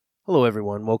Hello,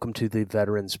 everyone. Welcome to the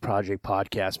Veterans Project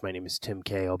podcast. My name is Tim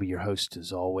K. I'll be your host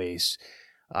as always.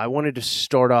 I wanted to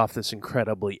start off this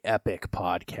incredibly epic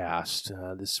podcast,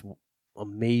 this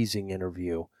amazing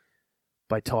interview,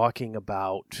 by talking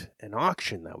about an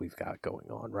auction that we've got going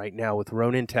on right now with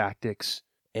Ronin Tactics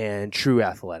and True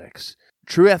Athletics.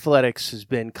 True Athletics has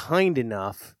been kind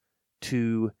enough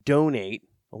to donate,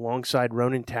 alongside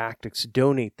Ronin Tactics,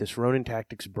 this Ronin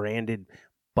Tactics branded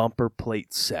bumper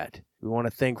plate set. We want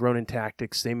to thank Ronin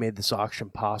Tactics. They made this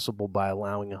auction possible by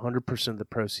allowing 100% of the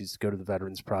proceeds to go to the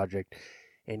Veterans Project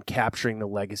and capturing the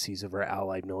legacies of our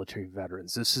allied military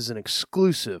veterans. This is an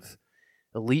exclusive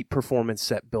elite performance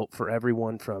set built for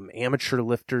everyone from amateur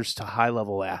lifters to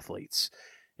high-level athletes.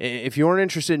 If you aren't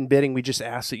interested in bidding, we just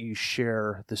ask that you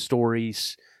share the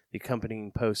stories, the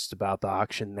accompanying posts about the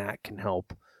auction. That can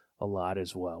help a lot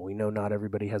as well. We know not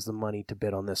everybody has the money to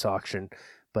bid on this auction,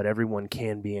 but everyone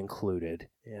can be included,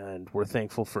 and we're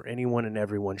thankful for anyone and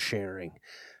everyone sharing.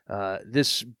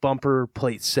 This bumper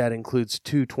plate set includes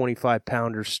two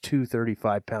 25-pounders, two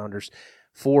 35-pounders,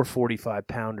 four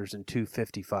 45-pounders, and two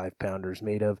 55-pounders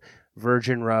made of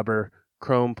virgin rubber,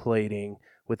 chrome plating,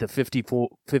 with a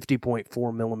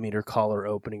 50.4 millimeter collar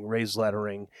opening, raised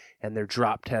lettering, and they're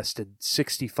drop tested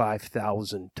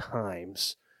 65,000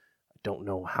 times. Don't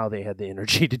know how they had the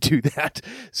energy to do that.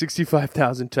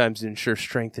 65,000 times to ensure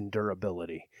strength and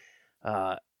durability.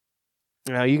 Now,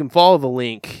 you can follow the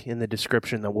link in the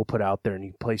description that we'll put out there, and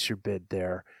you can place your bid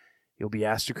there. You'll be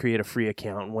asked to create a free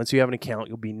account, and once you have an account,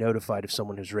 you'll be notified if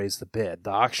someone has raised the bid.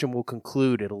 The auction will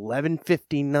conclude at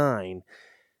 11:59.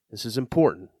 This is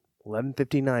important.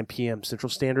 11:59 p.m.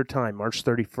 Central Standard Time, March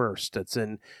 31st. That's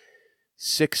in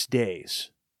 6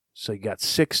 days. So you got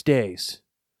 6 days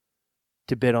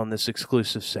to bid on this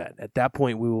exclusive set. At that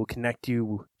point, we will connect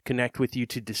with you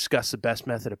to discuss the best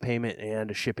method of payment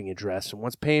and a shipping address. And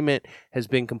once payment has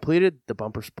been completed, the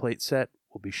bumper plate set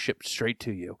will be shipped straight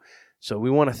to you. So we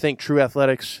want to thank True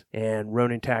Athletics and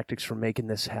Ronin Tactics for making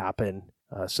this happen.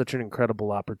 Such an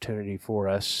incredible opportunity for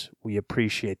us. We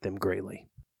appreciate them greatly.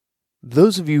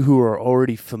 Those of you who are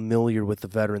already familiar with the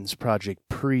Veterans Project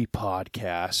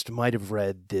pre-podcast might have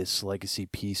read this legacy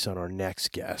piece on our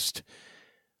next guest.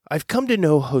 I've come to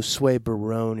know Josue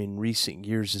Barron in recent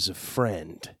years as a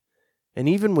friend, and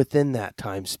even within that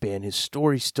time span, his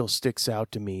story still sticks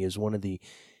out to me as one of the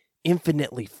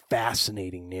infinitely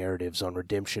fascinating narratives on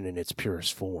redemption in its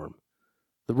purest form.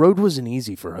 The road wasn't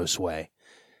easy for Josue.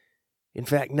 In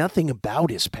fact, nothing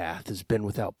about his path has been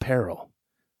without peril.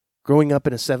 Growing up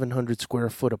in a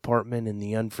 700-square-foot apartment in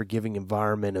the unforgiving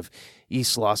environment of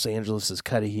East Los Angeles'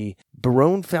 Cudahy,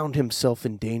 Barron found himself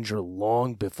in danger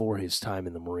long before his time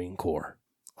in the Marine Corps.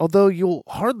 Although you'll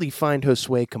hardly find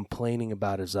Josue complaining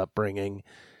about his upbringing.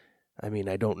 I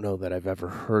don't know that I've ever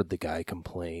heard the guy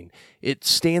complain. It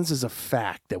stands as a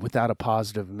fact that without a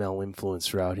positive male influence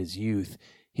throughout his youth,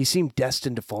 he seemed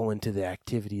destined to fall into the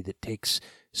activity that takes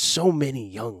so many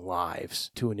young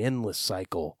lives to an endless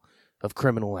cycle of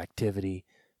criminal activity,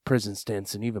 prison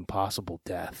stints, and even possible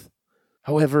death.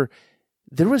 However,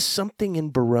 there was something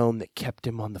in Barron that kept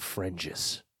him on the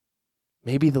fringes.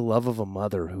 Maybe the love of a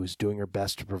mother who was doing her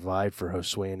best to provide for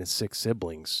Josue and his 6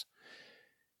 siblings.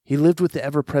 He lived with the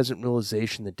ever-present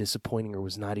realization that disappointing her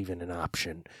was not even an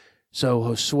option. So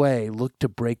Josue looked to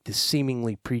break the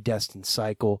seemingly predestined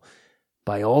cycle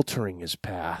by altering his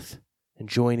path and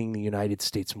joining the United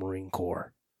States Marine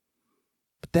Corps.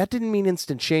 But that didn't mean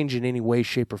instant change in any way,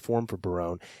 shape, or form for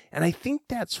Barron, and I think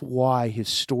that's why his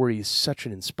story is such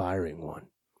an inspiring one.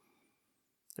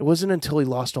 It wasn't until he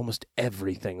lost almost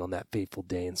everything on that fateful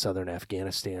day in Southern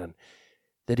Afghanistan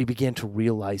that he began to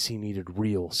realize he needed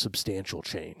real, substantial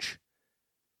change.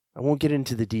 I won't get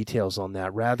into the details on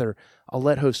that. Rather, I'll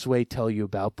let Josue tell you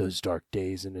about those dark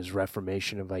days and his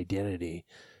reformation of identity.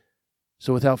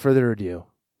 So without further ado,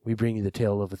 we bring you the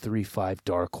tale of a 3-5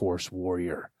 dark horse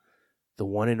warrior, the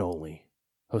one and only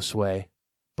Josue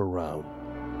Barron.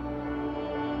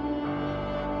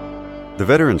 The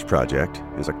Veterans Project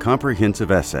is a comprehensive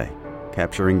essay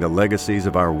capturing the legacies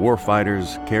of our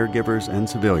warfighters, caregivers, and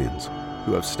civilians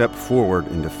who have stepped forward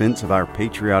in defense of our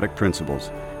patriotic principles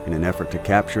in an effort to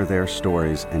capture their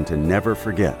stories and to never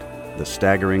forget the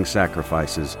staggering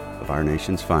sacrifices of our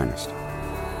nation's finest.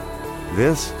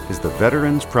 This is the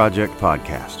Veterans Project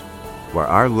podcast, where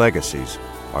our legacies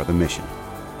are the mission.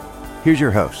 Here's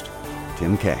your host,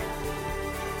 Tim K.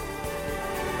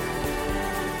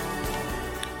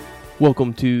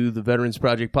 Welcome to the Veterans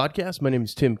Project podcast. My name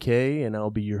is Tim K, and I'll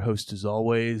be your host as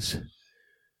always.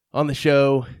 On the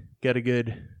show, got a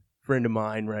good friend of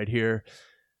mine right here,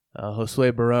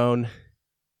 Josue Barron,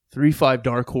 3-5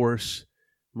 Dark Horse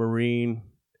Marine,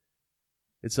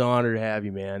 It's an honor to have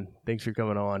you, man. Thanks for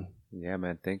coming on. Yeah,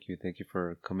 man. Thank you. Thank you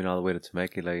for coming all the way to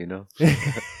Temecula,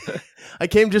 I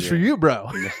came just for you, bro.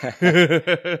 Yeah,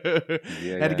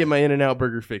 Had to get my In-N-Out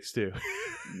burger fixed, too.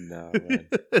 No, man.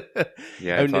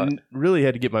 Yeah, I really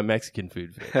had to get my Mexican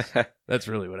food fixed. That's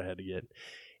really what I had to get.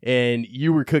 And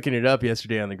you were cooking it up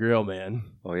yesterday on the grill, man.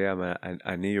 Oh, yeah, man.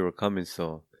 I knew you were coming,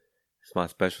 so it's my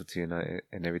specialty.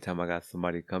 And every time I got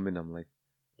somebody coming, I'm like,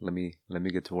 let me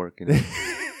get to work.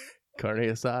 Carne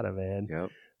asada, man. Yep.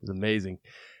 It was amazing.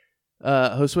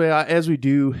 Josue, as we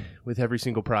do with every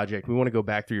single project, we want to go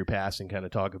back through your past and kind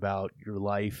of talk about your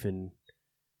life and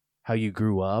how you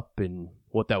grew up and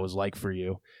what that was like for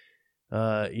you.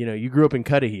 You grew up in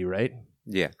Cudahy, right?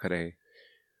 Yeah, Cudahy.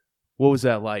 What was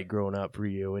that like growing up for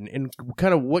you? And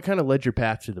what kind of led your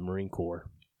path to the Marine Corps?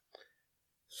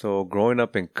 So growing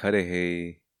up in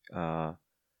Cudahy, I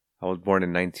was born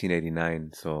in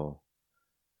 1989. So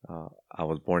I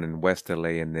was born in West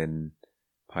L.A. and then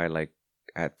probably like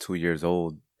at 2 years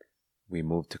old, we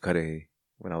moved to Cudahy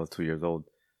when I was 2 years old.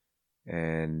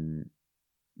 And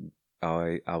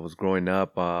I was growing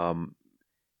up,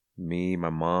 me, my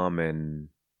mom, and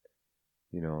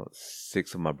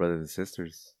 6 of my brothers and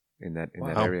sisters in that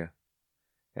area.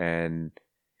 And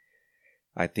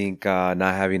I think not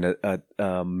having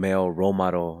a male role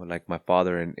model like my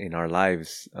father in our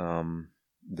lives,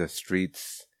 the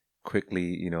streets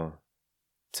quickly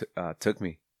took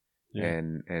me. Yeah.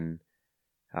 And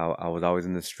I was always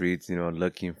in the streets,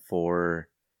 looking for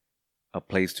a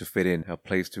place to fit in, a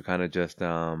place to kind of just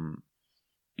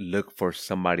look for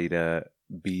somebody to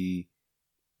be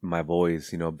my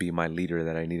voice, be my leader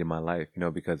that I need in my life,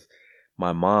 because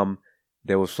my mom,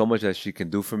 there was so much that she can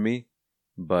do for me,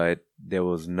 but there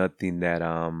was nothing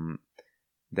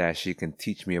that she can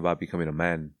teach me about becoming a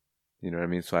man. You know what I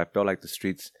mean? So I felt like the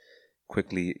streets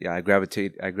quickly, I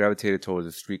gravitated towards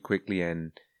the street quickly,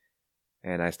 and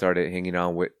I started hanging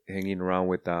around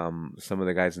with some of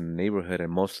the guys in the neighborhood,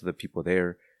 and most of the people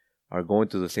there are going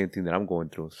through the same thing that I'm going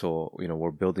through. So,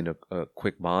 we're building a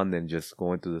quick bond and just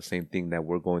going through the same thing that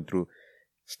we're going through,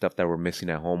 stuff that we're missing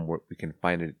at home, where we can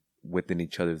find it within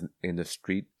each other in the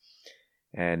street,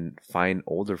 and find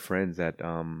older friends that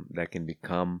can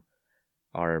become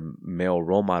our male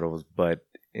role models, but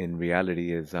in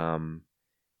reality is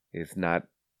not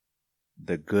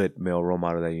the good male role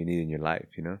model that you need in your life,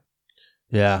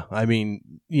 Yeah, I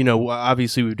mean,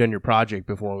 obviously we've done your project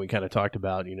before, and we kind of talked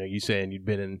about, you saying you'd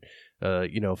been in, a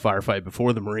firefight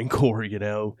before the Marine Corps.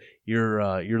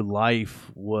 Your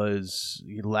life was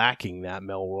lacking that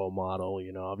male role model.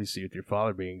 Obviously with your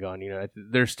father being gone.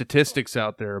 There's statistics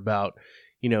out there about,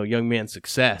 young man's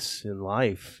success in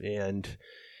life, and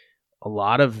a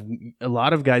lot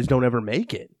of guys don't ever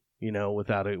make it,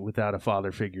 without a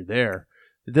father figure there.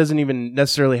 It doesn't even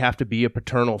necessarily have to be a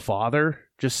paternal father,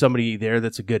 just somebody there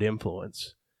that's a good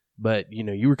influence. But,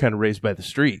 you were kind of raised by the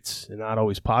streets and not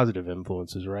always positive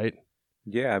influences, right?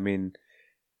 Yeah, I mean,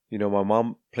 my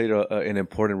mom played an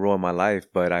important role in my life,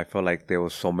 but I felt like there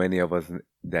was so many of us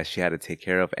that she had to take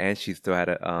care of, and she still had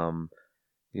to,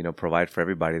 provide for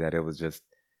everybody, that it was just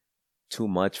too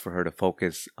much for her to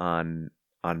focus on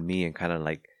me and kind of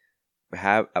like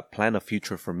plan a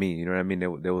future for me. You know what I mean?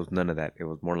 There was none of that. It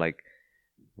was more like,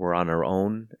 we're on our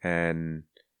own, and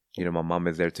my mom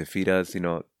is there to feed us,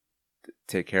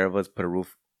 take care of us, put a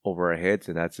roof over our heads,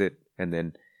 and that's it. And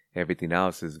then everything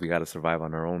else is we got to survive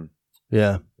on our own.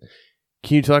 Yeah.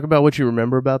 Can you talk about what you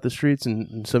remember about the streets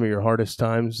and some of your hardest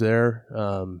times there?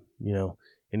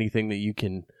 Anything that you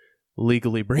can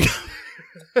legally bring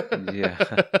up? Yeah.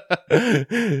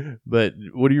 But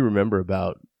what do you remember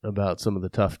about some of the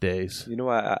tough days?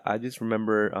 I just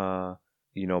remember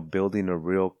building a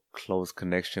real close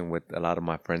connection with a lot of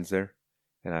my friends there,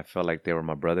 and I felt like they were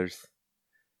my brothers,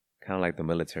 kind of like the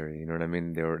military. You know what I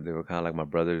mean? They were kind of like my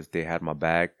brothers. They had my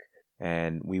back,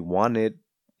 and we wanted,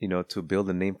 to build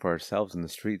a name for ourselves in the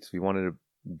streets. We wanted to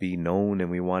be known, and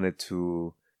we wanted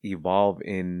to evolve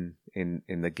in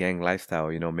the gang lifestyle.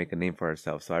 Make a name for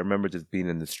ourselves. So I remember just being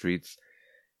in the streets,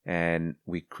 and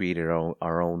we created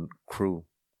our own crew,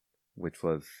 which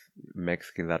was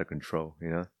Mexicans out of control.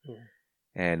 Yeah.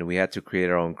 And we had to create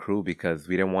our own crew because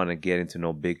we didn't want to get into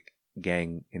no big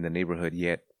gang in the neighborhood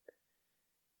yet.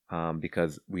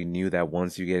 Because we knew that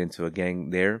once you get into a gang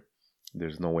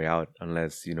there's no way out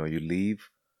unless, you leave,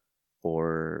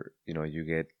 or, you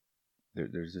get,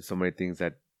 there's just so many things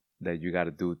that you got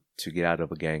to do to get out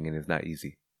of a gang, and it's not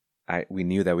easy. We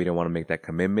knew that we didn't want to make that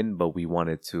commitment, but we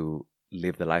wanted to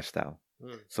live the lifestyle.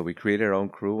 So we created our own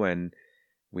crew, and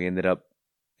we ended up,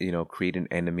 creating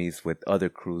enemies with other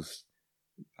crews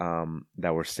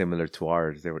that were similar to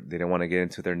ours. They didn't want to get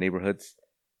into their neighborhoods,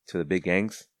 to the big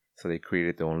gangs. So they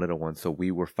created their own little ones. So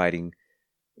we were fighting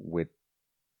with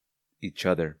each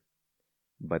other.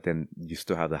 But then you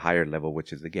still have the higher level,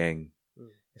 which is the gang.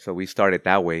 So we started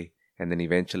that way. And then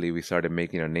eventually we started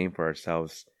making a name for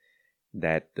ourselves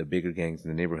that the bigger gangs in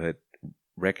the neighborhood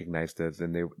recognized us,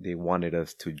 and they wanted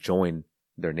us to join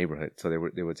their neighborhood. So they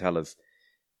would tell us,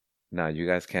 "Nah, you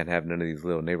guys can't have none of these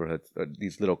little neighborhoods, or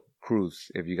these little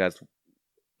crews. If you guys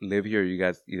live here, you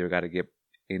guys either got to get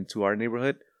into our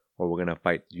neighborhood, or we're gonna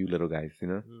fight you little guys."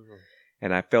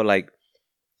 And I felt like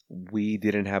we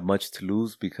didn't have much to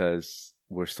lose because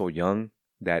we're so young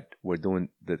that we're doing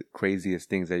the craziest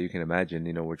things that you can imagine.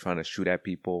 We're trying to shoot at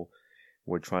people.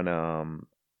 We're trying to,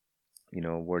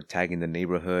 we're tagging the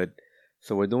neighborhood.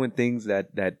 So we're doing things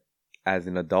that as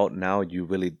an adult now, you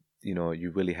really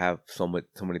have so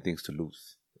many things to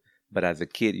lose. But as a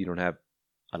kid, you don't have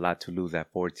a lot to lose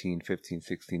at 14, 15,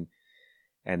 16.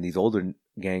 And these older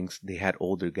gangs, they had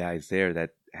older guys there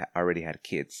that already had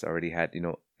kids, already had,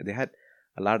 they had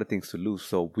a lot of things to lose.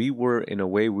 So we were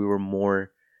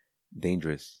more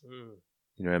dangerous.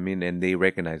 You know what I mean? And they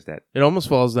recognize that. It almost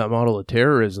follows that model of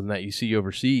terrorism that you see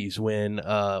overseas when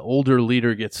older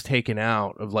leader gets taken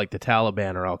out of like the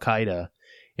Taliban or Al-Qaeda,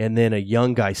 and then a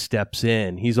young guy steps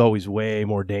in. He's always way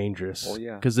more dangerous. Oh,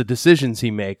 yeah. Because the decisions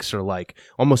he makes are like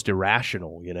almost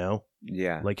irrational,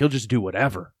 Yeah. Like he'll just do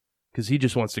whatever because he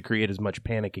just wants to create as much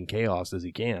panic and chaos as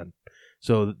he can.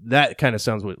 So that kind of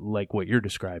sounds like what you're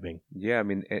describing. Yeah, I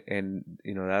mean, and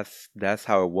that's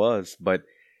how it was. But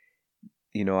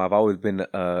I've always been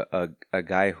a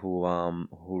guy who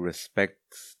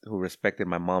respected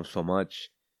my mom so much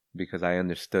because I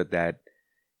understood that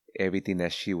everything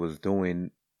that she was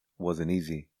doing wasn't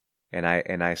easy, and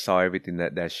I saw everything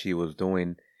that she was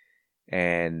doing,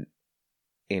 and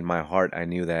in my heart I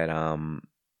knew that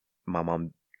my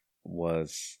mom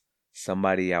was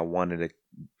somebody I wanted to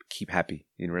keep happy.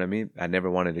 You know what I mean? I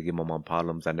never wanted to give my mom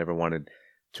problems. I never wanted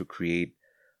to create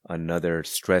another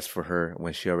stress for her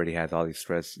when she already has all these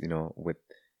stress, with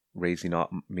raising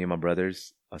me and my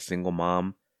brothers, a single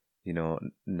mom,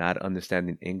 not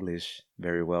understanding English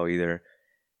very well either.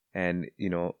 And,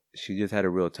 she just had it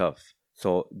real tough.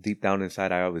 So deep down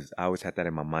inside, I always had that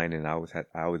in my mind, and I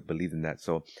always believed in that.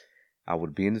 So I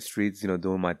would be in the streets,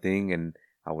 doing my thing, and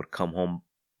I would come home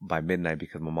by midnight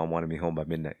because my mom wanted me home by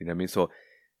midnight. You know what I mean? So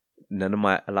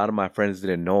a lot of my friends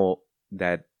didn't know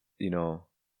that,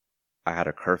 I had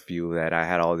a curfew, that I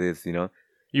had all this,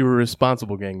 You were a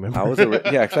responsible gang member.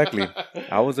 Yeah, exactly.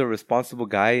 I was a responsible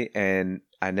guy, and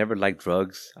I never liked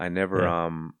drugs. I never,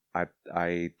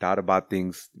 I thought about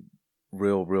things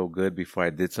real good before I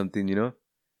did something,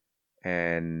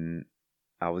 and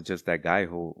I was just that guy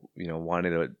who,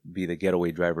 wanted to be the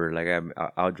getaway driver. Like,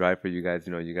 I'll drive for you guys,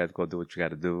 you guys go do what you got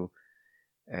to do.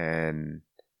 And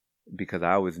because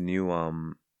I always knew,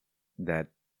 that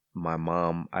my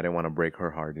mom, I didn't want to break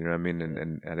her heart, you know what I mean?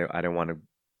 And I didn't want to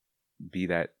be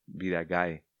that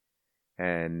guy.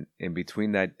 And in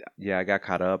between that, I got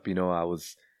caught up, I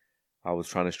was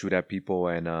trying to shoot at people,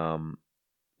 and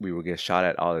we would get shot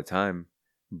at all the time.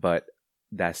 But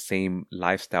that same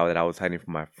lifestyle that I was hiding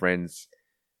from my friends,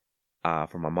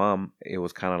 from my mom, it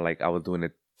was kind of like I was doing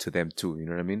it to them too, you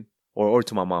know what I mean? Or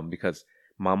to my mom, because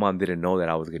my mom didn't know that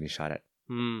I was getting shot at.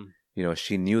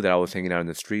 She knew that I was hanging out in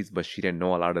the streets, but she didn't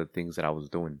know a lot of the things that I was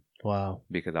doing. Wow.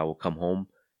 Because I would come home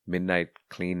midnight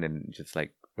clean and just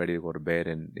like ready to go to bed,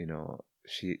 and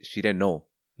she didn't know.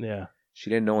 Yeah. She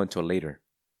didn't know until later.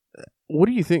 What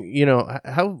do you think,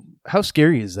 how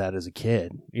scary is that as a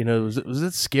kid? Was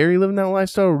it scary living that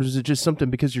lifestyle, or was it just something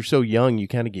because you're so young you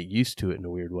kind of get used to it in a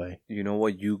weird way? You know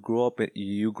what? You grow up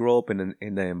in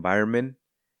the environment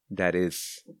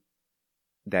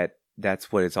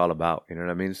that's what it's all about. You know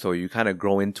what I mean? So you kind of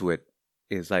grow into it.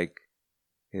 It's like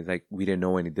we didn't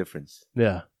know any difference.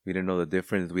 Yeah. We didn't know the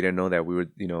difference. We didn't know that we were,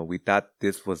 we thought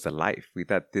this was the life. We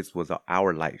thought this was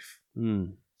our life.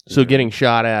 So getting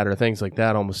shot at or things like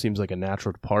that almost seems like a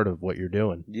natural part of what you're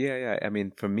doing. Yeah. I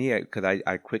mean, for me, because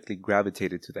I quickly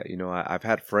gravitated to that. I've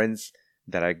had friends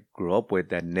that I grew up with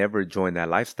that never joined that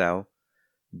lifestyle.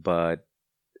 But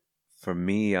for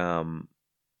me,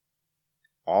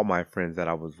 all my friends that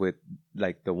I was with,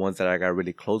 like the ones that I got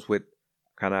really close with,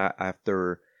 kind of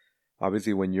after,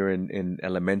 obviously when you're in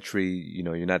elementary,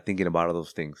 you're not thinking about all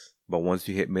those things. But once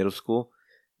you hit middle school,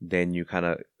 then you kind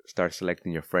of start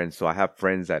selecting your friends. So I have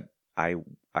friends that I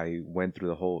went through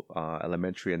the whole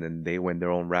elementary, and then they went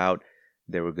their own route.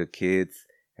 They were good kids,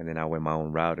 and then I went my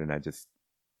own route, and I just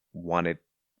wanted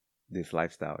this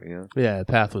lifestyle, Yeah, the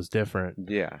path was different.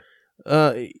 Yeah.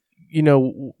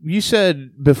 you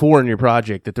said before in your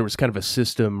project that there was kind of a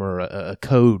system or a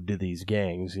code to these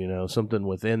gangs, something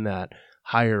within that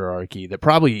hierarchy that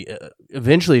probably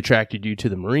eventually attracted you to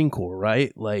the Marine Corps,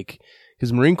 right? Like,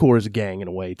 because Marine Corps is a gang in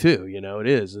a way too, it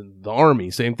is. And the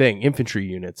Army, same thing, infantry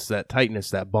units, that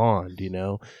tightness, that bond,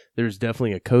 there's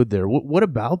definitely a code there. What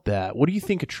about that? What do you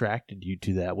think attracted you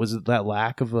to that? Was it that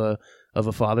lack of a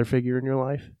father figure in your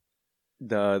life?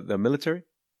 The military?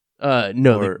 No,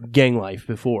 the gang life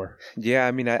before. Yeah,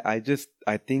 I mean, I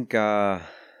think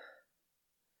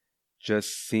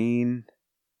just seeing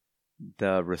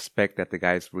the respect that the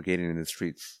guys were getting in the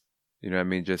streets,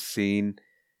 just seeing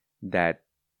that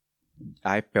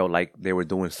I felt like they were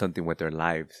doing something with their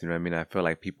lives. I felt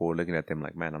like people were looking at them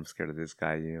like, man, I'm scared of this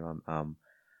guy.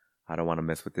 I don't want to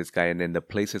mess with this guy. And then the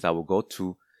places I would go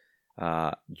to,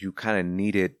 you kind of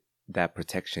needed that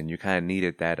protection. You kind of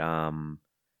needed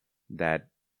that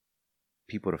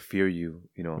people to fear you,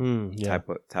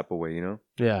 type of way,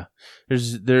 Yeah.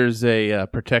 There's a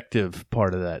protective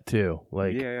part of that too.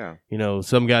 Like,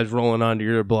 some guy's rolling onto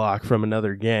your block from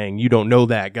another gang. You don't know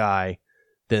that guy.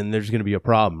 Then there's going to be a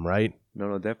problem, right?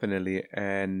 No, definitely.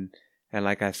 And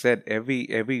like I said,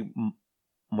 every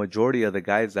majority of the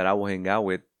guys that I will hang out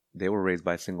with, they were raised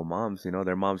by single moms.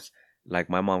 Their moms, like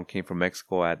my mom came from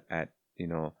Mexico at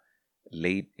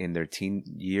late in their teen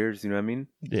years. You know what I mean?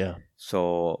 Yeah.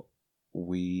 So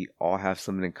we all have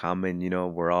something in common.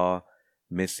 We're all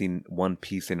missing one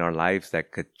piece in our lives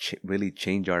that could really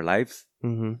change our lives.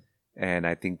 Mm-hmm. And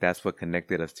I think that's what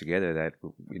connected us together. That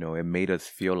it made us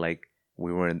feel like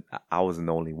I wasn't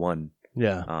the only one.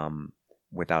 Yeah.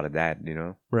 Without a dad,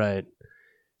 Right.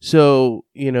 So,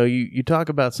 you talk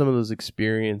about some of those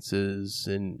experiences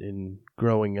in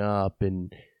growing up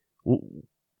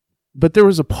but there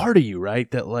was a part of you, right,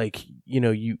 that like,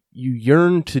 you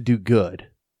yearned to do good.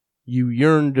 You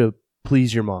yearned to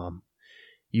please your mom.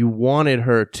 You wanted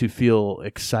her to feel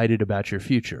excited about your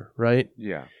future, right?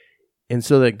 Yeah. And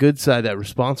so that good side, that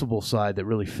responsible side that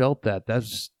really felt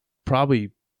that's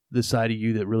probably the side of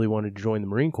you that really wanted to join the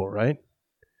Marine Corps, right?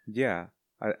 Yeah.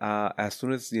 As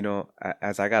soon as,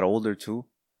 as I got older too,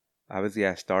 obviously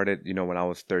I started, when I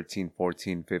was 13,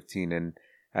 14, 15. And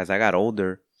as I got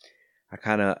older,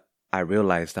 I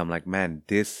realized, I'm like, man,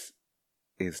 this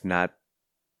is not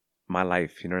my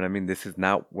life. You know what I mean? This is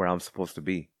not where I'm supposed to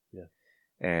be. Yeah.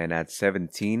 And at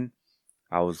 17,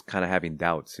 I was kind of having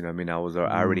doubts. You know what I mean? I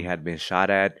already had been shot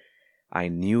at. I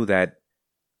knew that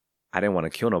I didn't want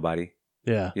to kill nobody.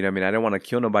 Yeah. You know what I mean? I didn't want to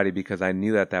kill nobody because I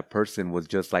knew that person was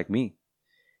just like me.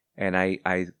 And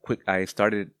I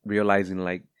started realizing,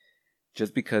 like,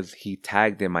 just because he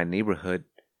tagged in my neighborhood,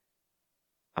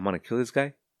 I'm going to kill this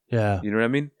guy. Yeah. You know what I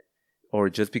mean? Or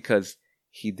just because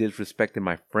he disrespected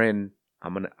my friend, I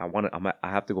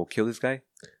have to go kill this guy.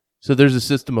 So there's a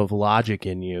system of logic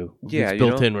in you that's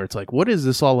built in where it's like, what is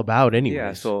this all about anyway?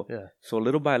 Yeah. So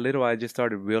little by little, I just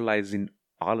started realizing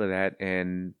all of that.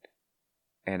 And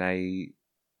I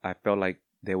felt like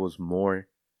there was more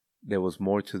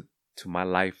to my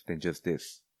life than just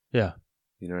this. Yeah.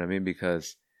 You know what I mean?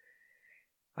 Because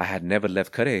I had never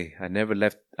left Cudahy. I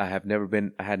had never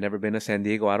been to San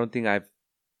Diego. I don't think I've,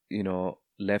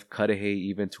 left Cudahy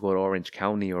even to go to Orange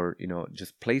County or,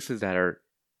 just places that are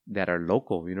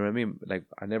local. You know what I mean? Like,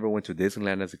 I never went to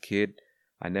Disneyland as a kid.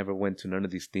 I never went to none of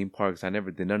these theme parks. I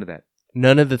never did none of that.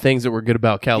 None of the things that were good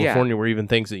about California were even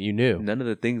things that you knew. None of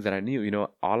the things that I knew.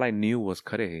 All I knew was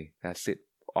Cudahy. That's it.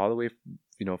 All the way,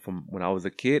 from when I was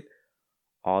a kid,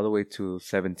 all the way to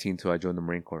 17 till I joined the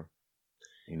Marine Corps.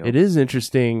 It is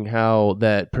interesting how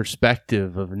that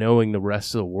perspective of knowing the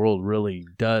rest of the world really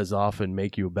does often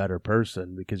make you a better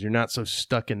person because you're not so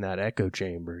stuck in that echo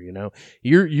chamber.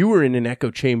 You were in an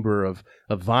echo chamber of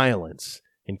violence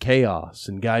and chaos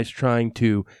and guys trying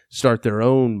to start their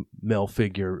own male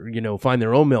figure, find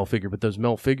their own male figure, but those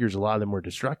male figures, a lot of them were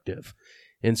destructive.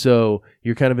 And so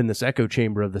you're kind of in this echo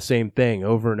chamber of the same thing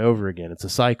over and over again. It's a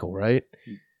cycle, right?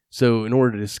 So in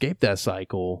order to escape that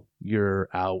cycle, your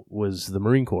out was the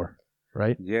Marine Corps,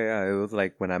 right? Yeah. It was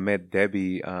like when I met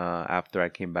Debbie after I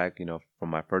came back, from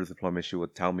my first deployment, she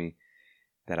would tell me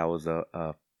that I was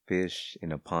a fish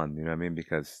in a pond, you know what I mean?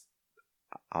 Because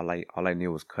all I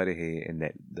knew was Cudahy and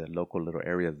the local little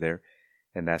areas there.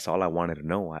 And that's all I wanted to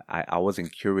know. I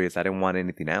wasn't curious. I didn't want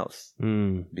anything else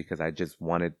because I just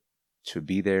wanted to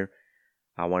be there.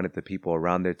 I wanted the people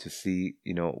around there to see,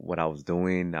 what I was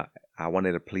doing. I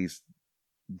wanted to please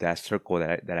that circle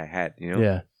that I had,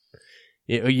 Yeah.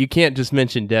 You can't just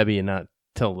mention Debbie and not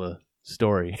tell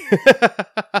story.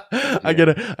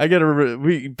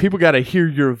 People gotta hear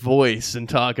your voice and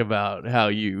talk about how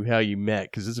you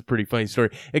met, because it's a pretty funny story.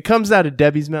 It comes out of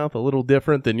Debbie's mouth a little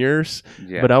different than yours,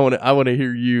 but I want to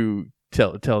hear you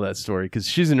tell that story, because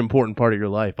she's an important part of your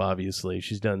life. Obviously,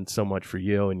 she's done so much for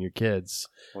you and your kids.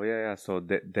 Well, yeah. So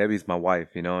Debbie's my wife,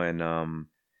 and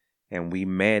we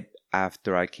met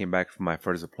after I came back from my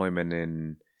first deployment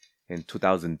in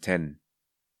 2010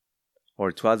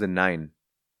 or 2009.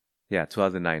 Yeah,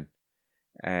 2009.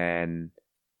 And,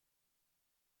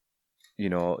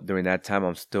 during that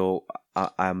time,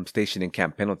 I'm stationed in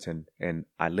Camp Pendleton, and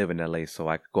I live in L.A., so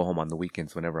I could go home on the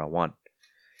weekends whenever I want.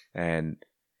 And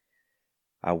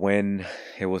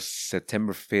it was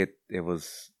September 5th. It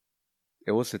was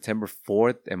September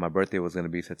 4th, and my birthday was going to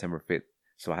be September 5th.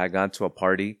 So I had gone to a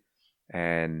party,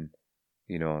 and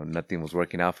nothing was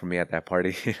working out for me at that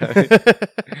party.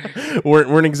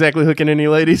 weren't exactly hooking any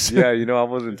ladies. Yeah, I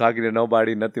wasn't talking to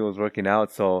nobody. Nothing was working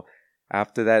out. So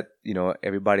after that,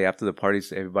 everybody, after the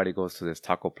parties, everybody goes to this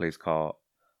taco place called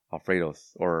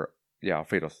Alfredo's.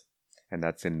 Alfredo's. And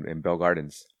that's in Bell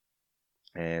Gardens.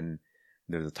 And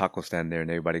there's a taco stand there,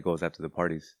 and everybody goes after the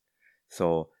parties.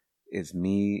 So it's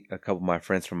me, a couple of my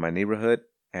friends from my neighborhood,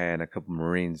 and a couple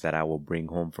Marines that I will bring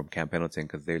home from Camp Pendleton,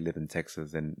 because they live in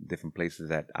Texas and different places,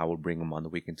 that I will bring them on the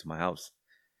weekend to my house,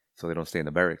 so they don't stay in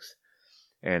the barracks.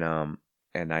 And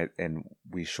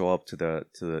we show up to the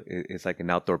it's like an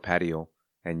outdoor patio,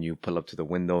 and you pull up to the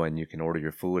window and you can order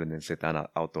your food and then sit down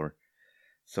outdoor.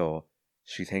 So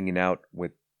she's hanging out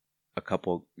with a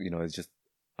couple, it's just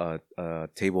a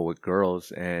table with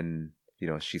girls, and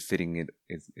she's sitting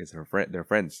is her friend, their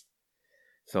friends.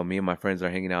 So me and my friends are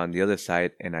hanging out on the other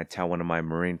side, and I tell one of my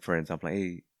Marine friends, I'm like,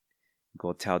 hey,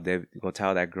 go tell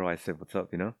that girl I said what's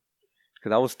up,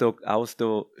 because I was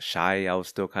still shy. I was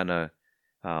still kind of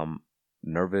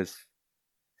nervous.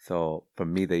 So for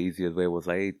me, the easiest way was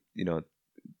like, hey,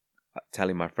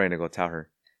 telling my friend to go tell her.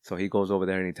 So he goes over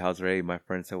there and he tells her, hey, my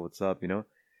friend said what's up, and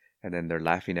then they're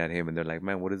laughing at him, and they're like,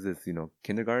 man, what is this,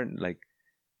 kindergarten? Like,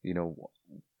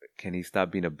 can he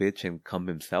stop being a bitch and come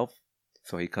himself?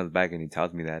 So he comes back and he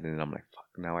tells me that, and I'm like, fuck,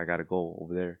 now I gotta go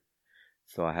over there.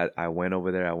 So I went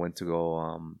over there. I went to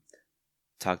go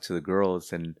talk to the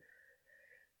girls, and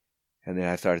then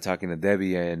I started talking to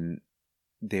Debbie, and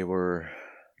they weren't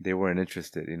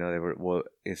interested.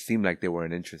 It seemed like they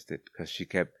weren't interested, because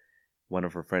one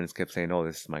of her friends kept saying, oh,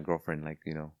 this is my girlfriend, like,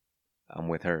 I'm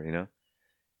with her,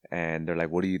 and they're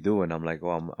like, what do you do? And I'm like,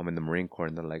 oh, I'm in the Marine Corps.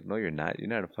 And they're like, no, you're not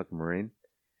a fucking Marine.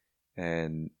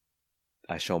 And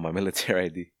I show my military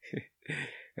ID,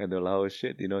 and they're like, oh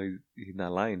shit, he's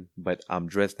not lying. But I'm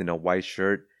dressed in a white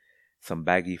shirt, some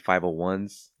baggy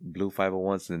 501s, blue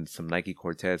 501s, and some Nike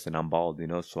Cortez, and I'm bald,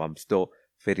 so I'm still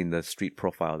fitting the street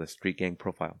profile, the street gang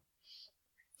profile.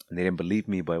 And they didn't believe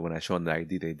me, but when I showed them the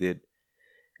ID, they did.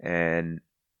 And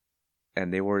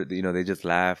they were, they just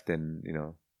laughed, and,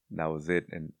 that was it.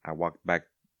 And I walked back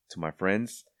to my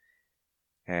friends,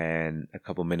 and a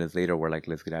couple minutes later, we're like,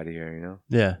 let's get out of here,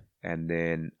 Yeah. And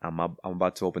then I'm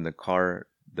about to open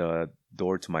the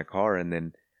door to my car, and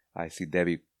then I see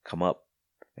Debbie come up,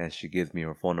 and she gives me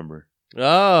her phone number.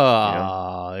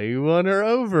 Oh, you won her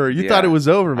over. You thought it was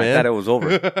over, man. I thought it was over.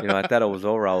 I thought it was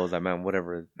over. I was like, man,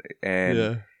 whatever.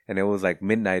 And it was like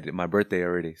midnight, my birthday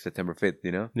already, September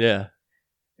 5th, Yeah.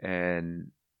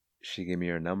 And she gave me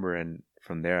her number, and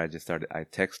from there I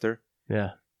text her.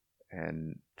 Yeah.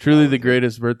 And truly the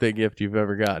greatest birthday gift you've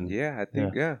ever gotten. Yeah, I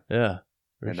think, yeah.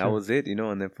 And that was it,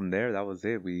 and then from there, that was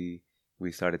it. We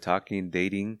started talking,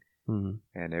 dating,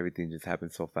 and everything just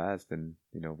happened so fast, and,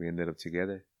 we ended up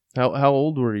together. How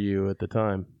old were you at the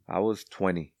time? I was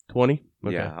 20. 20?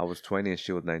 Okay. Yeah, I was 20 and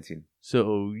she was 19.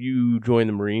 So you joined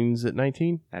the Marines at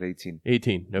 19? At 18.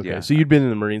 18, okay. Yeah. So you'd been in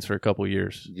the Marines for a couple of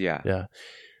years. Yeah.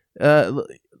 Yeah.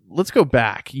 Let's go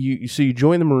back. So you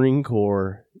joined the Marine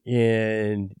Corps,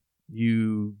 and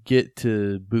you get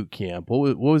to boot camp.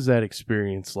 What was that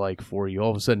experience like for you?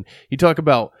 All of a sudden, you talk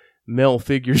about male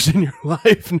figures in your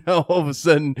life. Now, all of a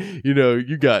sudden,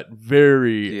 you got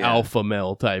very alpha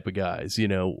male type of guys.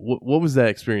 What was that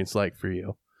experience like for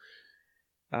you?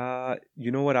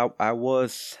 You know what? I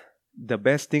was, the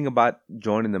best thing about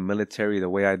joining the military the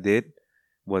way I did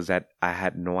was that I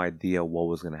had no idea what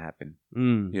was going to happen. You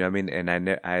know what I mean? And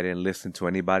I didn't listen to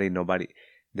anybody.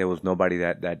 There was nobody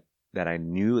that I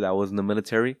knew that was in the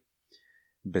military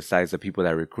besides the people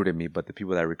that recruited me. But the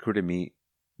people that recruited me,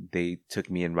 they took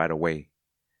me in right away.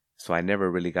 So I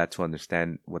never really got to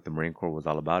understand what the Marine Corps was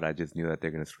all about. I just knew that they're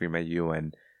going to scream at you,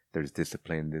 and there's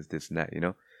discipline, this and that,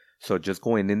 So just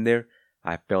going in there,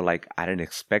 I felt like I didn't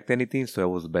expect anything. So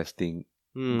it was the best thing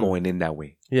going in that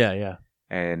way. Yeah, yeah.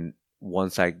 And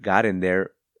once I got in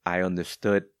there, I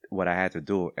understood what I had to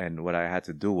do, and what I had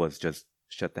to do was just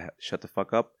shut the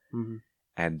fuck up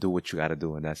and do what you got to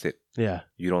do, and that's it. Yeah.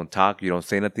 You don't talk, you don't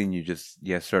say nothing, you just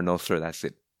yes sir, no sir, that's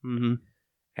it.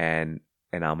 And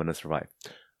I'm gonna survive.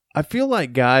 I feel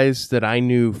like guys that I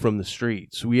knew from the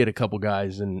streets. We had a couple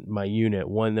guys in my unit.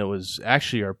 One that was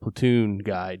actually our platoon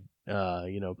guy.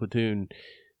 Platoon.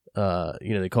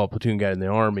 They call it platoon guy in the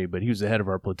Army, but he was the head of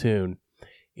our platoon,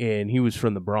 and he was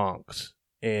from the Bronx.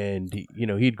 And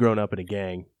he'd grown up in a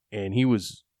gang, and he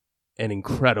was an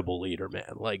incredible leader,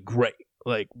 man. Like great,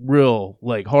 like real,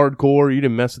 like hardcore. You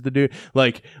didn't mess with the dude.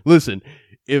 Like, listen,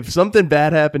 if something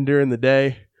bad happened during the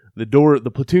day,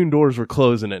 the platoon doors were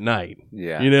closing at night.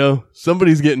 Yeah.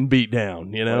 Somebody's getting beat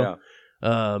down, Oh,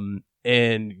 yeah.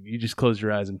 And you just close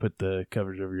your eyes and put the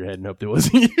covers over your head and hope it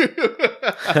wasn't you.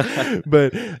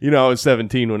 But, I was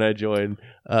 17 when I joined.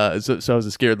 So I was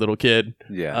a scared little kid.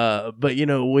 Yeah. But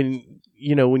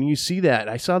when you see that,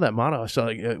 I saw that motto. I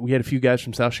saw we had a few guys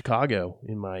from South Chicago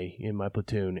in my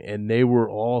platoon, and they were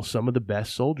all some of the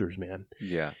best soldiers, man.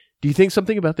 Yeah. Do you think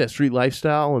something about that street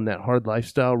lifestyle and that hard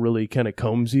lifestyle really kind of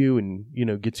combs you and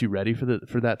gets you ready for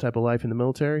that type of life in the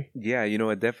military? Yeah,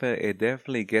 it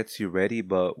definitely gets you ready.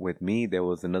 But with me, there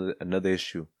was another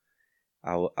issue.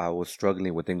 I was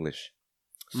struggling with English.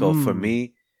 So for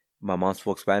me, my mom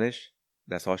spoke Spanish.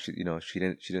 That's all she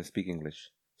didn't speak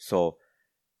English. So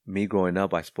me growing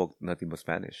up, I spoke nothing but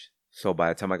Spanish. So by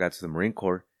the time I got to the Marine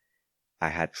Corps, I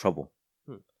had trouble.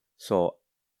 So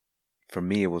for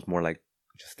me, it was more like,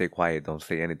 just stay quiet, don't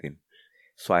say anything.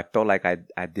 So I felt like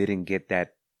I didn't get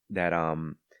that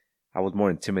I was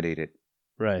more intimidated,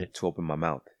 right, to open my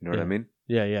mouth. You know what I mean?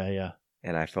 Yeah.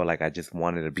 And I felt like I just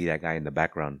wanted to be that guy in the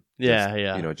background. Yeah.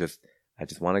 I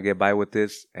just want to get by with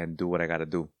this and do what I got to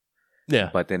do. Yeah.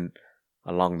 But then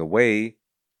along the way,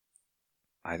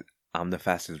 I'm the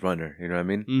fastest runner. You know what I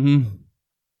mean?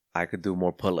 I could do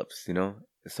more pull-ups.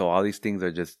 So all these things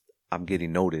are just, I'm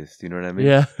getting noticed. You know what I mean?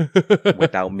 Yeah.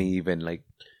 Without me even like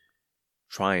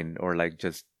trying, or like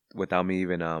just without me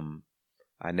even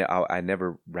I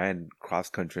never ran cross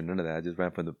country, none of that. I just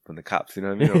ran from the cops, you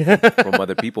know what I mean? Or from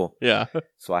other people. Yeah.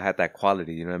 So I had that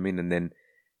quality, you know what I mean? And then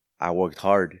I worked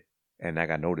hard and I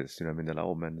got noticed, you know what I mean? They're like,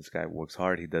 oh man, this guy works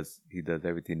hard. He does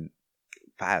everything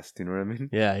fast, you know what I mean?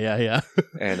 Yeah.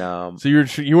 And so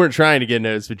you weren't trying to get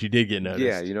noticed, but you did get noticed.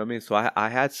 Yeah, you know what I mean? So I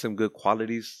had some good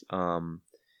qualities.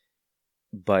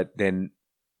 But then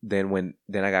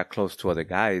I got close to other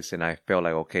guys and I felt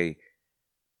like, okay,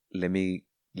 let me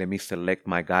select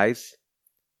my guys,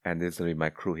 and this is gonna be my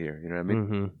crew here. You know what I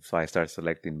mean? So I started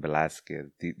selecting Velasquez,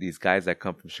 these guys that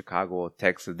come from Chicago,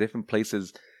 Texas, different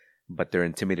places, but they're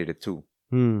intimidated too.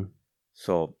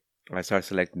 So I started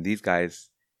selecting these guys,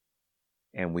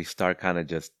 and we start kind of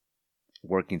just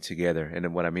working together. And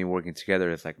then what I mean working together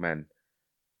is like, man,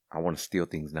 I want to steal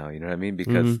things now. You know what I mean?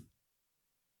 Because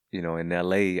in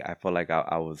L.A., I felt like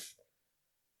I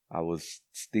was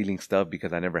stealing stuff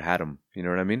because I never had them. You know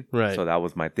what I mean? Right. So that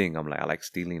was my thing. I'm like, I like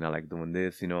stealing. I like doing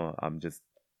this. I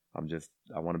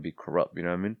want to be corrupt. You know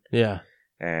what I mean? Yeah.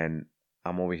 And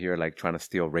I'm over here like trying to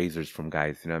steal razors from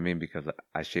guys. You know what I mean? Because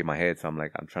I shave my head, so I'm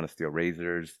like, I'm trying to steal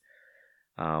razors.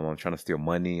 I'm trying to steal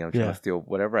money. I'm trying to steal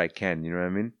whatever I can. You know what I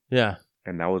mean? Yeah.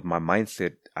 And that was my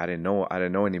mindset. I didn't know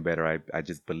any better. I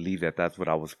just believed that that's what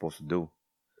I was supposed to do.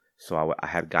 So I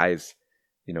had guys,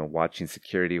 watching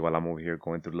security while I'm over here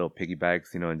going through little piggy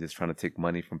banks, and just trying to take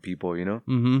money from people,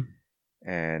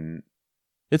 And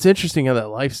it's interesting how that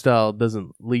lifestyle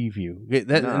doesn't leave you.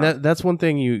 That's one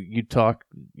thing you talk,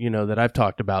 that I've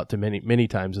talked about to many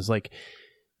times is like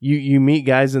you meet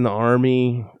guys in the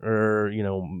Army or,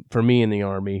 for me in the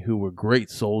Army who were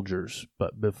great soldiers,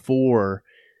 but before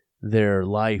their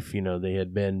life, they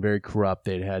had been very corrupt.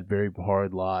 They'd had very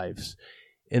hard lives.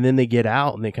 And then they get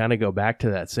out and they kind of go back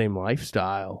to that same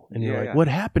lifestyle. And you're like, what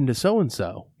happened to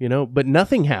so-and-so? But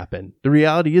nothing happened. The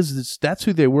reality is that's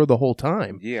who they were the whole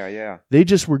time. Yeah. They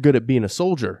just were good at being a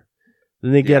soldier.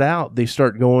 Then they get out, they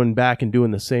start going back and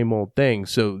doing the same old thing.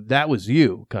 So that was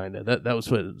you, kind of. That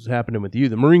was what was happening with you.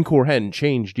 The Marine Corps hadn't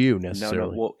changed you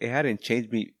necessarily. No. Well, it hadn't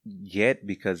changed me yet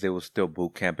because it was still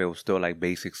boot camp. It was still like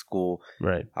basic school.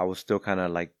 Right. I was still kind of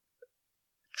like,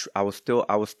 I was still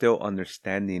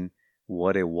understanding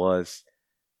what it was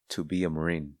to be a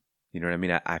Marine. You know what I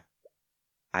mean?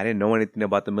 I didn't know anything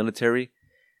about the military.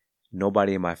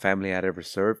 Nobody in my family had ever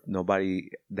served. Nobody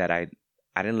that I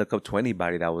didn't look up to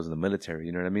anybody that was in the military.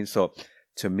 You know what I mean? So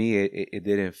to me, it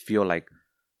didn't feel like,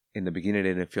 in the beginning,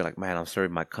 it didn't feel like, man, I'm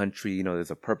serving my country.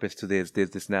 There's a purpose to this,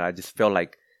 and that. I just felt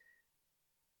like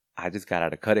I just got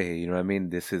out of Cudahy, you know what I mean?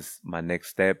 This is my next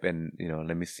step, and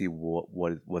let me see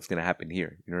what's gonna happen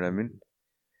here. You know what I mean?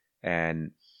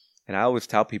 And I always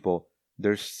tell people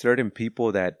there's certain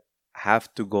people that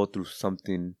have to go through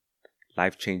something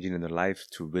life changing in their lives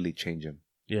to really change them.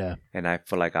 Yeah. And I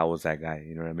feel like I was that guy.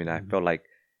 You know what I mean? I felt like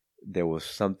there was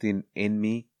something in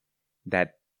me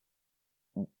that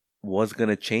was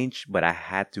gonna change, but I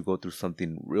had to go through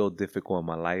something real difficult in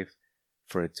my life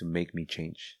for it to make me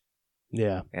change.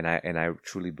 Yeah. And I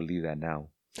truly believe that now.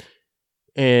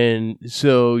 And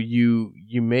so you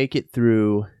make it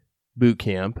through boot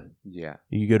camp. Yeah.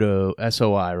 You go to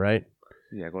SOI, right?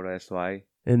 Yeah, I go to SOI.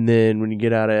 And then when you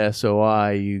get out of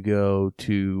SOI, you go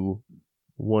to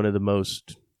one of the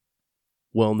most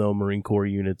well-known Marine Corps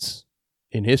units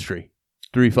in history,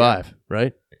 3-5,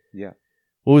 right? Yeah.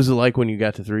 What was it like when you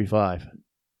got to 3-5?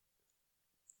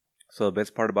 So the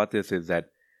best part about this is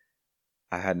that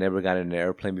I had never gotten in an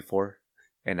airplane before,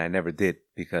 and I never did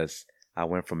because I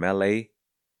went from L.A.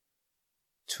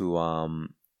 to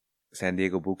San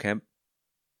Diego boot camp.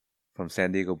 From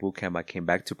San Diego boot camp, I came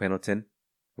back to Pendleton,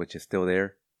 which is still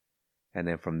there. And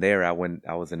then from there, I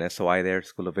was in SOI there,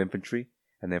 School of Infantry.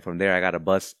 And then from there, I got a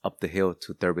bus up the hill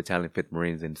to 3rd Battalion, 5th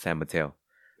Marines in San Mateo.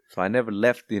 So I never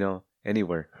left,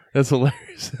 anywhere. That's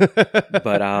hilarious.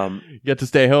 But you got to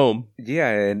stay home. Yeah,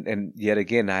 and yet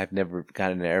again, I've never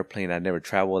gotten in an airplane. I've never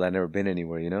traveled. I've never been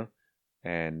anywhere,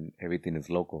 and everything is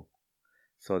local.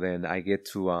 So then I get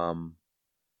to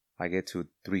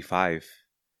 3-5,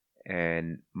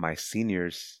 and my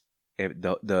seniors,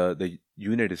 the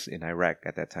unit is in Iraq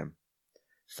at that time.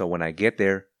 So when I get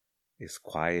there, it's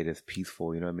quiet, it's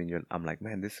peaceful. You know what I mean? I'm like,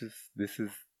 man, this is the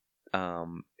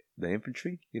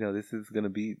infantry. It's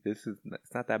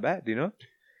not that bad,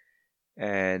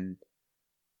 And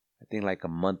I think like a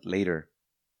month later,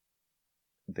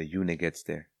 the unit gets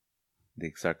there.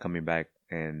 They start coming back,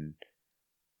 and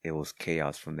it was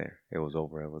chaos from there. It was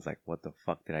over. It was like, what the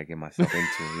fuck did I get myself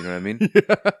into? You know what I mean?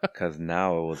 Because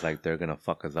now it was like, they're going to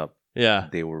fuck us up. Yeah.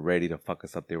 They were ready to fuck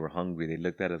us up. They were hungry. They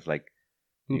looked at us like,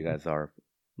 you guys are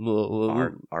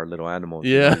our little animals.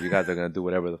 Yeah. You guys are going to do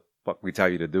whatever the fuck we tell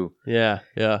you to do. Yeah.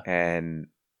 Yeah. And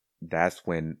that's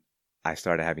when I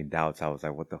started having doubts. I was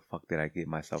like, what the fuck did I get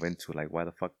myself into? Like, why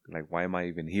the fuck? Like, why am I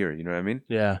even here? You know what I mean?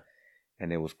 Yeah.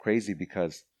 And it was crazy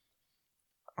because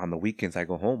on the weekends I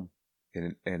go home,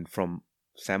 and from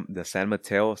the San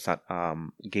Mateo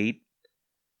gate,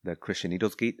 the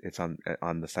Christianitos gate, it's on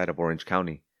the side of Orange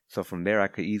County. So from there I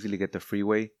could easily get the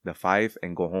freeway, the 5,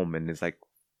 and go home, and it's like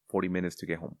 40 minutes to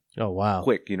get home. Oh wow!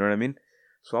 Quick, you know what I mean?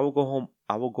 So I will go home.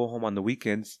 I will go home on the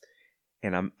weekends,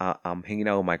 and I'm hanging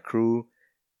out with my crew.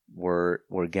 We're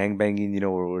gangbanging,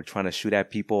 we're trying to shoot at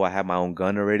people. I have my own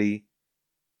gun already,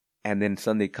 and then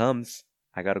Sunday comes,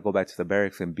 I got to go back to the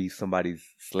barracks and be somebody's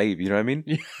slave. You know what I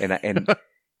mean?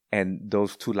 And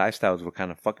those two lifestyles were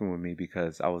kind of fucking with me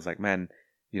because I was like, man,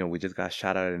 we just got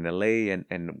shot out in L.A. and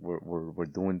we're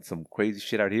doing some crazy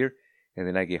shit out here. And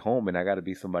then I get home and I got to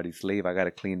be somebody's slave. I got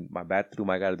to clean my bathroom.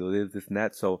 I got to do this, and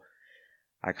that. So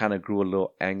I kind of grew a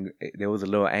little anger. There was a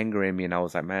little anger in me, and I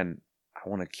was like, man, I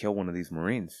want to kill one of these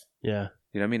Marines. Yeah.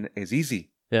 You know what I mean? It's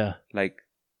easy. Yeah. Like,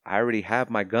 I already have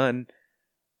my gun.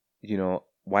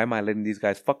 Why am I letting these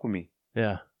guys fuck with me?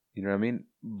 Yeah. You know what I mean?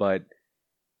 But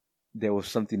there was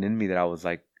something in me that I was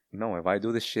like, no, if I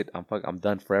do this shit, I'm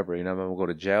done forever. I'm gonna go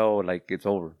to jail. Like, it's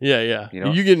over. Yeah.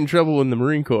 You get in trouble in the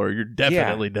Marine Corps, you're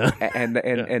definitely done. And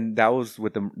that was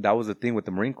the thing with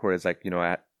the Marine Corps. Is like,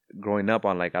 growing up,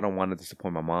 on like, I don't want to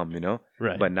disappoint my mom,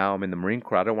 Right. But now I'm in the Marine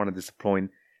Corps. I don't want to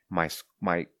disappoint my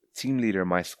team leader,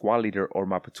 my squad leader, or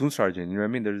my platoon sergeant. You know what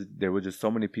I mean? There were just so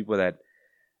many people that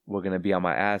were gonna be on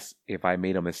my ass if I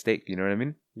made a mistake. You know what I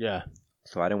mean? Yeah.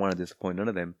 So I didn't want to disappoint none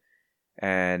of them,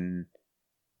 and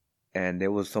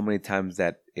there was so many times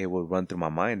that it would run through my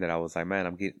mind that I was like, man,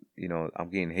 I'm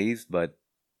getting hazed, but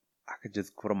I could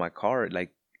just go to my car.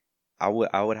 Like, I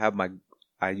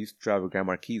used to drive a Grand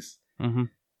Marquis,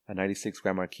 a 96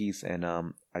 Grand Marquis, and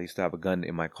I used to have a gun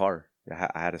in my car. I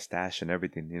had a stash and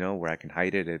everything, where I can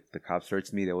hide it. If the cops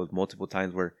searched me, there was multiple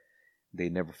times where they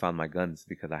never found my guns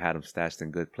because I had them stashed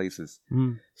in good places.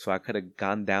 So I could have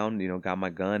gone down, got my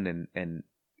gun and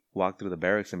walked through the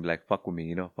barracks and be like, fuck with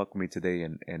me, fuck with me today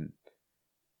and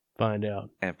find out.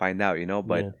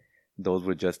 But those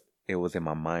were just, it was in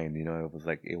my mind, it was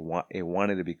like, it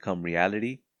wanted to become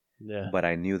reality. Yeah. But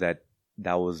I knew that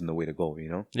wasn't the way to go,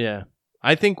 Yeah.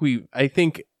 I think we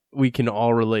can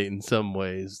all relate in some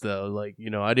ways, though. Like,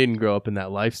 I didn't grow up in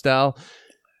that lifestyle,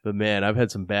 But man, I've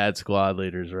had some bad squad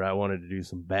leaders where I wanted to do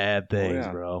some bad things,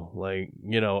 yeah. bro. Like,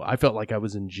 I felt like I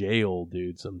was in jail,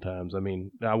 dude, sometimes. I mean,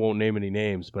 I won't name any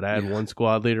names, but I had one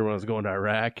squad leader when I was going to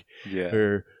Iraq. Yeah.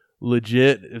 Where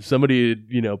legit, if somebody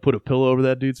had, put a pillow over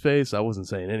that dude's face, I wasn't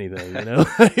saying anything,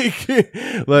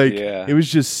 like yeah. It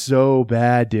was just so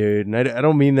bad, dude. And I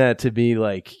don't mean that to be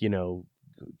like,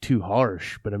 too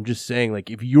harsh, but I'm just saying,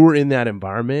 like, if you're in that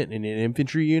environment in an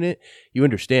infantry unit, you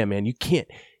understand, man,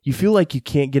 you feel like you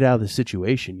can't get out of the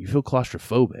situation. You feel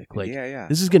claustrophobic. Like,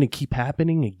 this is going to keep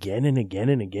happening again and again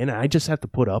and again. I just have to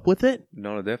put up with it.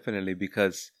 No, definitely.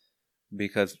 Because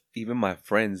even my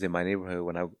friends in my neighborhood,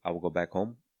 when I would go back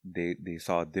home, they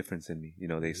saw a difference in me.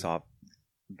 They saw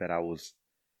that I was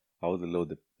a little,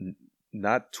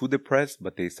 not too depressed,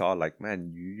 but they saw like,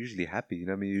 man, you're usually happy. You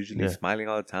know what I mean? You're usually smiling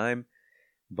all the time.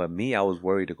 But me, I was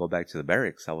worried to go back to the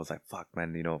barracks. I was like, fuck,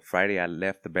 man, Friday I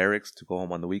left the barracks to go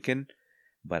home on the weekend.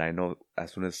 But I know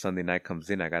as soon as Sunday night comes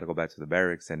in, I got to go back to the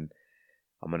barracks and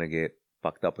I'm going to get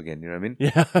fucked up again. You know what I mean?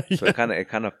 Yeah. So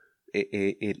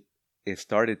it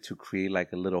started to create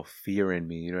like a little fear in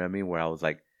me. You know what I mean? Where I was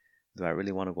like, do I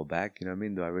really want to go back? You know what I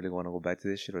mean? Do I really want to go back to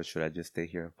this shit, or should I just stay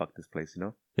here and fuck this place?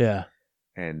 Yeah.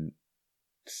 And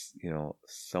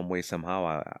some way,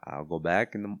 somehow I'll go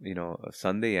back in the,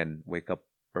 Sunday and wake up,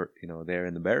 there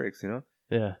in the barracks,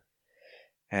 Yeah.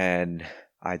 And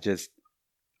I just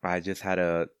had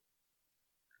to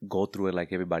go through it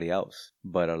like everybody else.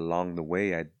 But along the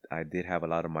way, I did have a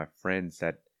lot of my friends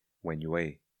that went UA.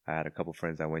 I had a couple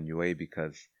friends that went UA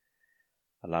because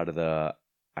a lot of the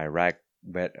Iraq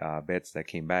vets that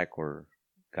came back, or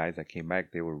guys that came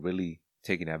back, they were really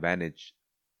taking advantage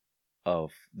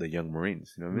of the young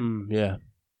Marines. You know what I mean? Yeah.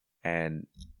 And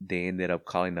they ended up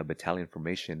calling a battalion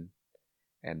formation,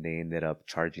 and they ended up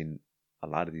charging a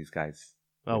lot of these guys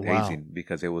with hazing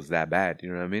because it was that bad. You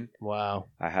know what I mean? Wow.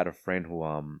 I had a friend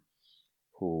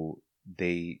who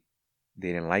they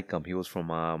didn't like him. He was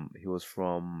from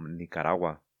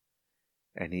Nicaragua,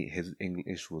 and his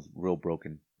English was real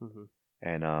broken. Mm-hmm.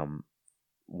 And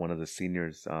one of the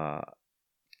seniors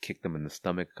kicked him in the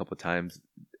stomach a couple times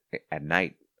at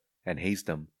night and hazed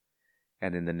him.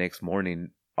 And then the next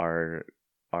morning, our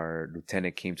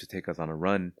lieutenant came to take us on a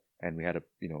run, and we had to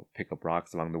pick up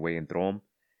rocks along the way and throw them.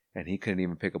 And he couldn't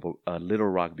even pick up a little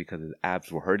rock because his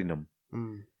abs were hurting him.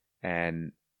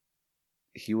 And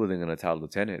he wasn't going to tell the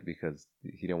lieutenant because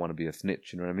he didn't want to be a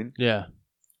snitch, you know what I mean? Yeah.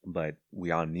 But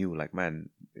we all knew, like, man,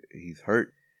 he's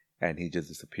hurt. And he just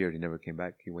disappeared. He never came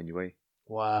back. He went away.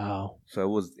 Wow. So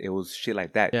it was shit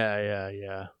like that.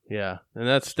 Yeah. And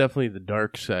that's definitely the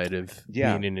dark side of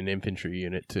being in an infantry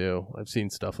unit too. I've seen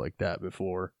stuff like that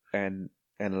before. And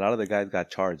a lot of the guys got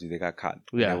charged. They got caught.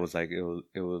 Yeah. And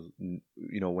it was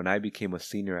when I became a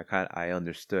senior, I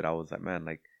understood. I was like, man,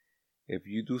 like, if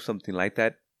you do something like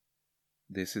that,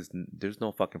 there's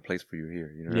no fucking place for you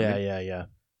here. You know what I mean? Yeah.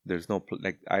 There's no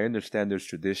I understand there's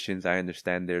traditions. I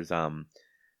understand there's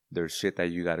shit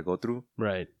that you got to go through.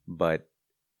 Right. But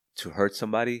to hurt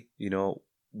somebody,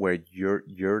 where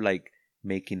you're like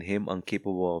making him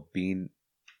incapable of being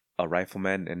a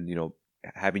rifleman and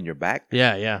having your back.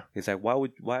 Yeah. It's like, why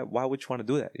would you want to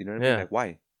do that? You know what I mean? Like,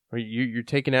 why? Or you're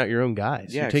taking out your own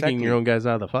guys. Yeah, you're taking your own guys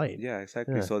out of the fight. Yeah,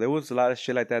 exactly. Yeah. So there was a lot of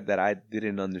shit like that I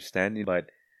didn't understand, but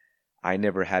I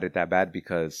never had it that bad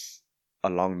because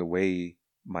along the way,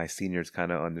 my seniors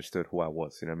kind of understood who I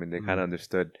was. You know what I mean? They kind of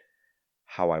understood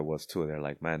how I was too. They're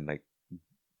like, man, like,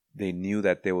 they knew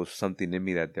that there was something in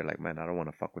me that they're like, man, I don't want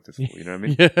to fuck with this fool. You know what I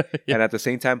mean? Yeah. And at the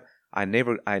same time, I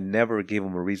never gave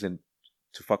them a reason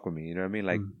to fuck with me. You know what I mean?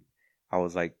 Like, I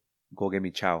was like, go get me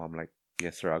chow. I'm like,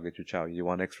 yes, sir, I'll get you chow. You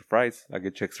want extra fries? I'll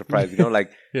get you extra fries.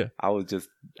 Like, I was just,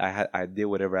 I did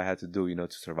whatever I had to do,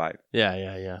 to survive.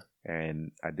 Yeah.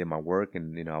 And I did my work,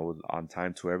 and, I was on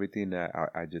time to everything.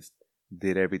 I just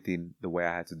did everything the way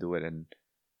I had to do it, and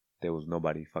there was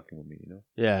nobody fucking with me,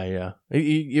 Yeah.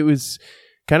 It was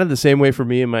kind of the same way for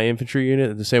me in my infantry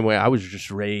unit, the same way I was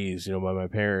just raised, by my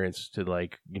parents to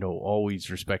always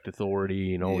respect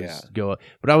authority and always go.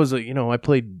 But I was I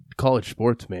played college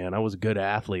sports, man. I was a good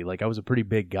athlete. Like, I was a pretty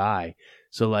big guy.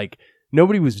 So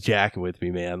nobody was jacking with me,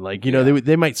 man.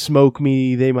 They might smoke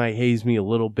me, they might haze me a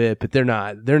little bit, but they're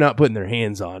not putting their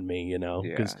hands on me,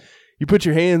 because you put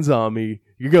your hands on me,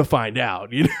 you're gonna find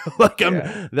out,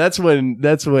 that's when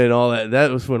all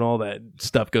that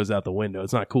stuff goes out the window.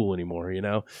 It's not cool anymore,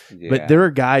 But there are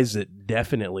guys that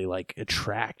definitely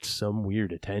attract some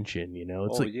weird attention,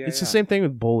 It's the same thing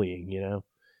with bullying,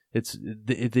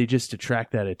 they just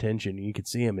attract that attention. You can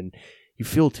see them and you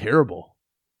feel terrible,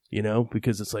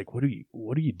 because it's like, what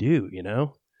do you do,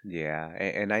 Yeah,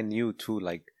 and I knew too,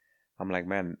 I'm like,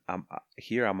 man, I'm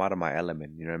here. I'm out of my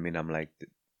element. You know what I mean? I'm like,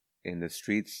 in the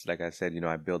streets, like I said,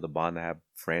 I build a bond. I have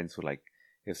friends who like,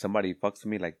 if somebody fucks with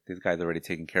me, like this guy's already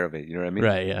taking care of it. You know what I mean?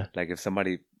 Right. Yeah. Like if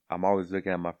somebody, I'm always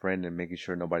looking at my friend and making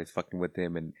sure nobody's fucking with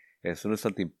him. And as soon as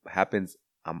something happens,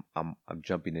 I'm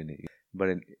jumping in it. But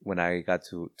when I got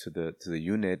to the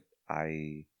unit,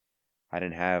 I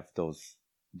didn't have those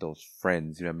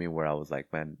friends. You know what I mean? Where I was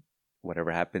like, man,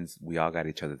 whatever happens, we all got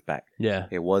each other's back. Yeah.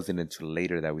 It wasn't until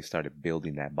later that we started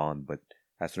building that bond. But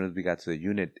as soon as we got to the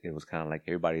unit, it was kind of like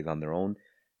everybody's on their own.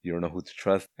 You don't know who to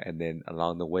trust. And then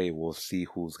along the way, we'll see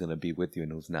who's going to be with you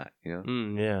and who's not,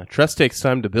 Yeah. Trust takes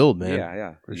time to build, man.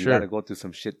 Yeah. For you sure. got to go through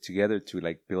some shit together to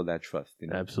like build that trust,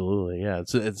 Absolutely. Yeah.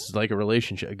 It's like a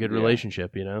relationship, a good Yeah.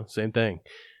 relationship, same thing.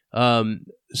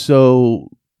 So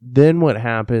then what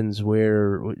happens at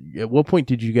what point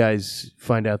did you guys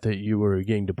find out that you were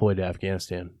getting deployed to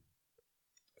Afghanistan?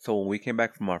 So when we came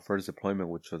back from our first deployment,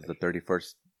 which was the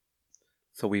 31st,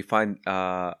 so we find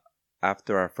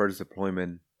after our first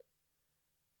deployment,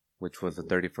 which was the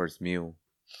 31st MEU,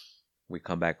 we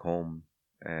come back home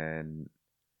and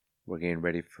we're getting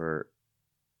ready for.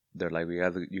 They're like, you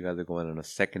guys are going on a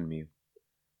second MEU,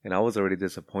 and I was already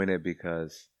disappointed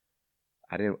because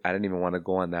I didn't even want to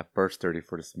go on that first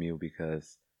 31st MEU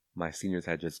because my seniors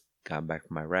had just gotten back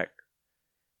from Iraq,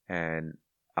 and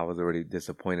I was already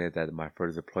disappointed that my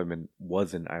first deployment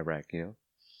was in Iraq, and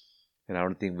I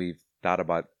don't think we've thought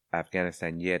about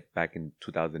Afghanistan yet back in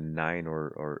 2009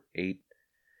 or 8.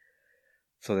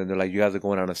 So then they're like, you guys are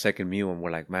going on a second MEU, and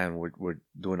we're like, man, we're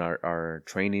doing our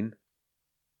training,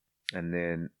 and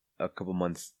then a couple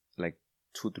months, like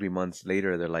 2-3 months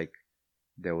later, they're like,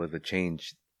 there was a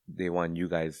change. They want you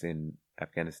guys in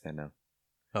Afghanistan now.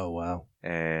 Oh wow!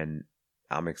 And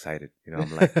I'm excited.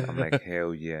 I'm like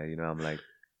hell yeah. I'm like,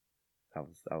 I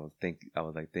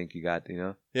was like, thank you God.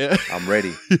 Yeah. I'm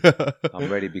ready. Yeah. I'm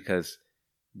ready because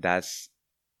that's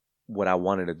what I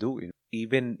wanted to do.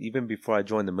 Even before I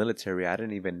joined the military, I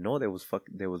didn't even know there was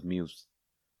MEUs.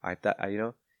 I thought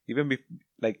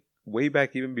like way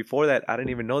back, even before that, I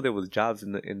didn't even know there was jobs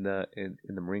in the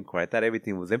Marine Corps. I thought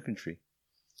everything was infantry.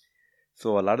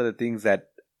 So a lot of the things that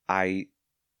I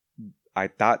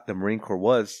thought the Marine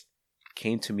Corps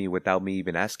came to me without me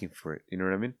even asking for it. You know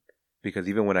what I mean? Because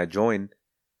even when I joined,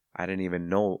 I didn't even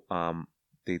know.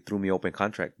 They threw me open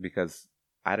contract because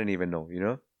I didn't even know.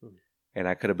 And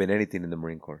I could have been anything in the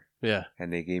Marine Corps. Yeah.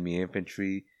 And they gave me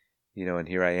infantry. And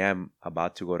here I am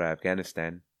about to go to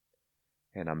Afghanistan,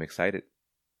 and I'm excited.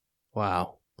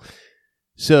 Wow.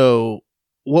 So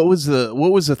what was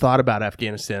the thought about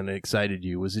Afghanistan that excited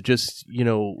you? Was it just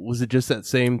that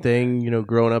same thing,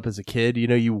 growing up as a kid,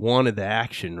 you wanted the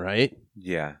action, right?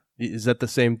 Yeah. Is that the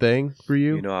same thing for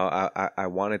you? I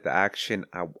wanted the action.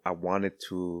 I wanted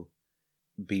to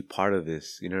be part of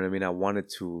this. You know what I mean? I wanted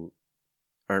to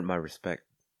earn my respect.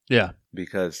 Yeah.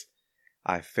 Because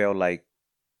I felt like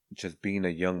just being a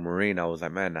young Marine, I was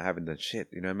like, man, I haven't done shit.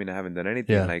 You know what I mean? I haven't done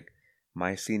anything. Yeah. Like,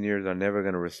 my seniors are never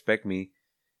going to respect me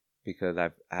because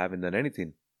I haven't done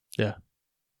anything. Yeah.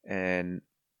 And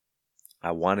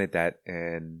I wanted that,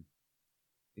 and,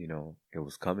 it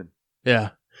was coming.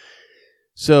 Yeah.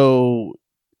 So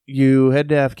you head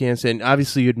to Afghanistan.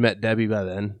 Obviously, you'd met Debbie by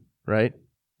then, right?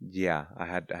 Yeah, I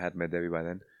had met Debbie by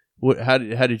then. How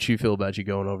did she feel about you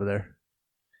going over there?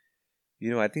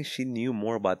 I think she knew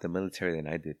more about the military than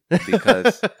I did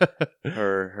because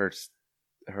her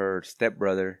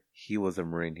stepbrother, he was a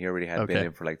Marine. He already had been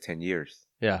in for like 10 years.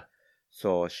 Yeah.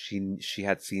 So she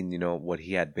had seen, what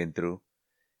he had been through,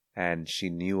 and she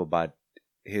knew about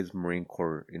his Marine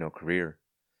Corps, career.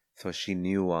 So she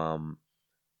knew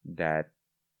that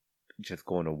just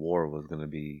going to war was going to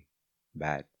be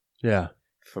bad. Yeah.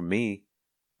 For me,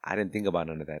 I didn't think about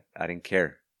none of that. I didn't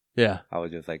care. Yeah. I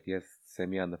was just like, yes, send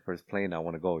me on the first plane. I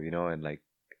want to go, and like,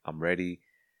 I'm ready.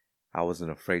 I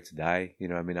wasn't afraid to die.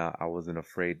 I wasn't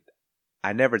afraid.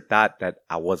 I never thought that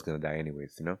I was going to die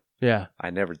anyways, Yeah. I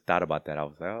never thought about that. I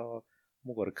was like, oh,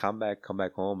 I'm going to go to combat, come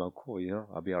back home. I'm cool,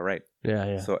 I'll be all right. Yeah,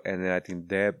 yeah. So, and then I think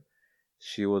Deb,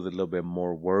 she was a little bit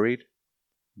more worried,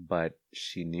 but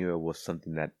she knew it was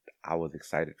something that I was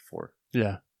excited for.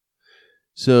 Yeah.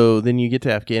 So then you get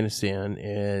to Afghanistan,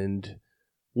 and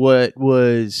what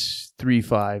was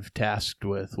 3-5 tasked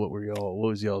with? What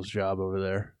was y'all's job over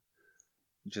there?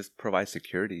 Just provide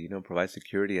security,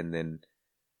 and then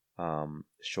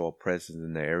show a presence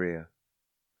in the area.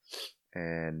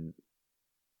 And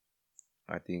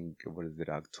I think,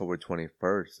 October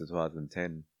 21st,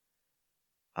 2010,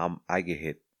 I get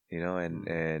hit,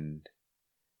 and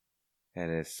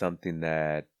it's something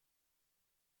that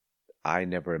I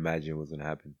never imagined was going to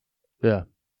happen. Yeah.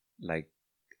 Like,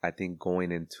 I think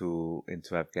going into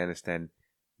Afghanistan,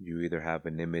 you either have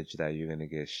an image that you're gonna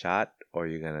get shot or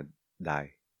you're gonna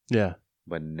die, Yeah.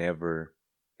 but never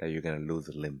that you're gonna lose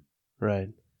a limb.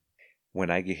 Right. When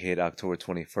I get hit October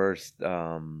 21st,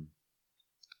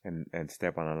 and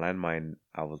step on a landmine,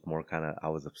 I was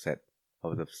upset. I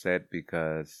was upset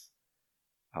because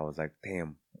I was like,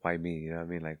 damn, why me? You know what I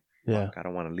mean? Like, Yeah. fuck, I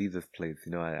don't want to leave this place.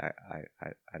 You know, I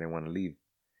didn't want to leave.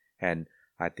 And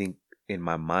I think in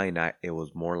my mind, it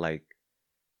was more like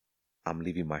I'm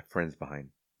leaving my friends behind.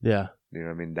 Yeah. You know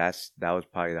what I mean? That was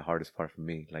probably the hardest part for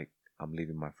me. Like, I'm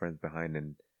leaving my friends behind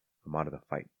and I'm out of the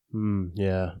fight.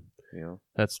 Yeah. You know?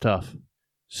 That's tough.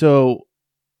 So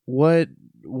what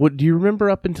do you remember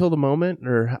up until the moment,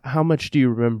 or how much do you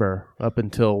remember up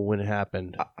until when it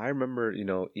happened? I remember, you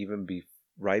know, even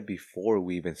right before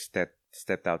we even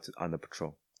stepped out on the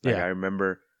patrol. Like, Yeah. I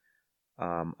remember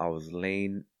I was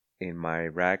laying in my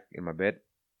rack in my bed,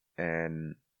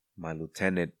 and my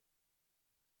Lieutenant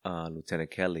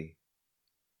Kelly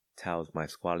tells my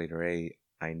squad leader, hey,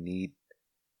 I need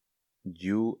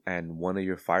you and one of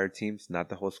your fire teams, not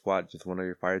the whole squad, just one of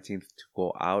your fire teams, to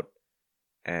go out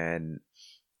and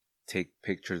take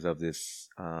pictures of this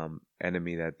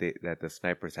enemy that the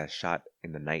snipers had shot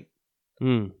in the night.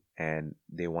 And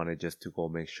they wanted just to go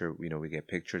make sure, you know, we get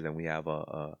pictures and we have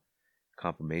a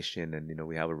confirmation, and, you know,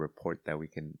 we have a report that we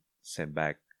can send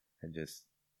back and just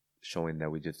showing that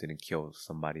we just didn't kill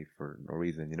somebody for no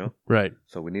reason, you know? Right.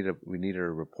 So we needed a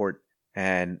report.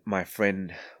 And my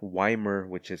friend Weimer,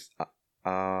 which is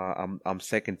I'm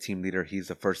second team leader, he's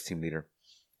the first team leader.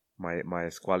 My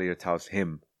squad leader tells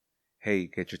him, hey,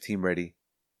 get your team ready.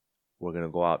 We're gonna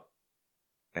go out.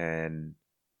 And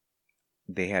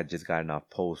they had just gotten off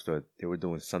post, or they were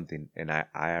doing something, and I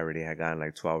already had gotten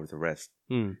like 2 hours of rest.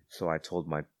 So I told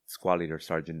my squad leader,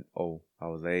 Sergeant O, I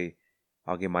was like, hey,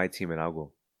 I'll get my team and I'll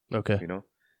go. Okay. You know?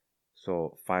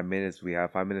 So 5 minutes, we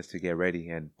have 5 minutes to get ready,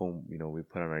 and boom, you know, we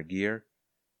put on our gear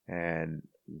and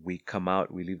we come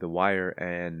out, we leave the wire,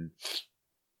 and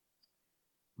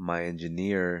my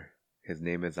engineer, his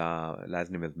name is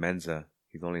last name is Menza.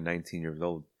 He's only 19 years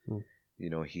old. You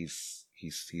know, he's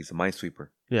a minesweeper.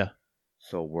 Yeah.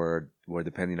 So we're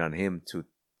depending on him to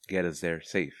get us there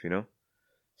safe, you know?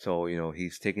 So, you know,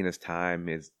 he's taking his time,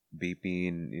 is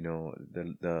beeping, you know,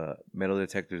 the metal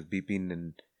detector is beeping,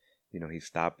 and, you know, he's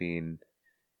stopping,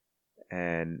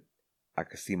 and I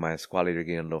could see my squad leader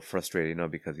getting a little frustrated, you know,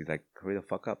 because he's like, hurry the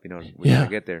fuck up, you know, we gotta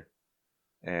get there.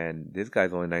 And this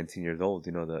guy's only 19 years old,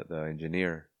 you know, the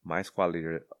engineer. My squad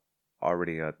leader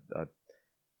already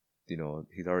you know,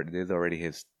 this is already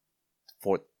his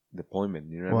fourth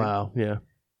deployment, you know what I mean? Wow, yeah.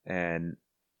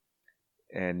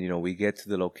 And you know, we get to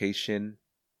the location,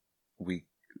 we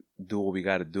do what we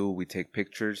gotta do, we take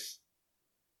pictures,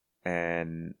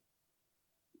 and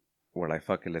we're like,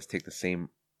 fuck it, let's take the same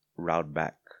route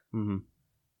back.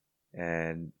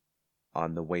 And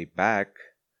on the way back,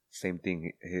 same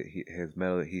thing,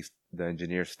 he's the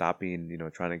engineer stopping, you know,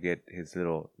 trying to get his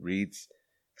little reads,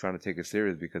 trying to take it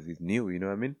serious because he's new, you know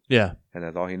what I mean? Yeah. And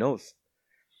that's all he knows.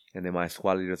 And then my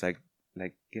squad leader's like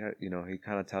get out, you know, he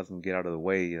kind of tells him get out of the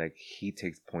way, like he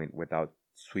takes point without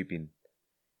sweeping.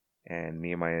 And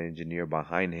me and my engineer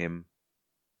behind him,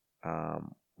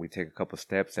 we take a couple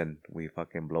steps and we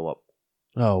fucking blow up.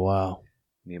 Oh wow.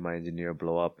 Me and my engineer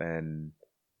blow up, and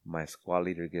my squad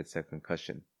leader gets a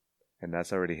concussion, and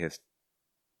that's already his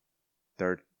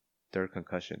third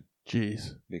concussion.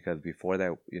 Jeez. Because before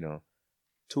that, you know,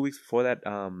 2 weeks before that,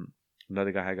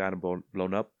 another guy had gotten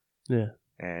blown up. Yeah.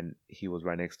 And he was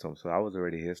right next to him, so that was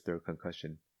already his third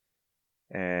concussion.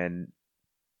 And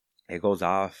it goes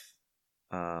off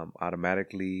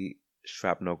automatically.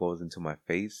 Shrapnel goes into my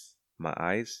face, my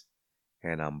eyes,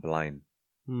 and I'm blind.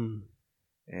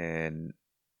 And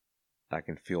I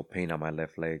can feel pain on my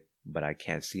left leg, but I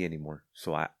can't see anymore.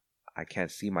 So I can't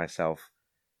see myself,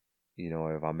 you know,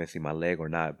 if I'm missing my leg or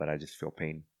not, but I just feel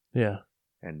pain. Yeah.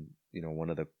 And, you know, one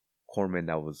of the corpsmen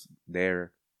that was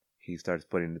there, he starts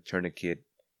putting the tourniquet,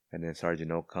 and then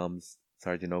Sergeant O comes.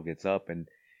 Sergeant O gets up, and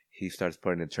he starts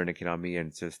putting the tourniquet on me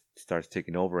and just starts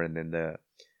taking over. And then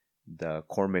the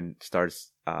corpsman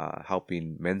starts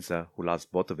helping Mensa, who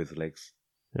lost both of his legs.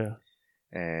 Yeah.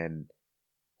 And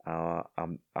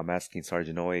I'm asking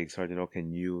Sergeant O, hey, Sergeant O,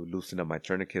 can you loosen up my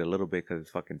tourniquet a little bit because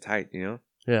it's fucking tight, you know?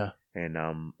 Yeah. And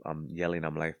I'm yelling,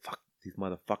 I'm like, fuck, these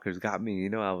motherfuckers got me, you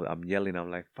know? I'm yelling,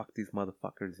 I'm like, fuck these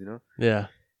motherfuckers, you know? Yeah.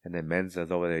 And then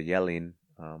Mensa's over there yelling,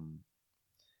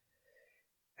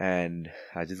 and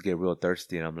I just get real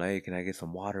thirsty, and I'm like, hey, can I get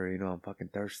some water? You know, I'm fucking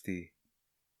thirsty.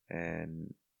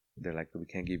 And they're like, we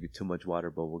can't give you too much water,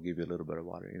 but we'll give you a little bit of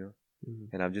water, you know?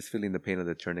 And I'm just feeling the pain of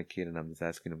the tourniquet, and I'm just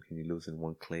asking him, can you loosen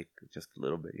one click, just a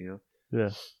little bit, Yeah.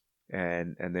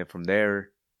 And then from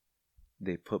there,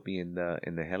 they put me in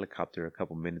the helicopter a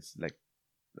couple minutes, like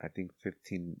I think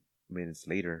 15 minutes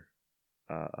later.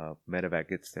 Medevac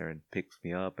gets there and picks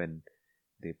me up, and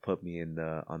they put me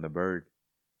on the bird,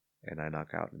 and I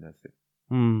knock out, and that's it.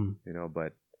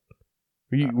 But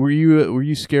were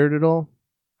you scared at all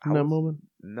in that moment?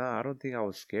 No, I don't think I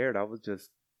was scared. I was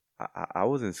just I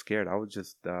wasn't scared. I was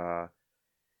just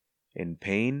in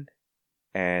pain,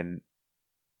 and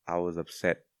I was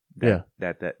upset that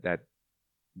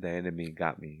the enemy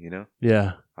got me,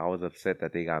 Yeah. I was upset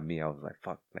that they got me. I was like,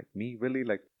 fuck, like me? Really?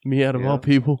 Like me out of all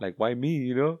people? Like, why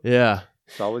me, Yeah.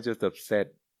 So I was just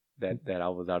upset that I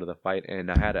was out of the fight,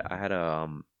 and I had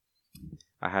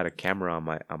a camera on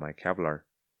my Kevlar,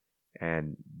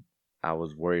 and I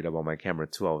was worried about my camera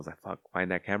too. I was like, fuck,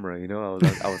 find that camera,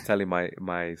 I was telling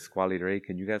my squad leader, hey,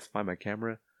 can you guys find my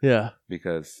camera? Yeah.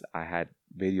 Because I had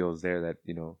videos there that,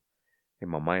 in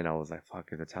my mind, I was like, fuck,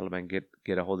 if the Taliban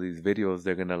get a hold of these videos,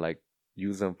 they're gonna like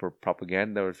use them for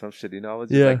propaganda or some shit, I was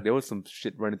just like, there was some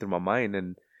shit running through my mind,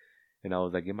 and I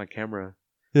was like, get my camera.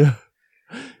 Yeah.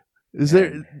 Is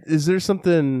there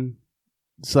something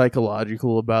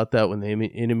psychological about that when the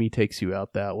enemy takes you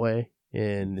out that way,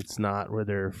 and it's not where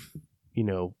they're,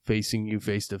 facing you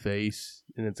face to face,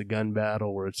 and it's a gun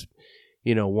battle where it's,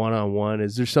 one-on-one?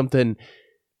 Is there something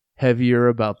heavier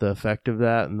about the effect of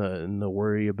that, and the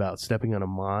worry about stepping on a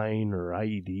mine or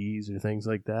IEDs or things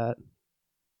like that?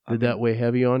 Did that weigh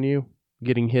heavy on you,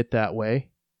 getting hit that way?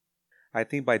 I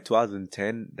think by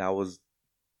 2010, that was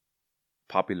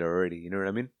popular already. You know what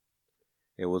I mean?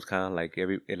 It was kind of like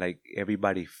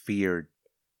everybody feared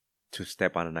to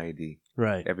step on an IED.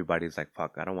 Right. Everybody's like,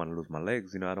 fuck, I don't want to lose my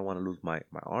legs. I don't want to lose my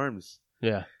arms.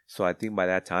 Yeah. So I think by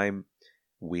that time,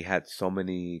 we had so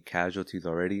many casualties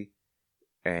already.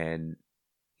 And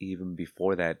even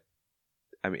before that,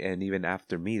 and even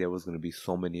after me, there was going to be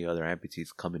so many other amputees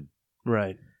coming.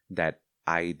 Right. That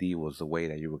IED was the way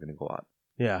that you were going to go out.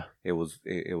 Yeah. It was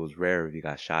rare if you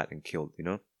got shot and killed,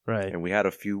 Right. And we had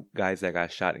a few guys that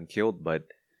got shot and killed, but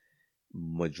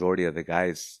majority of the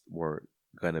guys were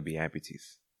going to be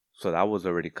amputees. So that was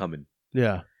already coming.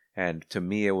 Yeah. And to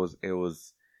me, it was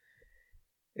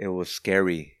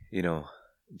scary,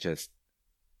 just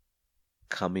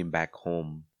coming back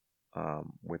home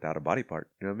without a body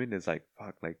part. You know what I mean? It's like,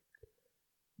 fuck, like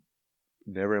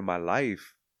never in my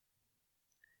life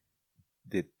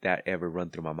did that ever run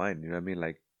through my mind. You know what I mean?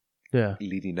 Like, yeah,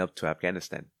 leading up to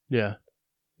Afghanistan. Yeah.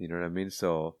 You know what I mean?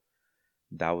 So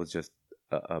that was just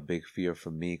a big fear for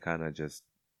me, kind of just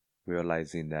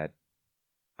realizing that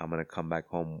I'm going to come back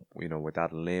home,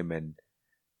 without a limb, and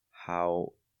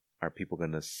how are people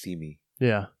going to see me?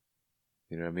 Yeah.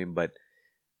 You know what I mean? But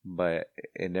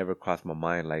it never crossed my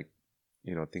mind, like,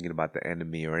 thinking about the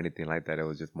enemy or anything like that. It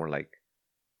was just more like,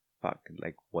 fuck,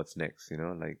 like, what's next?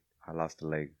 Like, I lost a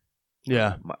leg.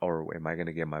 Yeah. Or am I going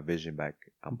to get my vision back?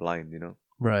 I'm blind,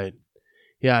 Right.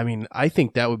 Yeah, I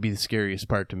think that would be the scariest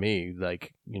part to me,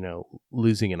 like,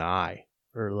 losing an eye,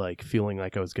 or like feeling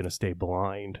like I was going to stay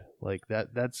blind. Like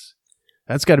that's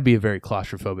got to be a very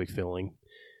claustrophobic feeling.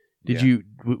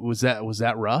 Was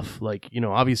that rough? Like,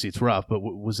 obviously it's rough, but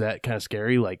was that kind of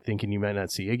scary, like thinking you might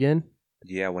not see again?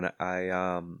 Yeah, when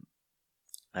I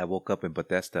woke up in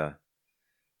Bethesda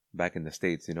back in the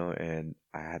States, and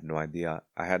I had no idea.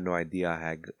 I had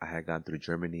gone through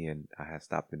Germany, and I had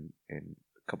stopped in a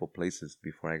couple places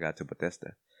before I got to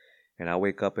Bethesda. And I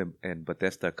wake up in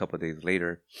Bethesda a couple of days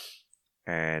later,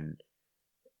 and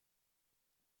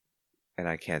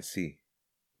I can't see,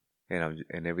 and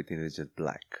everything is just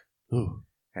black. Ooh.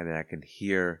 And then I can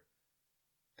hear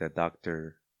the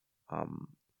doctor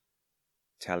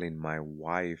telling my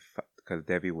wife, because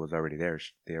Debbie was already there.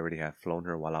 They already had flown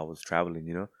her while I was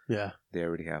traveling, Yeah. They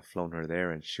already had flown her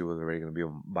there, and she was already going to be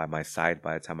by my side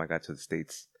by the time I got to the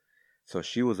States. So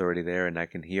she was already there, and I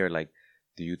can hear, like,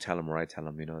 do you tell him or I tell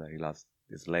him, that he lost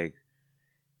his leg?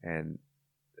 And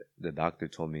the doctor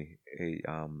told me, hey,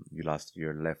 you lost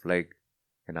your left leg,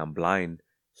 and I'm blind.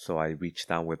 So I reached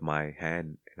down with my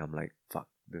hand, and I'm like, fuck,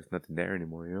 there's nothing there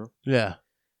anymore, Yeah.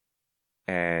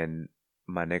 And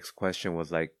my next question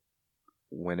was like,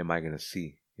 when am I going to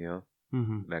see,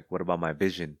 Mm-hmm. Like, what about my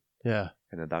vision? Yeah.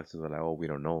 And the doctors were like, oh, we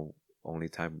don't know. Only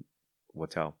time will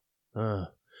tell.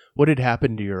 What had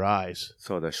happened to your eyes?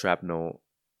 So the shrapnel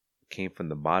came from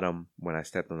the bottom when I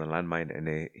stepped on the landmine, and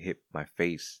it hit my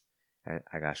face, and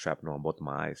I got shrapnel on both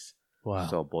my eyes. Wow.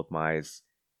 So both my eyes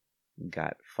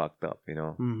got fucked up,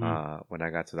 Mm-hmm. When I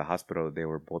got to the hospital, they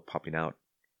were both popping out.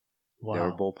 Wow. They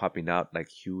were both popping out like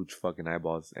huge fucking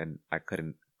eyeballs, and I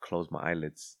couldn't close my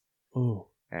eyelids. Oh.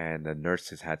 And the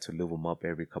nurses had to lube them up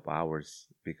every couple hours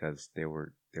because they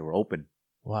were open.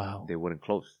 Wow. They wouldn't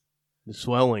close. The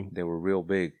swelling. They were real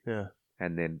big. Yeah.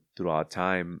 And then throughout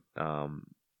time,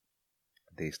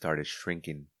 they started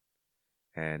shrinking,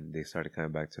 and they started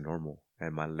coming back to normal.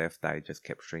 And my left eye just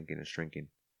kept shrinking and shrinking,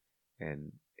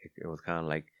 and it was kind of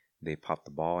like they popped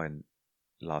the ball and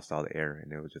lost all the air,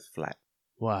 and it was just flat.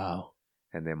 Wow.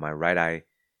 And then my right eye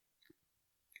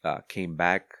came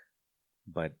back,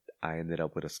 but I ended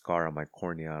up with a scar on my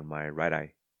cornea on my right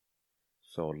eye.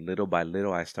 So little by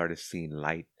little, I started seeing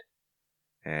light.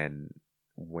 And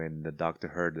when the doctor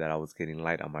heard that I was getting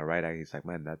light on my right eye, he's like,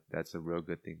 man, that's a real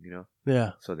good thing, you know?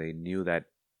 Yeah. So they knew that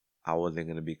I wasn't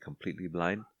going to be completely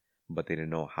blind, but they didn't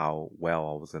know how well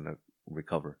I was going to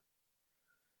recover.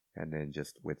 And then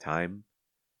just with time,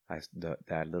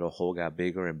 that little hole got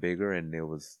bigger and bigger, and it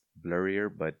was blurrier,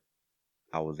 but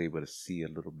I was able to see a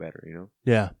little better, you know?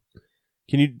 Yeah.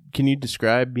 Can you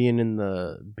describe being in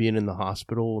the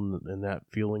hospital and that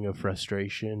feeling of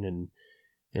frustration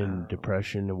and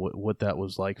depression and what that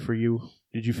was like for you?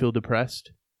 Did you feel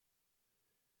depressed?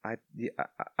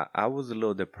 I was a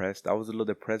little depressed. I was a little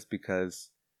depressed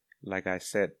because, like I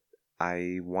said,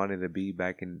 I wanted to be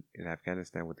back in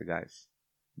Afghanistan with the guys.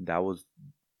 That was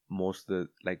most of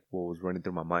what was running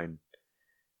through my mind,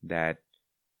 that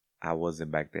I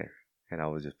wasn't back there, and I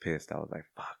was just pissed. I was like,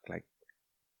 fuck,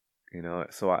 you know.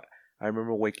 So I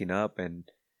remember waking up and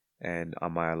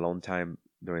on my alone time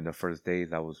during the first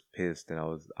days, I was pissed, and I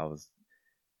was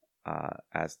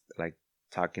asked,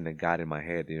 talking to God in my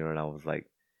head, you know, and I was like,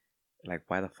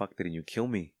 why the fuck didn't you kill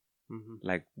me?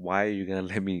 Mm-hmm. Why are you gonna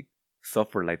let me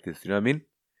suffer like this? You know what I mean?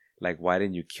 Why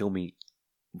didn't you kill me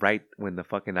right when the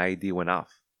fucking IED went off?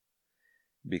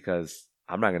 Because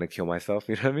I'm not gonna kill myself.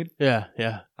 You know what I mean? Yeah,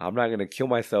 yeah. I'm not gonna kill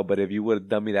myself. But if you would have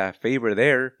done me that favor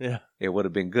there, yeah, it would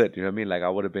have been good. You know what I mean? I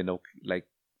would have been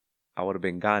I would have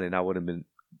been gone, and I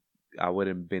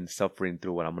wouldn't been suffering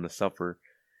through what I'm gonna suffer.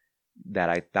 That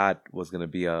I thought was gonna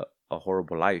be a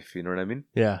horrible life. You know what I mean?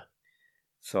 Yeah.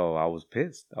 So I was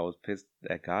pissed. I was pissed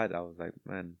at God. I was like,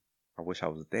 man, I wish I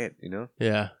was dead, you know?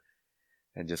 Yeah.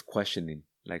 And just questioning,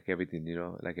 everything, you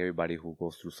know? Everybody who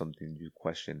goes through something, you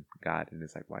question God. And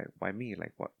it's why me?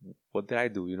 What did I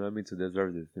do, you know what I mean, to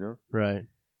deserve this, you know? Right.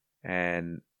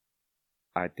 And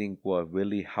I think what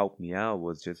really helped me out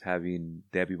was just having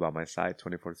Debbie by my side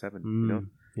 24/7, you know?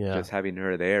 Yeah. Just having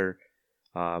her there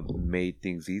made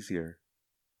things easier.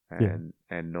 And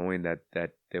knowing that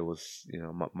there was, you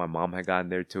know, my mom had gotten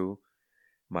there too,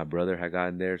 my brother had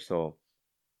gotten there, so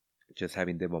just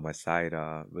having them on my side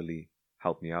really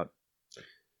helped me out.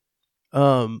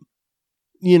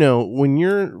 You know, when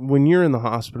you're in the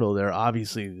hospital,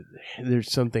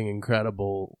 there's something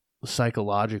incredible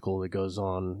psychological that goes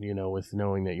on, you know, with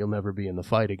knowing that you'll never be in the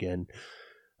fight again.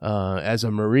 As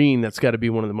a Marine, that's got to be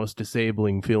one of the most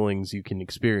disabling feelings you can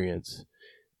experience,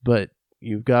 but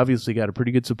you've obviously got a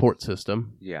pretty good support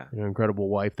system. Yeah. An incredible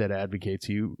wife that advocates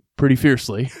you pretty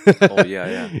fiercely. Oh,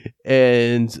 yeah.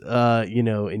 And, you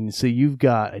know, and so you've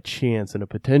got a chance and a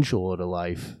potential at a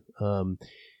life,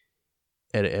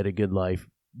 at a good life.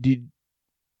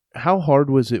 How hard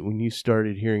was it when you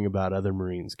started hearing about other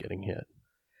Marines getting hit?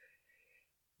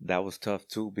 That was tough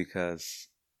too, because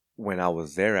when I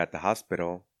was there at the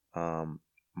hospital,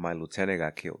 my lieutenant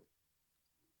got killed.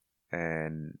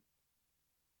 And,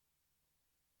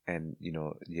 you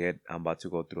know, yet I'm about to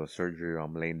go through a surgery, or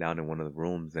I'm laying down in one of the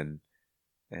rooms, and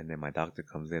then my doctor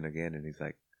comes in again, and he's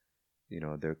like, you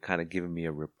know, they're kind of giving me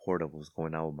a report of what's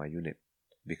going on with my unit,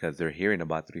 because they're hearing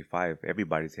about 3-5.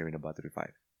 Everybody's hearing about 3-5.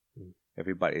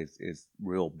 Everybody is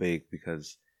real big,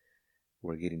 because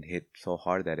we're getting hit so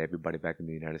hard that everybody back in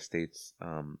the United States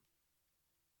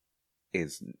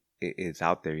is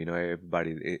out there. You know,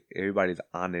 everybody's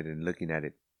on it and looking at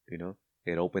it. You know,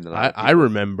 it opened a lot. I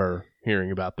remember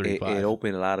hearing about 3-5. It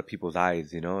opened a lot of people's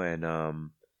eyes. You know, and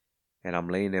I'm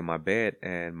laying in my bed,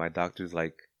 and my doctor's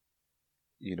like,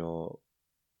 you know,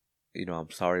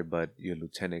 I'm sorry, but your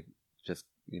lieutenant just,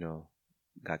 you know,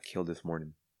 got killed this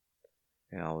morning.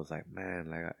 And I was like,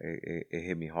 man, it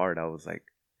hit me hard. I was like,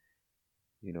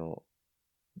 you know,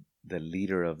 the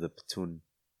leader of the platoon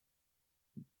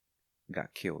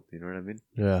got killed. You know what I mean?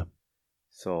 Yeah.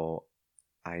 So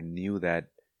I knew that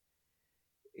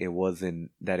it was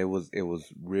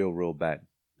real bad.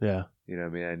 Yeah. You know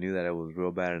what I mean? I knew that it was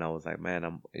real bad, and I was like, man,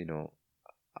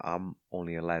 I'm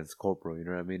only a lance corporal, you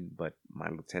know what I mean? But my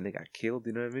lieutenant got killed,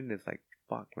 you know what I mean? It's like,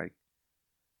 fuck,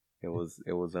 it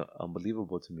was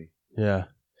unbelievable to me. Yeah.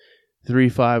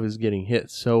 3-5 is getting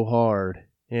hit so hard,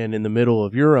 and in the middle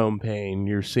of your own pain,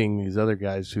 you're seeing these other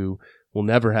guys who will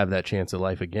never have that chance at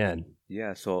life again.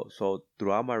 Yeah, so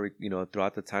throughout my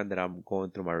throughout the time that I'm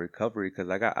going through my recovery, because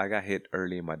I got hit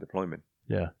early in my deployment.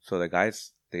 Yeah. So the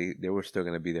guys they were still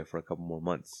gonna be there for a couple more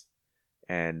months,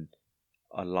 and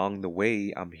along the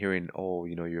way I'm hearing, oh,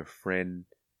 your friend,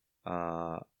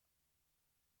 uh,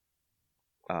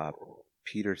 uh,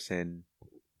 Peterson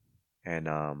and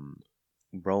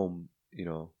Brome,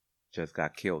 just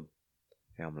got killed,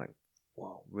 and I'm like,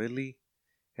 whoa, really?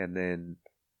 And then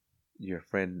your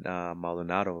friend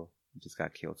Maldonado just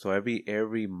got killed. So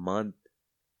every month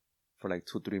for like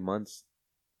 2-3 months,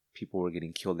 people were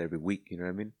getting killed every week. You know what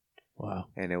I mean? Wow.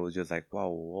 And it was just like, wow,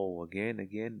 whoa, again, and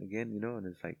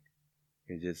it's like,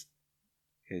 it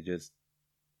just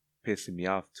pissing me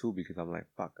off too, because I'm like,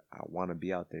 fuck, I want to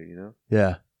be out there,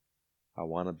 Yeah. I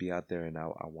want to be out there, and I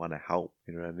want to help,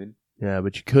 you know what I mean? Yeah,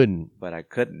 but you couldn't. But I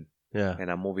couldn't. Yeah. And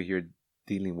I'm over here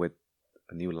dealing with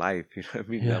a new life, you know what I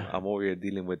mean? Yeah. I'm over here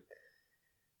dealing with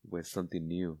something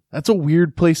new. That's a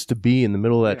weird place to be in the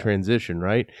middle of that transition,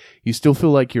 right? You still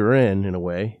feel like you're in a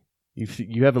way.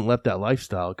 You haven't left that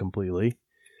lifestyle completely.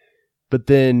 But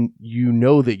then you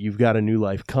know that you've got a new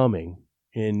life coming.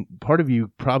 And part of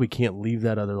you probably can't leave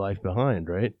that other life behind,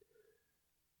 right?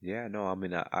 Yeah, no, I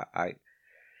mean,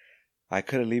 I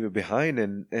couldn't leave it behind,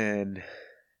 and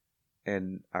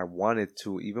I wanted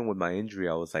to. Even with my injury,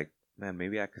 I was like, man,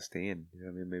 maybe I could stay in. You know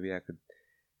what I mean? Maybe I could,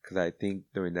 because I think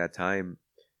during that time,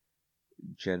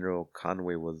 General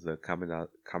Conway was the commandant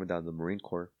of the Marine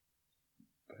Corps,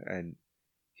 and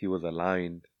he was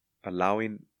allowing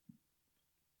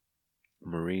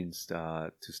Marines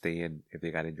to stay in if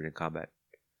they got injured in combat.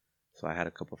 So I had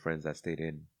a couple of friends that stayed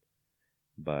in,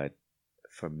 but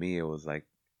for me, it was like,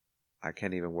 I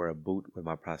can't even wear a boot with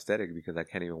my prosthetic because I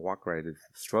can't even walk right. It's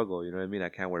a struggle, you know what I mean? I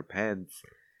can't wear pants.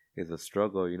 It's a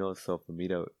struggle, So for me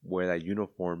to wear that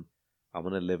uniform, I'm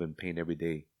going to live in pain every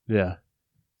day. Yeah.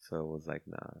 So it was like,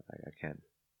 nah, I can't.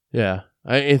 Yeah.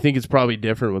 I think it's probably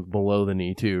different with below the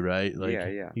knee too, right? Like,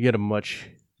 yeah. You get a much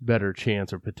better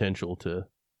chance or potential to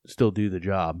still do the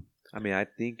job. I mean, I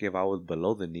think if I was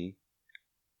below the knee,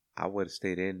 I would have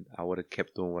stayed in. I would have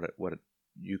kept doing what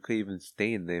you could even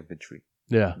stay in the infantry.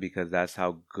 Yeah. Because that's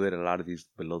how good a lot of these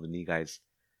below the knee guys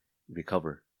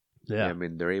recover. Yeah. I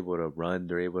mean, they're able to run.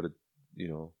 They're able to,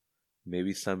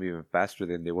 maybe some even faster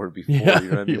than they were before. Yeah,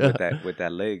 You know what I mean? yeah. With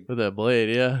that leg. With that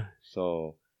blade, yeah.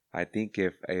 So I think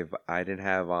if I didn't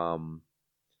have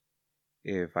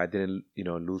if I didn't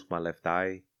lose my left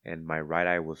eye and my right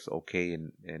eye was okay,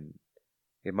 and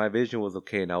if my vision was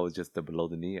okay and I was just below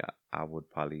the knee, I would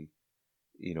probably,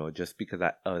 just because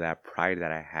of that pride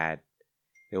that I had.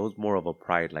 It was more of a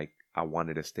pride, like I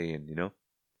wanted to stay in,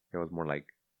 It was more like,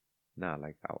 nah,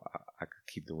 like I could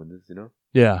keep doing this,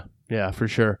 Yeah, for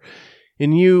sure.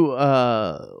 And you,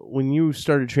 when you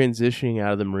started transitioning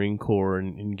out of the Marine Corps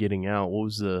and getting out, what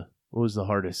was the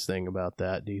hardest thing about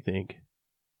that, do you think?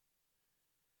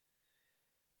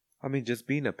 I mean, just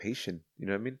being a patient, you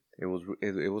know what I mean?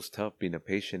 It was tough being a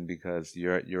patient because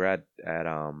you're at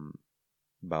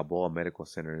Balboa Medical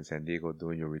Center in San Diego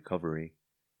doing your recovery,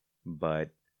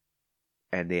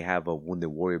 and they have a Wounded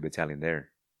Warrior Battalion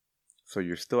there. So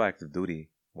you're still active duty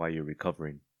while you're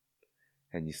recovering.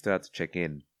 And you still have to check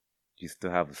in. You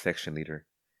still have a section leader.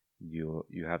 You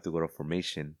have to go to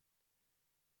formation.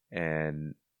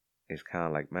 And it's kind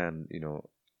of like, man,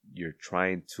 you're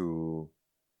trying to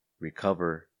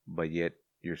recover, but yet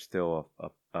you're still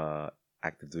a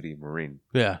active duty Marine.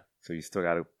 Yeah. So you still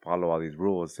got to follow all these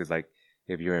rules. It's like,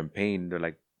 if you're in pain, they're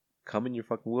like, come in your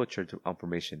fucking wheelchair on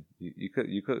formation. You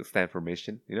could stand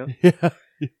formation, Yeah.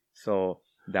 So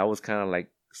that was kind of like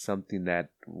something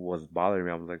that was bothering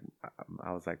me.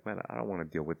 I was like, man, I don't want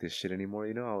to deal with this shit anymore.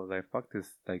 I was like, fuck this.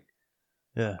 Like,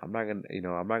 yeah, I'm not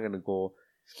gonna go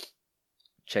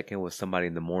check in with somebody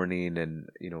in the morning and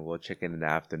go check in the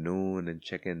afternoon and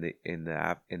check in in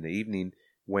the evening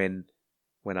when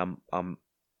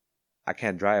I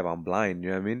can't drive. I'm blind. You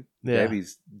know what I mean? Yeah.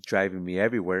 Debbie's driving me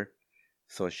everywhere.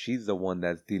 So she's the one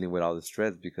that's dealing with all the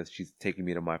stress because she's taking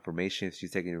me to my formations.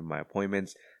 She's taking me to my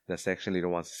appointments. The section leader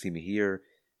wants to see me here,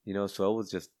 So it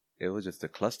was just a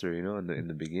cluster, in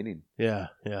the beginning. Yeah,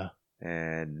 yeah.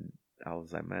 And I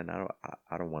was like, man,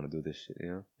 I don't want to do this shit,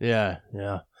 Yeah,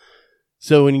 yeah.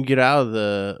 So when you get out of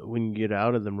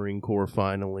the Marine Corps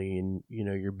finally, and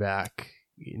you're back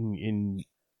in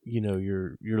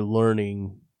you're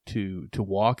learning to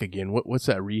walk again. What's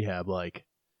that rehab like?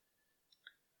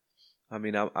 I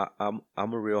mean, I'm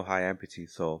a real high amputee,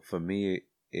 so for me,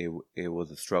 it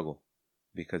was a struggle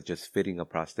because just fitting a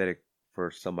prosthetic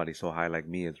for somebody so high like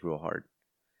me is real hard,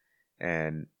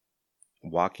 and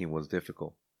walking was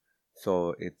difficult.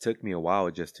 So it took me a while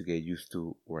just to get used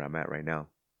to where I'm at right now,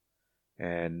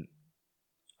 and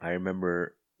I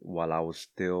remember while I was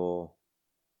still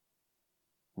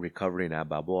recovering at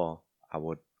Balboa, I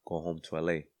would go home to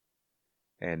LA,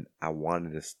 and I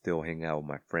wanted to still hang out with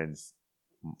my friends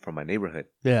from my neighborhood.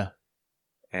 Yeah.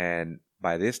 And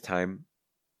by this time,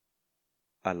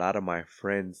 a lot of my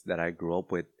friends that I grew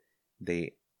up with,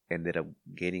 they ended up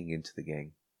getting into the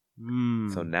gang.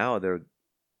 So now they're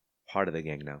part of the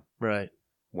gang now. Right.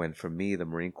 When for me, the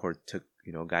Marine Corps took,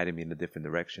 guided me in a different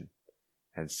direction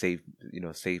and saved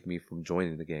me from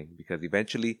joining the gang, because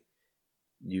eventually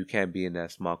you can't be in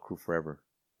that small crew forever.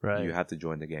 Right. You have to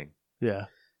join the gang. Yeah.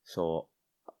 So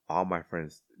all my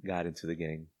friends got into the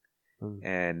gang,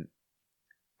 and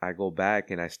I go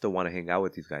back and I still want to hang out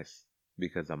with these guys,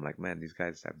 because I'm like, man, these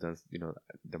guys have done,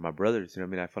 they're my brothers. You know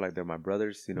what I mean? I feel like they're my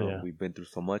brothers. We've been through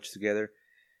so much together.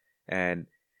 And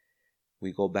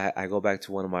I go back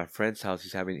to one of my friends' house.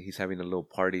 He's having a little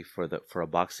party for a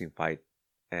boxing fight,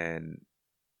 and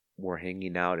we're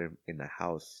hanging out in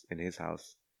his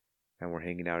house, and we're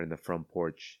hanging out in the front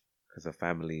porch because the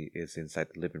family is inside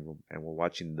the living room, and we're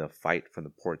watching the fight from the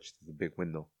porch. There's a big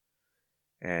window,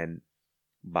 and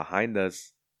behind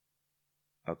us,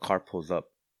 a car pulls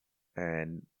up,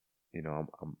 and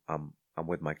I'm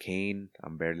with my cane.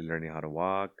 I'm barely learning how to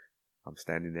walk. I'm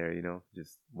standing there,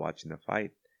 just watching the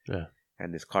fight. Yeah.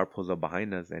 And this car pulls up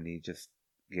behind us, and he just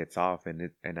gets off.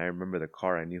 And I remember the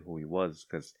car. I knew who he was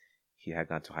because he had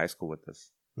gone to high school with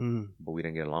us, but we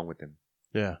didn't get along with him.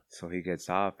 Yeah. So he gets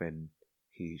off, and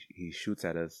he shoots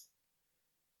at us,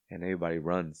 and everybody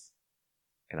runs,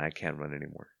 and I can't run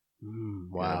anymore. Wow. You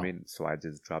know what I mean? So I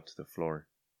just drop to the floor,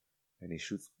 and he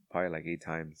shoots probably like 8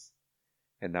 times.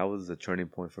 And that was the turning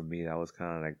point for me. That was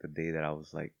kind of like the day that I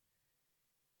was like,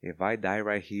 if I die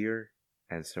right here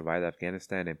and survive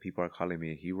Afghanistan and people are calling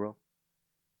me a hero,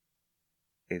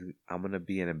 I'm going to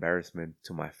be an embarrassment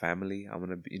to my family. I'm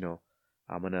going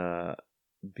to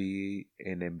be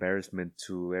an embarrassment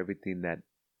to everything that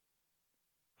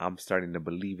I'm starting to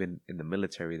believe in the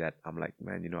military, that I'm like,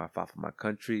 man, I fought for my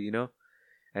country,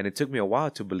 And it took me a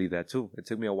while to believe that too. It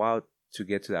took me a while to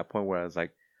get to that point where I was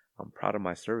like, I'm proud of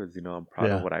my service, I'm proud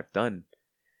of what I've done.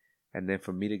 And then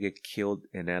for me to get killed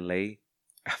in L.A.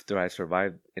 after I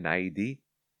survived an IED,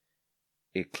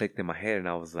 it clicked in my head, and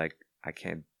I was like, I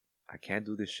can't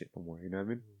do this shit no more. You know what I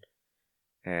mean?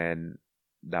 And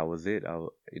that was it.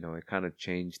 It kind of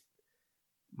changed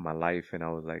my life, and I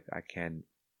was like, I can't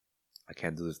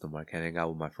do this no more. I can't hang out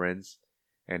with my friends,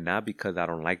 and not because I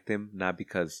don't like them, not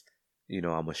because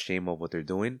I'm ashamed of what they're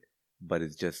doing, but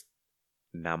it's just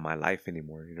not my life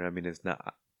anymore. You know what I mean? It's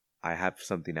not. I have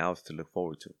something else to look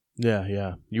forward to.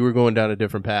 Yeah. You were going down a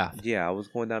different path. Yeah, I was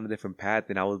going down a different path,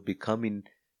 and I was becoming,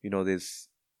 this.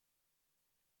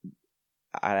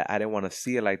 I didn't want to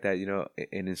see it like that,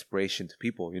 an inspiration to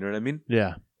people. You know what I mean?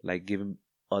 Yeah. Like giving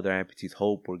other amputees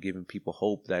hope, or giving people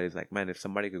hope that is like, man, if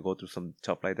somebody could go through some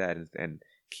stuff like that and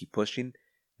keep pushing,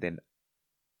 then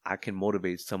I can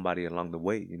motivate somebody along the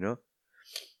way,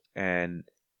 And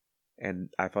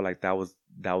I felt like that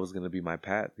was gonna be my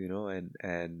path,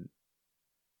 and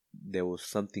there was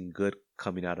something good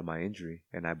coming out of my injury,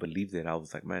 and I believed it. I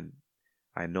was like, man,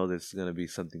 I know there's gonna be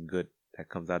something good that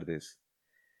comes out of this.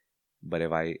 But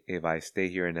if I stay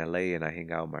here in LA and I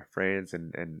hang out with my friends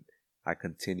and I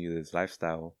continue this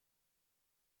lifestyle,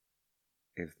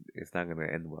 it's not gonna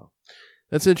end well.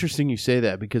 That's interesting you say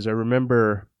that, because I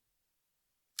remember,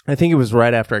 I think it was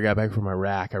right after I got back from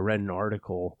Iraq, I read an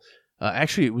article.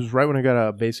 Actually, it was right when I got out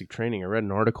of basic training. I read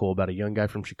an article about a young guy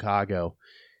from Chicago,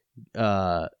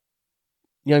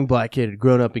 young black kid, had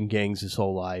grown up in gangs his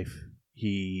whole life.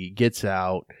 He gets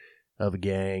out of a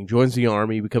gang, joins the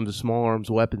Army, becomes a small arms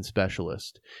weapons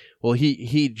specialist. Well,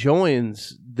 he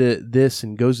joins this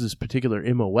and goes to this particular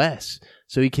MOS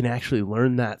so he can actually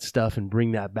learn that stuff and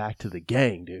bring that back to the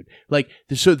gang, dude. Like,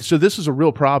 so this is a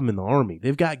real problem in the Army.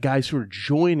 They've got guys who are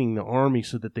joining the Army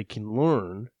so that they can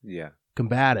learn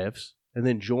combatives and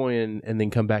then join and then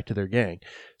come back to their gang.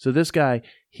 So this guy,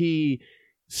 he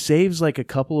saves like a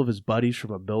couple of his buddies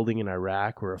from a building in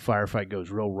Iraq where a firefight goes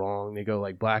real wrong. They go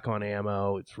like black on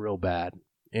ammo. It's real bad.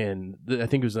 And I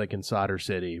think it was like in Sadr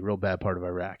City, real bad part of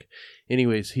Iraq.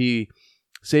 Anyways, he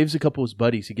saves a couple of his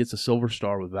buddies. He gets a Silver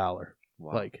Star with Valor.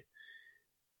 Wow. Like,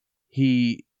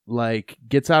 he like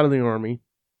gets out of the Army.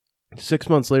 6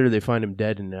 months later, they find him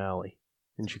dead in an alley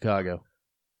in Chicago.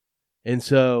 And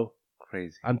so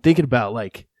crazy. I'm thinking about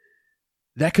like,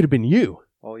 that could have been you.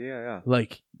 Oh yeah.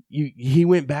 Like, he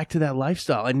went back to that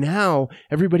lifestyle, and now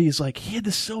everybody is like, he had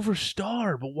the Silver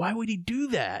Star, but why would he do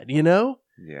that?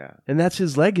 Yeah. And that's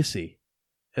his legacy,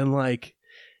 and like,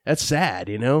 that's sad,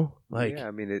 Like, yeah,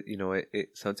 I mean, it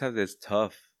sometimes it's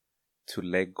tough to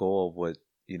let go of what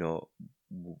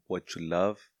what you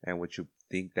love and what you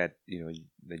think that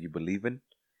that you believe in.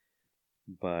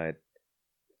 But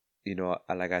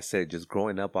like I said, just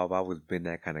growing up, I've always been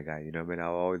that kind of guy. You know what I mean?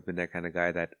 I've always been that kind of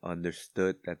guy that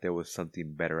understood that there was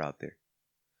something better out there.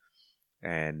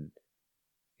 And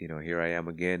here I am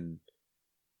again,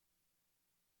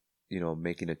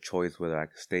 making a choice whether I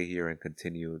could stay here and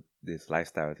continue this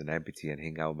lifestyle as an amputee and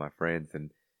hang out with my friends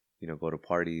and go to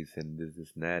parties and this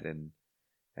and that.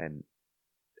 And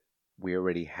we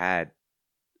already had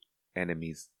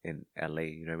enemies in L.A.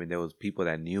 You know what I mean? There was people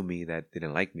that knew me that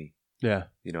didn't like me. Yeah.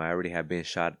 I already had been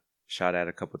shot at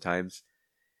a couple times,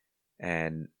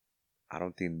 and I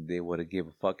don't think they would have give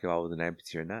a fuck if I was an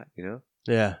amputee or not.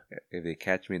 Yeah. If they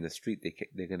catch me in the street,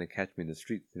 they're gonna catch me in the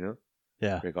street.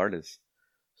 Yeah. Regardless.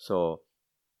 So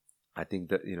I think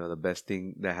that the best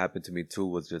thing that happened to me too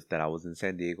was just that I was in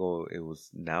San Diego.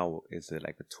 It's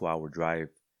like a 2-hour drive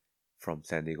from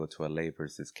San Diego to LA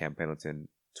versus Camp Pendleton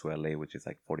to LA, which is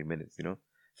like 40 minutes.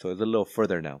 So it's a little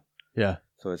further now. Yeah.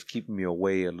 So it's keeping me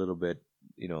away a little bit.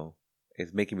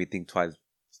 It's making me think twice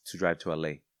to drive to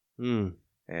LA. Mm.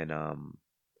 And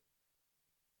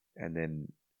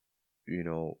then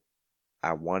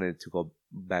I wanted to go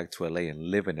back to LA and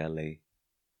live in LA.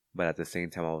 But at the same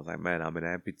time, I was like, man, I'm an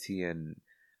amputee, and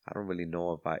I don't really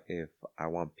know if I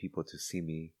want people to see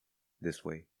me this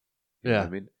way. You know what I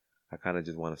mean? I kind of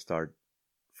just want to start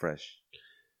fresh.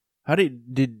 How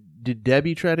did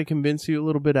Debbie try to convince you a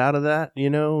little bit out of that,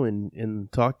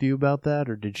 and talk to you about that,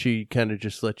 or did she kind of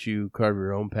just let you carve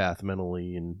your own path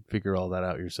mentally and figure all that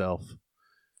out yourself?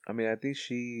 I mean, I think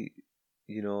she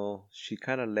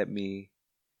kind of let me,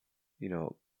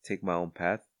 take my own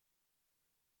path.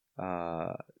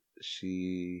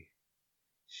 She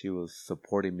was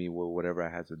supporting me with whatever I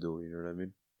had to do. You know what I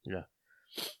mean? Yeah.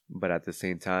 But at the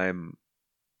same time,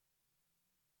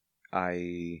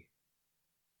 I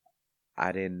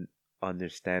didn't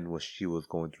understand what she was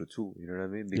going through too. You know what I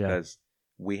mean? Because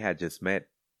we had just met,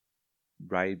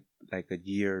 right? Like a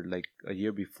year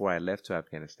before I left to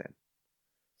Afghanistan.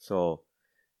 So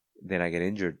then I get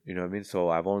injured. You know what I mean? So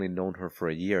I've only known her for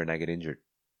a year, and I get injured.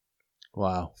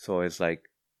 Wow. So it's like,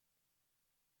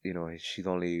 I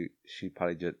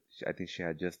think she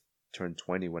had just turned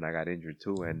 20 when I got injured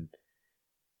too.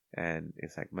 And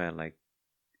it's like, man, like,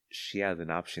 she has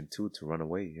an option too to run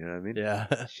away. You know what I mean? Yeah.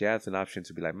 She has an option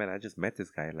to be like, man, I just met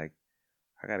this guy. Like,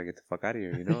 I gotta get the fuck out of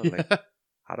here. Yeah. Like,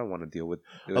 I don't want to deal with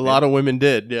a lot of women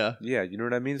did. Yeah. Yeah. You know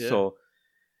what I mean? Yeah. So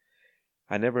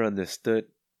I never understood,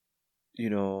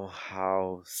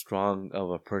 how strong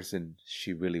of a person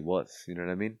she really was. You know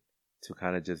what I mean? To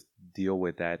kind of just deal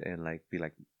with that and like be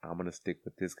like, I'm gonna stick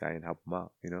with this guy and help him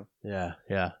out. Yeah.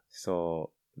 Yeah.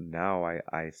 So now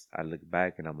I look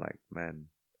back and I'm like, man,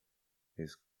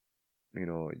 it's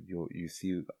you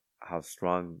see how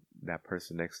strong that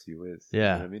person next to you is. Yeah. You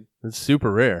know what I mean? It's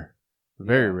super rare.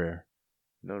 Very rare.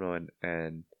 No,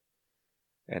 and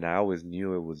I always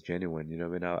knew it was genuine. You know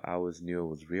what I mean? I always knew it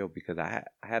was real because I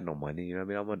had no money. You know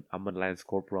what I mean? I'm a Lance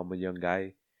Corporal. I'm a young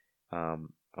guy. I'm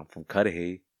from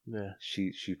Cudahy. Yeah.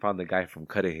 She found the guy from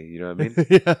Cudahy. You know what I mean?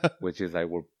 Yeah. Which is like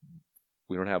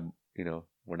we don't have,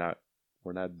 we're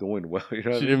not doing well. You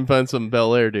know what She I mean? didn't find some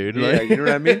Bel Air dude. Yeah, you know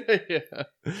what I mean? Yeah.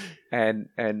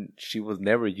 And she was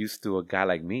never used to a guy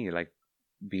like me, like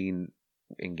being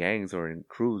in gangs or in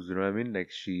crews. You know what I mean? Like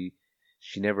she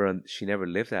never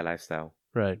lived that lifestyle.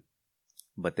 Right.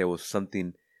 But there was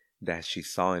something that she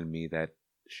saw in me that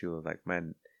she was like,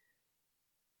 man.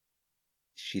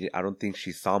 I don't think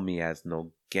she saw me as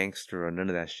no gangster or none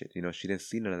of that shit. She didn't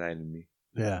see none of that in me.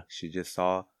 Yeah. She just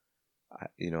saw,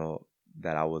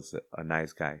 that I was a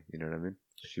nice guy. You know what I mean?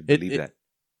 She believed that.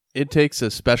 It takes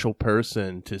a special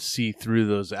person to see through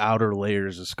those outer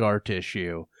layers of scar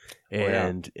tissue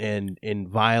and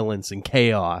violence and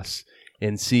chaos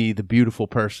and see the beautiful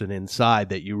person inside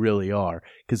that you really are.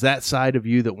 Because that side of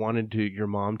you that wanted your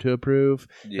mom to approve,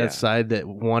 that side that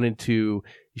wanted to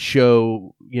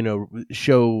show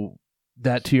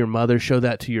that to your mother, show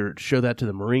that to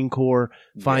the Marine Corps,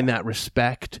 find that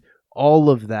respect, all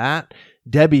of that.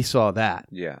 Debbie saw that.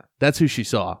 Yeah. That's who she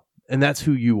saw. And that's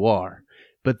who you are.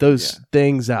 But those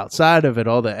things outside of it,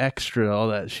 all the extra, all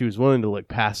that, she was willing to look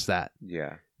past that.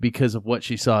 Yeah. Because of what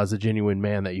she saw as a genuine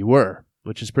man that you were,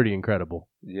 which is pretty incredible.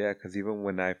 Yeah, because even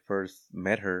when I first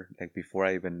met her, like before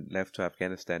I even left to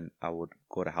Afghanistan, I would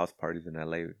go to house parties in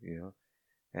LA,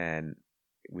 and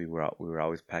we were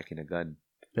always packing a gun.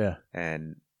 Yeah.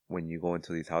 And when you go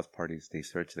into these house parties, they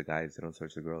search the guys, they don't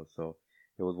search the girls. So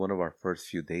it was one of our first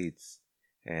few dates,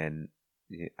 and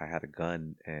I had a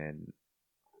gun, and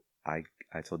I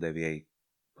told Debbie, hey,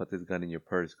 put this gun in your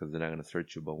purse because they're not going to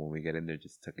search you. But when we get in there,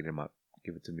 just tuck it in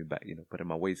give it to me back, put it in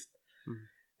my waist. Mm-hmm.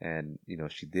 And,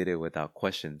 she did it without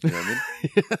question. You know what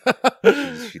I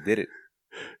mean? she did it.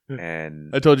 And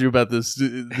I told you about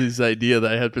this idea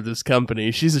that I had for this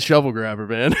company. She's a shovel grabber,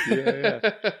 man.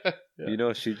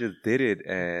 Yeah. She just did it.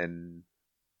 And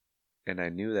I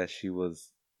knew that she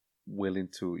was willing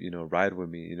to, ride with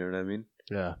me. You know what I mean?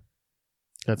 Yeah.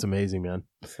 That's amazing, man.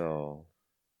 So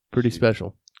pretty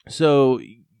special. So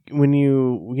when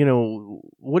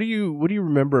what do you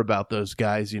remember about those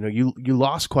guys? You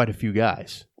lost quite a few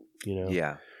guys,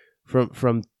 Yeah.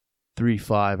 From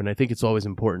 3-5, and I think it's always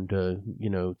important to,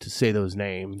 to say those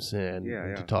names and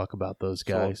to talk about those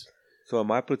guys. So in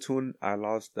my platoon, I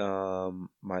lost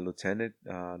my lieutenant,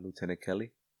 Lieutenant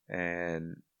Kelly,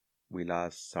 and we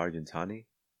lost Sergeant Tani.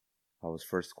 I was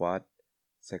first squad,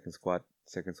 second squad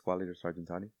leader, Sergeant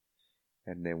Tani.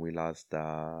 And then we lost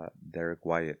Derek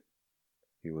Wyatt.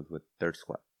 He was with third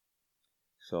squad.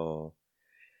 So,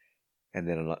 and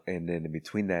then in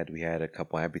between that, we had a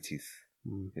couple amputees.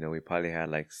 We probably had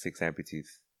like 6 amputees.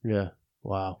 Yeah.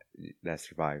 Wow. That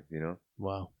survived,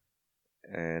 Wow.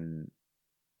 And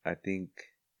I think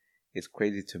it's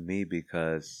crazy to me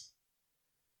because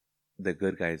the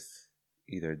good guys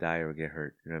either die or get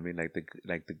hurt. You know what I mean?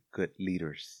 Like the good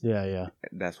leaders. Yeah, yeah.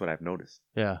 That's what I've noticed.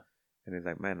 Yeah. And it's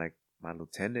like, man, like my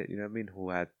lieutenant, you know what I mean?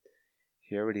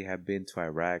 He already had been to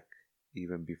Iraq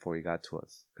even before he got to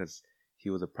us because he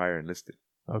was a prior enlisted.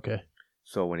 Okay.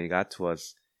 So when he got to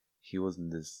us, he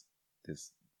wasn't this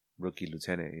rookie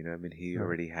lieutenant. You know what I mean? He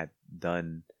already had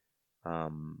done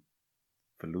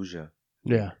Fallujah.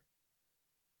 Yeah.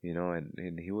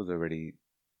 And he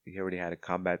already had a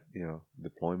combat,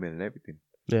 deployment and everything.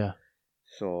 Yeah.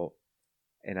 So,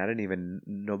 and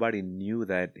nobody knew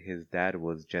that his dad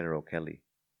was General Kelly.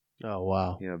 Oh,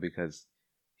 wow. Because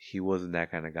he wasn't that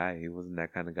kind of guy. He wasn't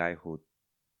that kind of guy who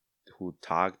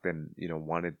talked and,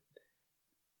 wanted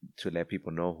to let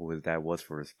people know who his dad was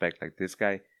for respect. Like this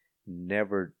guy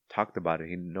never talked about it.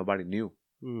 Nobody knew.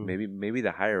 Maybe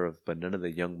the higher ups, but none of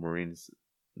the young Marines,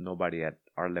 nobody at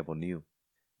our level knew.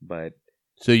 But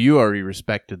so you already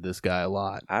respected this guy a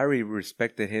lot. I already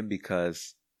respected him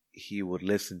because he would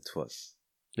listen to us.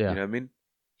 Yeah. You know what I mean?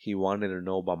 He wanted to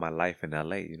know about my life in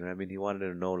L.A. You know what I mean? He wanted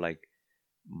to know like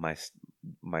my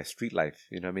street life.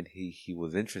 You know what I mean? He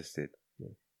was interested.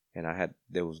 Yeah. And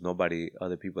there was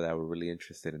other people that were really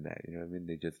interested in that. You know what I mean?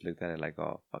 They just looked at it like,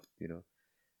 oh, fuck,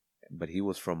 But he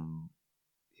was from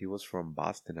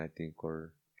Boston, I think,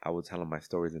 or I would tell him my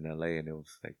stories in L.A. and it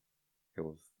was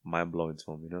mind blowing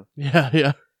to him, Yeah,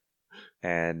 yeah.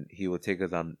 And he would take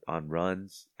us on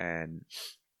runs and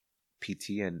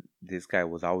PT, and this guy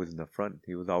was always in the front.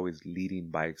 He was always leading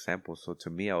by example. So to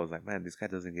me, I was like, man, this guy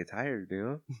doesn't get tired,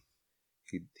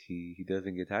 He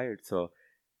doesn't get tired. So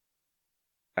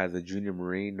as a junior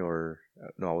Marine, I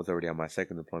was already on my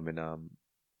second deployment.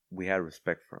 We had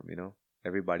respect for him,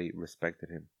 Everybody respected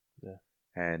him. Yeah.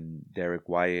 And Derek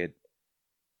Wyatt,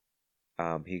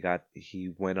 he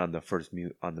went on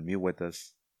the mule with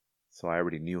us, so I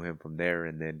already knew him from there.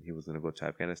 And then he was gonna go to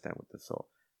Afghanistan with us, so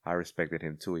I respected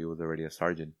him too. He was already a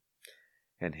sergeant,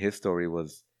 and his story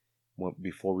was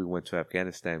before we went to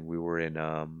Afghanistan, we were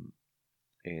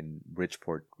in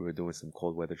Bridgeport. We were doing some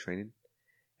cold weather training,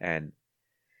 and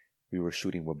we were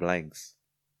shooting with blanks.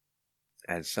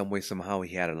 And somehow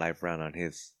he had a live round on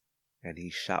his, and he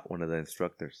shot one of the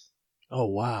instructors. Oh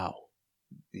wow!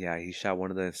 Yeah, he shot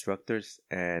one of the instructors,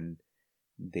 and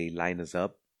they line us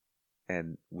up,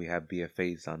 and we have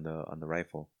BFAs on the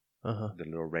rifle, the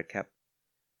little red cap,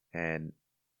 and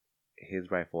his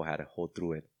rifle had a hole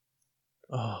through it.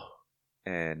 Oh,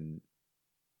 and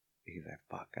he's like,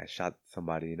 "Fuck! I shot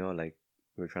somebody." Like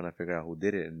we were trying to figure out who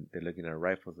did it, and they're looking at our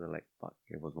rifles. And they're like, "Fuck!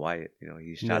 It was Wyatt."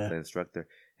 He shot the instructor,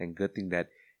 and good thing that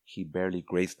he barely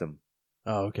grazed them.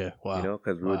 Oh, okay, wow.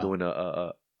 Because we were doing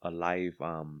a live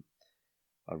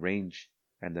a range,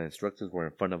 and the instructors were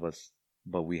in front of us,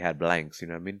 but we had blanks. You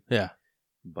know what I mean? Yeah.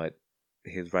 But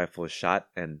his rifle shot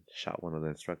one of the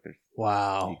instructors.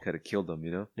 Wow. He could have killed them.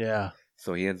 Yeah.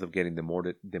 So he ends up getting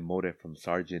demoted from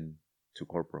sergeant to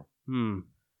corporal.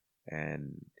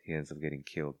 And he ends up getting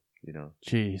killed.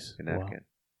 Jeez. In Afghan.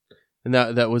 And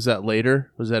that was that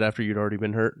later? Was that after you'd already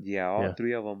been hurt? Yeah, all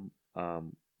 3 of them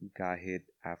got hit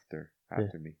after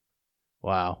me.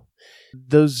 Wow.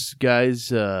 Those guys,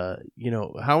 how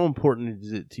important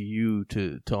is it to you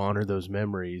to honor those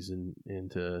memories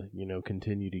and to,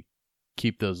 continue to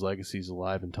keep those legacies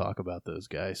alive and talk about those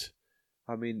guys?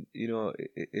 I mean,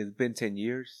 it's been 10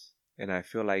 years, and I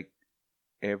feel like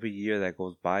every year that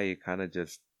goes by, it kind of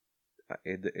just,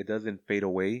 it doesn't fade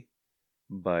away,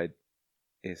 but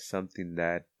it's something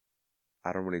that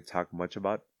I don't really talk much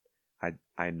about.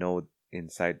 I know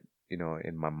inside,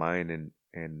 in my mind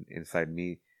and inside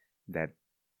me that,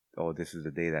 oh, this is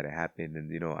the day that it happened,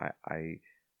 and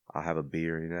I'll have a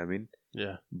beer, you know what I mean?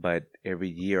 Yeah. But every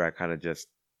year I kind of just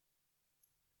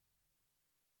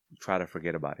try to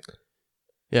forget about it.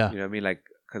 Yeah. You know what I mean? Like,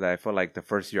 because I felt like the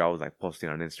first year I was like posting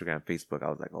on Instagram, Facebook. I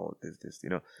was like, oh, this.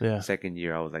 Yeah. Second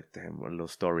year I was like, damn, what a little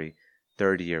story.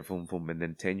 Third year, boom, boom. And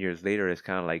then 10 years later, it's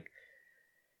kind of like,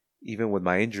 even with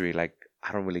my injury, like,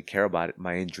 I don't really care about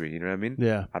my injury. You know what I mean?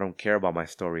 Yeah. I don't care about my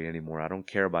story anymore. I don't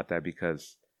care about that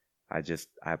because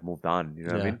I've moved on. You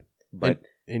know what I mean? But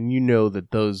and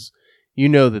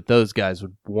that those guys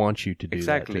would want you to do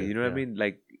exactly. that too. You know what I mean?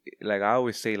 Like I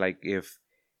always say, like, if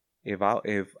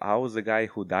I was the guy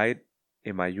who died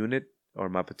in my unit or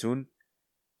my platoon,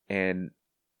 and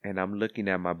I'm looking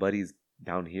at my buddies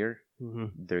down here,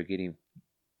 they're getting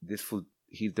this food.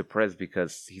 He's depressed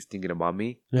because he's thinking about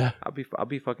me. Yeah, I'll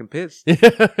be fucking pissed.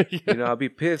 Yeah. I'll be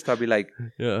pissed. I'll be like,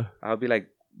 yeah,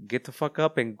 get the fuck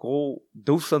up and go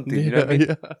do something. You know what I mean?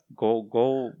 Yeah.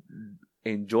 Go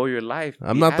enjoy your life.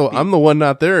 I'm the one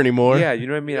not there anymore. Yeah, you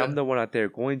know what I mean? Yeah. I'm the one out there.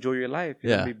 Go enjoy your life. You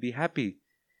know what I mean? Be happy.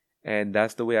 And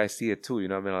that's the way I see it too. You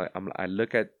know what I mean? I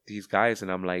look at these guys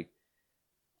and I'm like,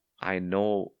 I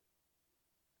know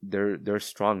they're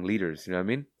strong leaders. You know what I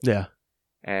mean? Yeah.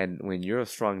 And when you're a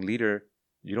strong leader,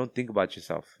 you don't think about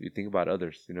yourself. You think about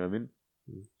others. You know what I mean?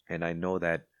 And I know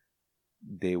that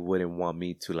they wouldn't want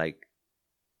me to like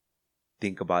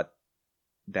think about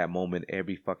that moment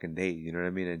every fucking day. You know what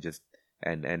I mean? And just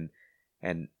and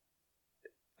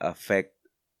affect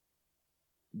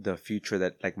the future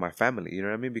that, like, my family. You know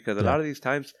what I mean? Because a lot of these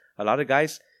times, a lot of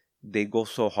guys, they go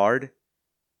so hard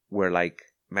where, like,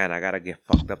 man, I gotta get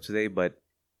fucked up today, but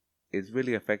it's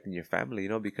really affecting your family,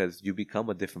 because you become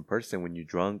a different person when you're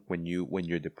drunk, when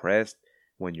you're depressed,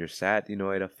 when you're sad.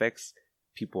 It affects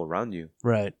people around you.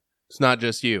 Right. It's not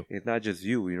just you. It's not just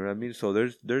you. You know what I mean? So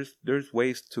there's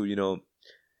ways to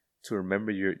to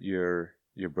remember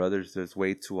your brothers. There's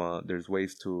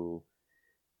ways to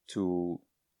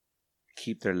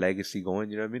keep their legacy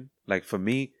going. You know what I mean? Like, for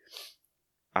me,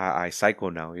 I cycle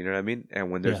now. You know what I mean?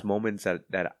 And when there's moments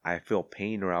that I feel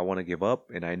pain or I want to give up,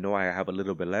 and I know I have a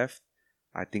little bit left,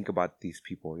 I think about these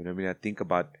people. You know what I mean? I think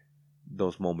about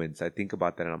those moments. I think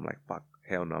about that, and I'm like, fuck,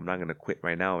 hell no, I'm not gonna quit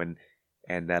right now. And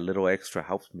that little extra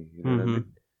helps me. You know what I mean?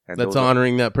 And that's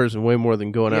honoring that person way more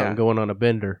than going out and going on a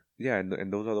bender. Yeah,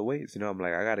 and those are the ways. I'm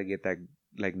like, I gotta get that.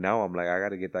 Like, now I'm like, I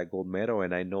gotta get that gold medal,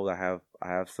 and I know that I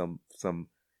have some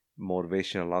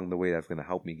motivation along the way that's gonna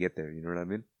help me get there. You know what I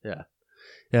mean? Yeah,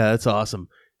 that's awesome.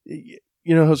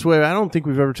 Josue, I don't think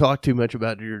we've ever talked too much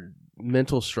about your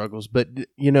mental struggles, but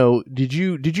did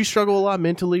you struggle a lot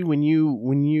mentally when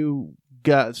you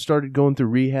started going through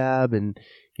rehab and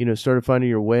started finding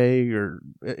your way, or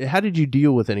how did you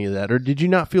deal with any of that, or did you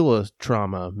not feel a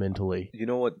trauma mentally? You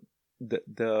know what?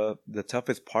 The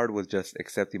toughest part was just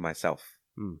accepting myself.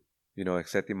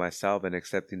 Accepting myself and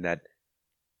accepting that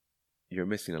you're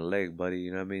missing a leg, buddy.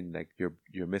 You know what I mean? Like,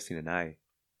 you're missing an eye.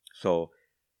 So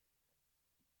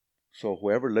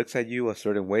whoever looks at you a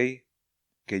certain way,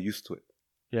 get used to it.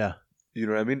 Yeah. You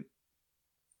know what I mean?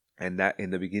 And that,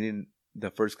 in the beginning,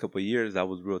 the first couple of years, that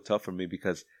was real tough for me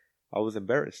because I was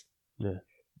embarrassed. Yeah.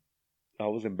 I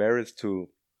was embarrassed to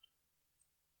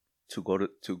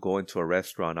go into a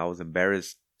restaurant. I was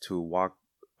embarrassed to walk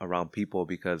around people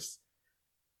because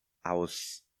I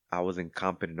was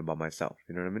incompetent about myself.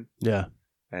 You know what I mean? Yeah.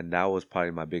 And that was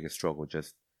probably my biggest struggle,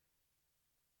 just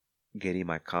getting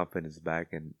my confidence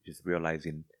back and just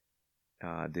realizing,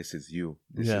 this is you.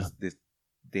 This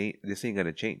ain't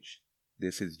gonna change.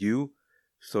 This is you.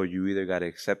 So you either gotta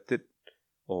accept it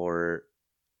or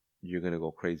you're gonna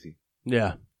go crazy.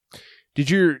 Yeah. Do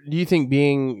you think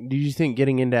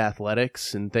getting into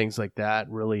athletics and things like that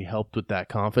really helped with that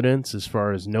confidence, as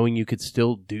far as knowing you could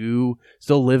still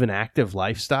live an active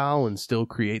lifestyle and still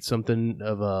create something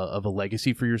of a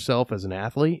legacy for yourself as an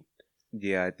athlete?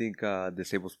 Yeah, I think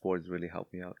disabled sports really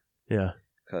helped me out. Yeah.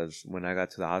 Because when I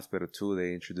got to the hospital too,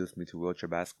 they introduced me to wheelchair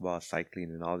basketball,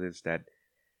 cycling, and all this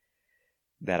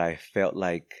that I felt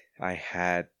like I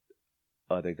had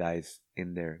other guys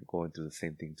in there going through the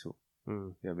same thing too. You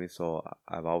know what I mean? So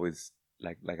I've always,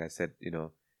 like I said,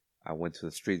 I went to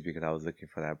the streets because I was looking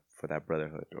for that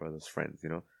brotherhood or those friends.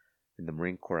 In the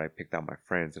Marine Corps, I picked out my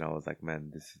friends, and I was like,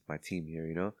 man, this is my team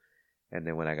here. And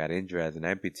then when I got injured as an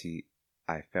amputee,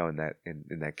 I fell in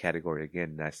that category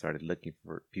again, and I started looking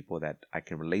for people that I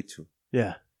can relate to.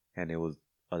 Yeah. And it was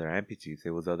other amputees.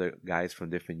 It was other guys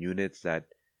from different units that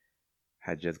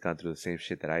had just gone through the same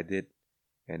shit that I did.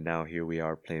 And now here we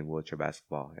are playing wheelchair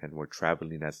basketball, and we're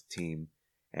traveling as a team,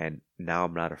 And now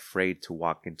I'm not afraid to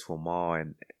walk into a mall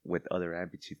and with other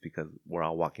amputees because we're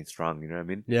all walking strong, you know what I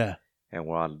mean? Yeah. And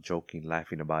we're all joking,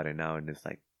 laughing about it now. And it's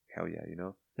like, hell yeah, you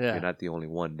know? Yeah. You're not the only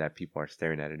one that people are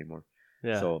staring at anymore.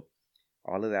 Yeah. So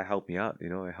all of that helped me out, you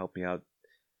know? It helped me out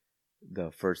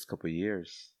the first couple of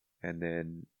years. And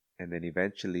then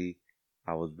eventually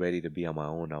I was ready to be on my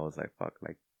own. I was like, fuck,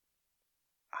 like,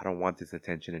 I don't want this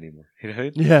attention anymore. You know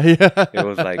what I mean? Yeah, yeah. It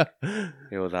was like, I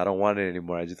don't want it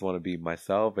anymore. I just want to be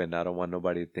myself, and I don't want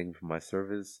nobody to think for my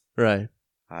service. Right.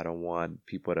 I don't want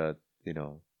people to, you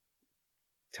know,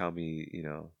 tell me, you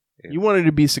know. You wanted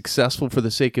to be successful for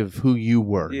the sake of who you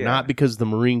were, Yeah. not because the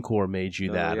Marine Corps made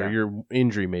you that or your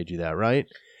injury made you that, right?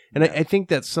 And I think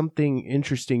that's something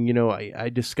interesting. You know, I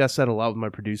discuss that a lot with my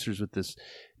producers with this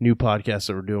new podcast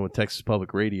that we're doing with Texas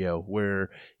Public Radio, where,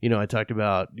 you know,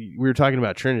 we were talking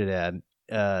about Trinidad,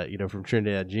 you know, from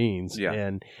Trinidad Jeans,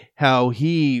 and how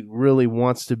he really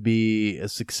wants to be a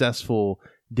successful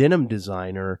denim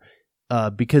designer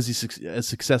because he's a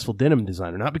successful denim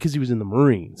designer, not because he was in the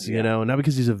Marines, you know, not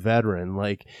because he's a veteran.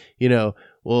 Like, you know,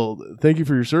 well, thank you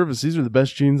for your service. These are the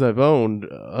best jeans I've owned.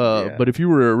 But if you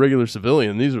were a regular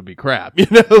civilian, these would be crap, you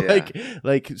know,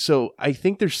 like, so I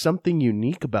think there's something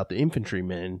unique about the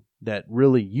infantrymen that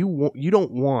really you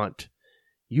don't want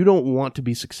to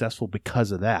be successful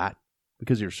because of that,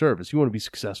 because of your service. You want to be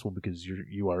successful because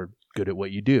you are good at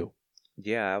what you do.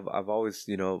 Yeah. I've always,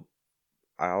 you know,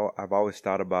 I've always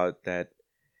thought about that.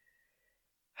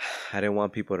 I didn't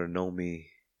want people to know me.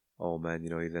 Oh man, you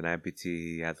know, he's an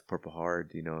amputee. He has a Purple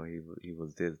Heart. You know, he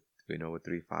was this, you know, with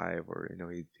 3-5, or you know,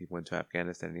 he went to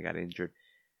Afghanistan and he got injured,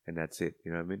 and that's it.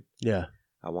 You know what I mean? Yeah.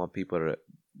 I want people to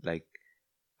like.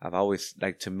 I've always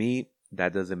like, to me,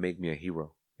 that doesn't make me a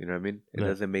hero. You know what I mean? It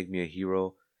doesn't make me a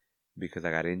hero because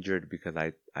I got injured, because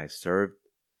I served.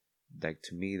 Like,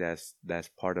 to me, that's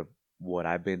part of what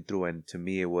I've been through, and to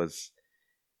me, it was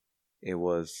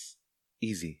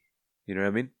easy. You know what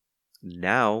I mean?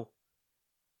 Now,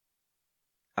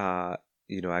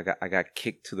 you know, I got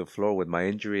kicked to the floor with my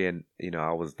injury, and you know,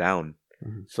 I was down.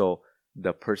 Mm-hmm. So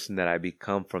the person that I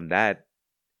become from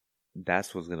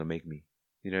that's what's gonna make me.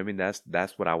 You know what I mean?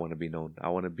 That's what I want to be known. I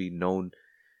want to be known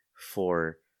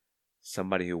for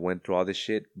somebody who went through all this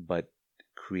shit, but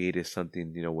created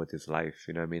something, you know, with his life.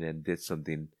 You know what I mean? And did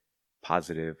something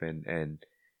positive and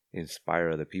inspire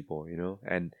other people. You know,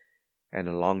 and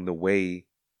along the way,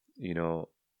 you know,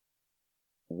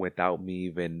 without me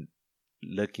even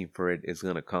looking for it, it's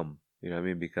gonna come. You know what I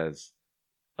mean? Because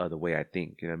of the way I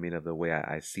think. You know what I mean? Of the way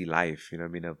I see life. You know what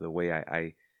I mean? Of the way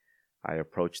I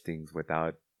approach things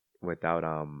without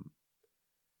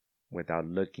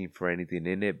looking for anything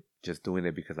in it, just doing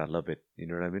it because I love it. You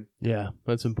know what I mean? Yeah,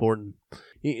 that's important.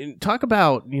 Talk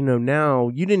about, you know, now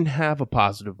you didn't have a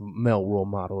positive male role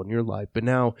model in your life, but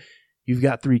now you've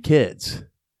got 3 kids.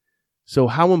 So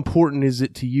how important is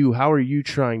it to you? How are you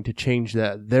trying to change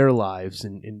their lives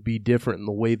and be different in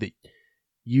the way that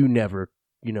you never,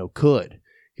 you know, could?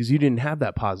 Because you didn't have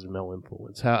that positive male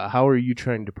influence. How are you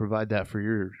trying to provide that for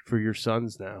your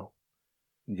sons now?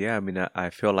 Yeah, I mean, I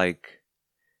feel like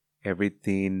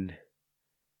everything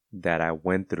that I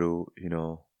went through, you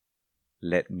know,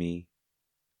 led me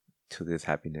to this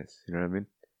happiness. You know what I mean?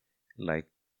 Like,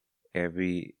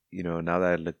 you know, now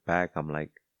that I look back, I'm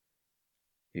like,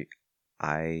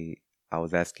 I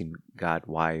was asking God,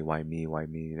 why me? You know what I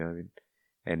mean?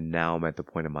 And now I'm at the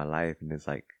point in my life, and it's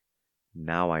like,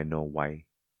 now I know why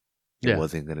it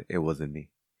wasn't me.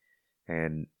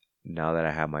 And now that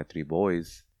I have my 3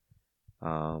 boys,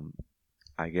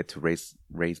 I get to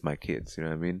raise my kids. You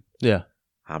know what I mean? Yeah.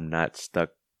 I'm not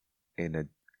stuck in a,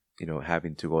 you know,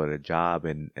 having to go to a job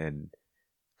and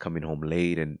coming home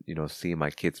late and, you know, seeing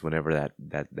my kids whenever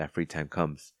that free time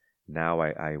comes. Now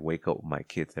I wake up with my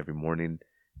kids every morning,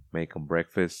 make them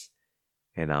breakfast,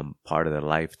 and I'm part of their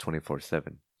life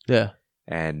 24/7. Yeah.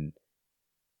 And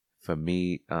for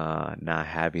me, not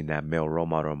having that male role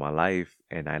model in my life,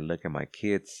 and I look at my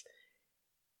kids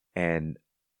and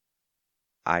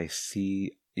I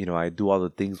see, you know, I do all the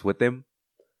things with them,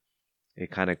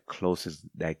 it kind of closes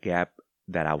that gap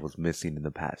that I was missing in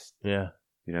the past. Yeah.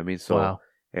 You know what I mean? So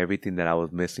everything that I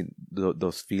was missing,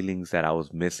 those feelings that I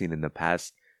was missing in the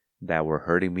past that were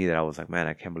hurting me, that I was like, man,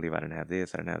 I can't believe I didn't have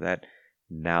this, I didn't have that.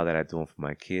 Now that I do them for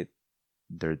my kid,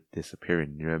 they're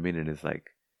disappearing. You know what I mean? And it's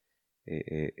like,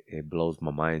 it blows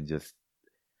my mind just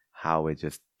how it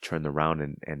just turned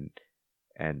around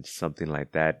and something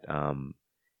like that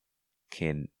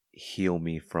can heal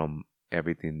me from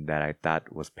everything that I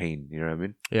thought was pain. You know what I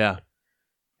mean? Yeah.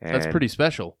 And that's pretty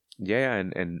special. Yeah,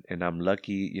 and I'm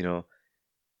lucky, you know,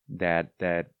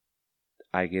 that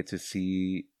I get to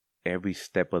see every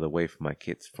step of the way for my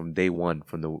kids from day one,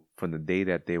 from the day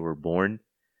that they were born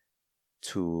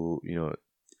to, you know,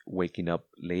 waking up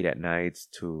late at nights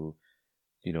to,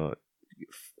 you know,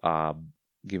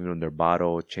 giving them their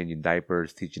bottle, changing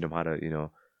diapers, teaching them how to, you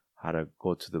know, how to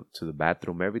go to the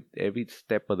bathroom. Every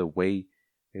step of the way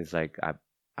is like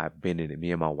I've been in it.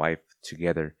 Me and my wife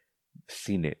together,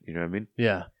 seen it. You know what I mean?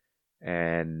 Yeah.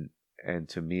 And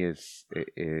to me,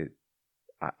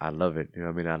 I love it. You know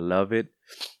what I mean? I love it,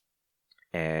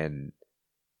 and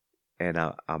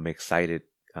I'm excited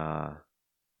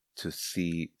to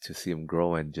see them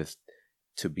grow and just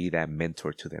to be that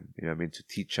mentor to them. You know what I mean? To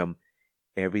teach them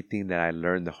everything that I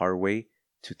learned the hard way,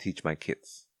 to teach my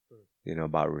kids. You know,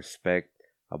 about respect,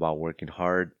 about working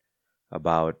hard,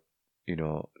 about, you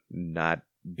know, not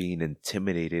being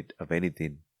intimidated of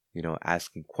anything, you know,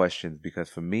 asking questions. Because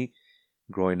for me,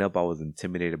 growing up, I was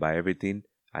intimidated by everything.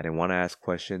 I didn't want to ask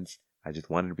questions. I just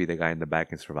wanted to be the guy in the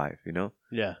back and survive, you know?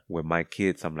 Yeah. With my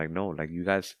kids, I'm like, no, like, you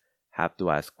guys have to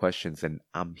ask questions, and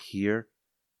I'm here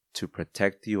to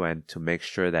protect you and to make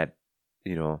sure that,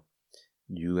 you know,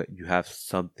 you have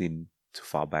something to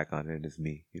fall back on, and it's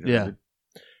me. You know Yeah. what I mean?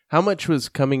 How much was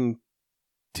coming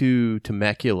to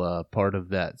Temecula part of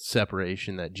that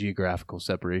separation, that geographical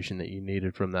separation that you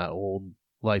needed from that old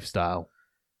lifestyle?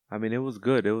 I mean, it was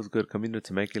good. It was good. Coming to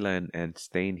Temecula and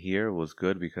staying here was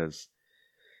good because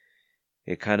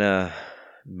it kind of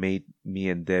made me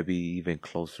and Debbie even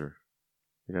closer.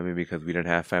 You know what I mean? Because we didn't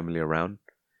have family around,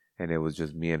 and it was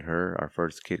just me and her. Our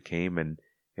first kid came, and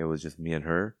it was just me and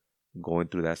her going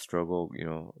through that struggle. You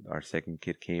know, our second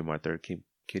kid came, our third kid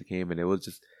came, and it was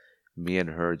just me and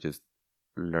her just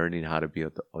learning how to be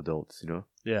adults, you know?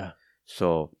 Yeah.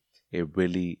 So it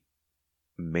really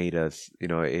made us, you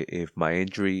know, if my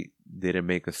injury didn't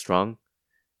make us strong,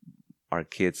 our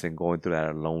kids and going through that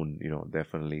alone, you know,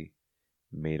 definitely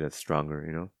made us stronger,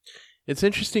 you know? It's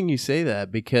interesting you say that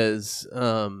because,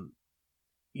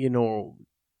 you know,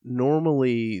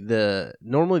 normally the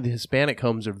Hispanic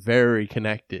homes are very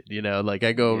connected. You know, like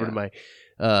I go over to my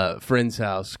friend's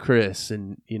house, Chris,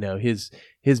 and you know his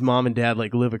mom and dad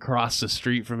like live across the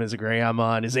street from his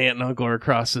grandma, and his aunt and uncle are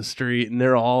across the street, and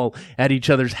they're all at each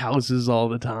other's houses all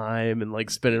the time and like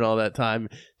spending all that time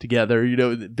together. You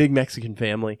know, big Mexican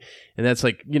family, and that's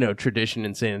like, you know, tradition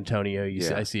in San Antonio.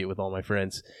 I see it with all my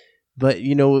friends. But,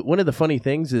 you know, one of the funny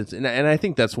things is, and I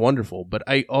think that's wonderful, but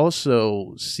I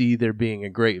also see there being a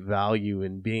great value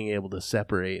in being able to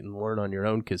separate and learn on your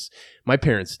own, because my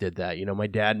parents did that. You know, my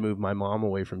dad moved my mom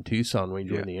away from Tucson when he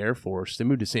joined the Air Force. They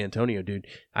moved to San Antonio, dude.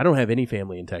 I don't have any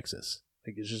family in Texas.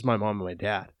 Like, it's just my mom and my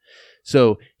dad.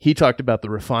 So he talked about the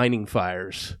refining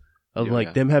fires of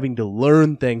them having to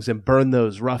learn things and burn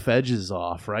those rough edges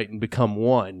off, right, and become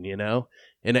one, you know?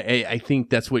 And I think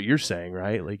that's what you're saying,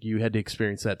 right? Like you had to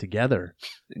experience that together.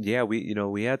 Yeah,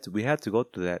 we had to go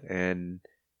through that, and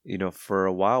you know, for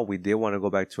a while we did want to go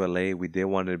back to LA. We did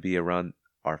want to be around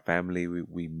our family.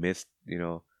 We missed, you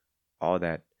know, all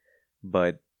that,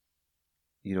 but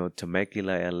you know,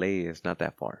 Temecula, LA is not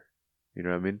that far. You know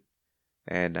what I mean?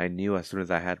 And I knew as soon as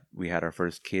we had our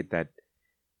first kid that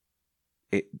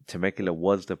Temecula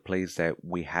was the place that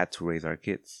we had to raise our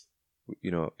kids.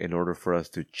 You know, in order for us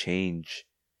to change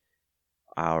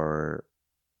our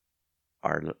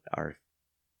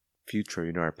future,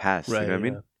 you know, our past, right, you know what I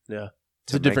mean? Yeah.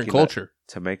 It's a different culture.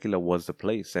 Temecula was the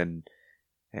place, and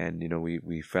you know,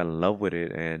 we fell in love with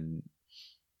it, and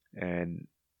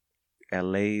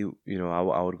LA, you know,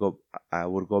 I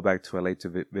would go back to LA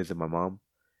to visit my mom,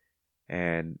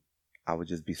 and I would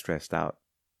just be stressed out,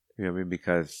 you know what I mean?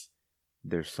 Because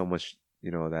there's so much,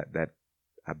 you know, that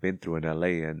I've been through in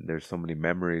LA, and there's so many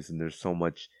memories, and there's so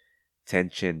much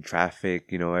tension,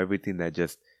 traffic, you know, everything that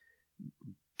just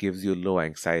gives you a little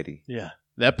anxiety. Yeah.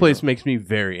 That place makes me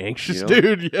very anxious, you know?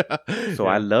 dude. Yeah. So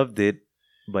I loved it,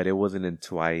 but it wasn't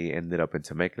until I ended up in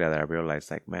Temecula that I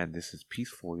realized, like, man, this is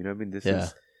peaceful. You know what I mean?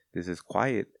 This is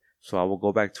quiet. So I will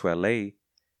go back to LA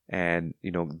and,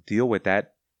 you know, deal with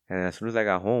that. And as soon as I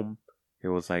got home, it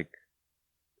was like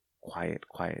quiet.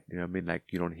 You know what I mean? Like,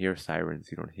 you don't hear sirens,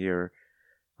 you don't hear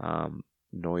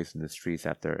noise in the streets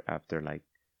after like,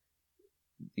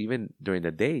 even during the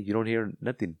day, you don't hear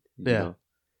nothing. You know?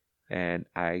 And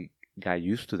I got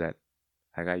used to that.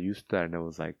 And it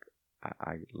was like,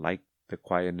 I like the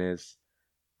quietness.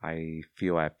 I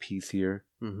feel at peace here.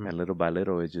 Mm-hmm. And little by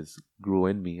little, it just grew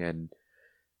in me. And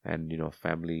you know,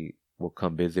 family will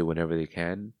come visit whenever they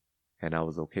can, and I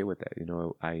was okay with that. You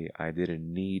know, I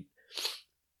didn't need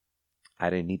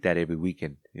that every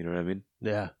weekend. You know what I mean?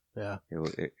 Yeah.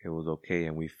 It was okay,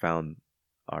 and we found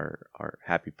our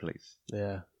happy place.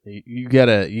 Yeah. You got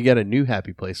a new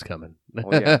happy place coming.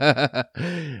 Oh yeah.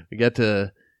 We got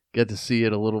to see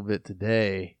it a little bit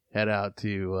today. Head out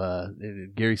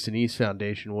to Gary Sinise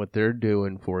Foundation, what they're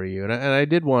doing for you, and I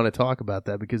did want to talk about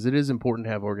that because it is important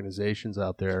to have organizations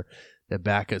out there that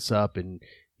back us up and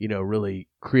really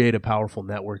create a powerful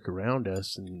network around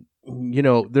us. And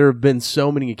there have been so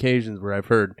many occasions where I've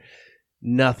heard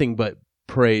nothing but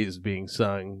praise being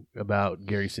sung about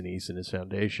Gary Sinise and his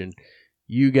foundation.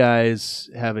 You guys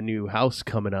have a new house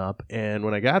coming up, and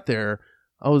when I got there,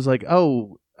 I was like,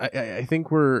 "Oh, I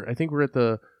think we're at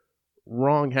the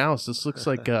wrong house. This looks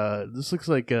like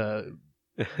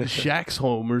Shaq's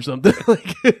home or something.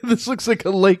 Like this looks like a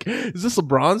lake. Is this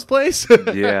LeBron's place?"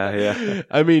 Yeah.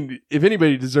 I mean, if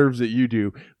anybody deserves it, you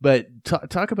do. But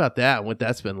talk about that and what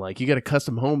that's been like. You got a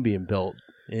custom home being built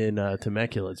in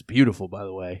Temecula. It's beautiful, by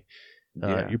the way.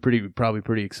 You're probably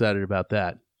pretty excited about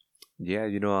that. Yeah,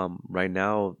 right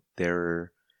now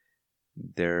they're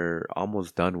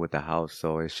almost done with the house,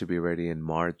 so it should be ready in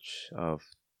March of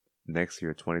next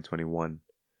year, 2021.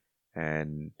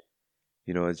 And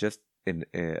it's just an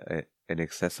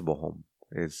accessible home.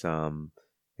 It's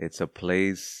a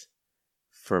place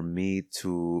for me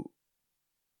to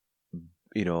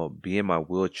be in my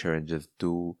wheelchair and just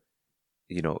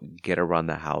get around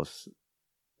the house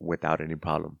without any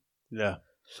problem. Yeah.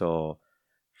 So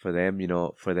for them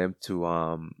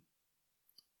to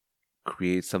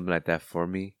create something like that for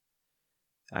me,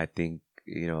 I think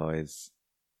is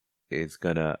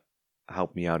gonna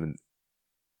help me out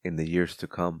in the years to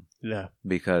come. Yeah.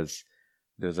 Because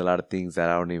there's a lot of things that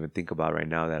I don't even think about right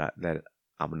now that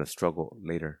I'm gonna struggle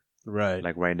later. Right.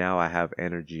 Like right now I have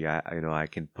energy. I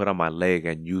can put on my leg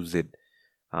and use it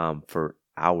for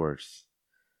hours.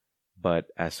 But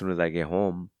as soon as I get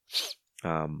home,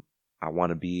 I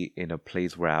want to be in a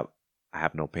place where I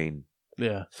have no pain.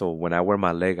 Yeah. So when I wear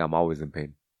my leg, I'm always in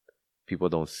pain. People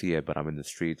don't see it, but I'm in the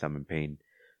streets. I'm in pain.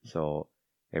 So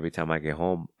every time I get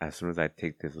home, as soon as I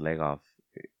take this leg off,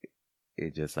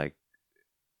 it just like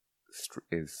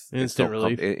is instant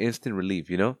relief. Instant relief,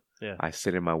 Yeah. I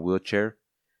sit in my wheelchair,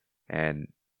 and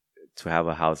to have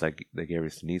a house like the Gary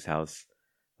Sinise house,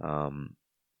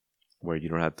 where you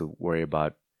don't have to worry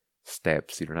about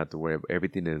steps, you don't have to worry about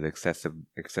everything is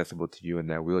accessible to you in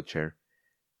that wheelchair.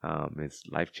 It's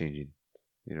life changing.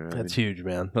 That's huge,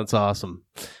 man. That's awesome.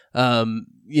 How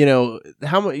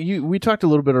much we talked a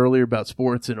little bit earlier about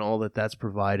sports and all that's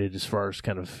provided as far as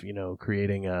kind of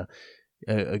creating a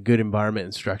good environment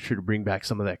and structure to bring back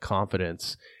some of that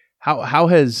confidence. How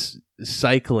has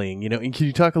cycling, and can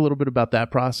you talk a little bit about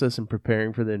that process and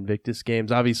preparing for the Invictus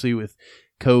Games? Obviously, with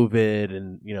COVID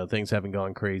and things haven't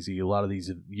gone crazy, a lot of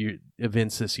these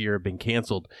events this year have been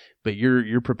canceled. But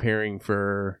you're preparing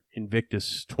for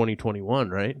Invictus 2021,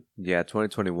 right? Yeah,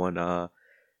 2021.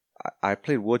 I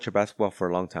played wheelchair basketball for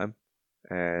a long time,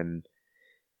 and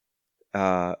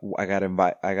I got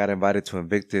invited to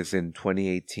Invictus in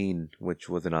 2018, which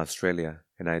was in Australia,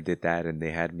 and I did that, and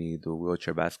they had me do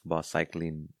wheelchair basketball,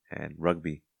 cycling, and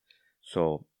rugby.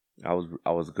 So I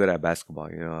was good at basketball,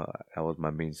 that was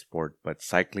my main sport. But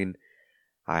cycling,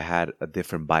 I had a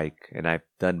different bike, and I've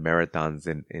done marathons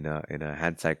in a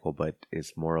hand cycle, but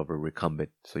it's more of a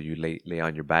recumbent. So you lay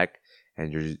on your back,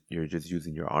 and you're just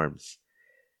using your arms.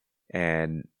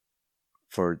 And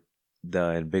for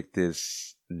the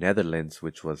Invictus Netherlands,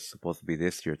 which was supposed to be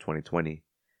this year, 2020,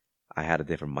 I had a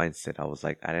different mindset. I was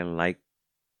like, I didn't like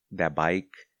that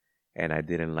bike, and I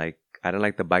didn't like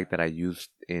the bike that I used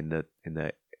in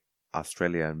the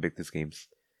Australia Invictus Games.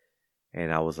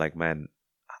 And I was like, man,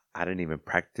 I didn't even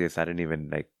practice. I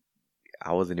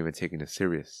wasn't even taking it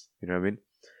serious. You know what I mean?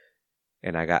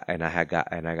 And I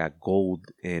got gold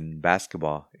in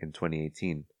basketball in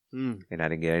 2018. And I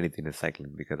didn't get anything in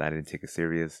cycling because I didn't take it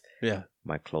serious. Yeah.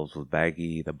 My clothes was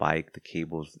baggy, the bike, the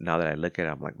cables. Now that I look at it,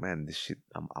 I'm like, man, this shit,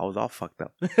 I was all fucked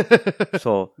up.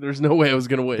 So there's no way I was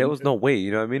going to win. There was no way,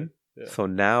 you know what I mean? Yeah. So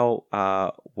now,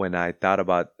 when I thought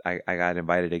about, I got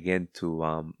invited again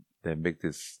to the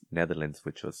Invictus Netherlands,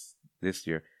 which was this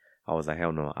year. I was like,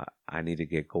 hell no, I need to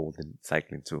get gold in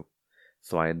cycling too.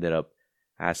 So I ended up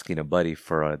asking a buddy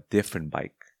for a different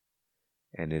bike.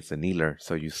 And it's a kneeler,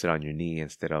 so you sit on your knee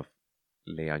instead of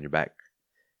lay on your back.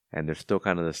 And they're still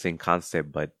kind of the same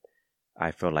concept, but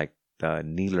I feel like the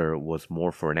kneeler was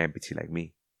more for an amputee like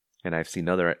me. And I've seen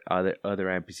other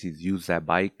amputees use that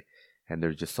bike, and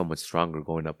they're just so much stronger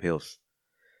going up hills.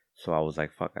 So I was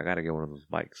like, fuck, I gotta get one of those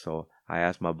bikes. So I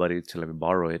asked my buddy to let me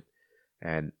borrow it,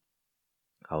 and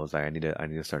I was like, I need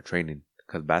to start training,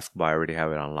 because basketball I already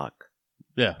have it on lock.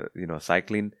 Yeah.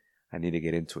 Cycling, I need to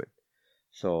get into it.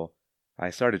 So I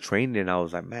started training, and I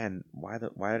was like, man, why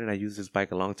didn't I use this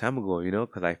bike a long time ago? You know,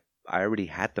 because I already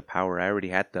had the power, I already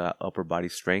had the upper body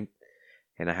strength,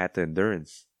 and I had the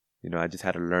endurance. You know, I just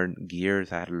had to learn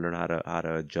gears. I had to learn how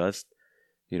to adjust.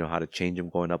 You know, how to change them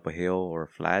going up a hill or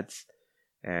flats,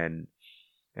 and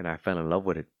I fell in love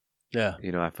with it. Yeah.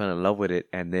 You know, I fell in love with it,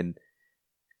 and then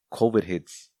COVID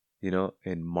hits. You know,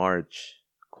 in March,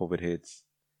 COVID hits,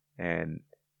 and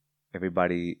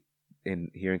everybody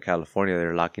here in California,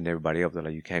 they're locking everybody up. They're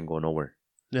like, you can't go nowhere.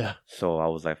 Yeah. So I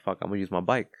was like, fuck, I'm gonna use my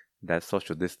bike. That's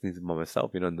social distancing by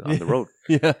myself, you know, on the road.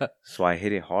 Yeah. So I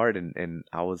hit it hard, and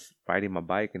I was riding my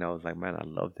bike, and I was like, man, I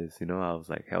love this. You know, I was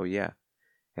like, hell yeah.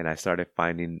 And I started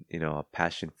finding, you know, a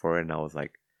passion for it, and I was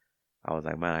like,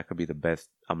 man, I could be the best.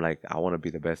 I'm like, I want to be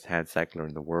the best hand cycler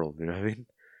in the world. You know what I mean?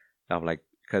 I'm like,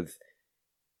 because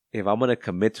if I'm gonna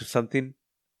commit to something,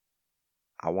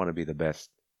 I want to be the best.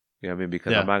 You know what I mean?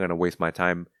 Because I'm not gonna waste my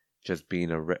time just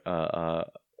being a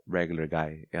regular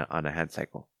guy on a hand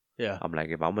cycle. Yeah. I'm like,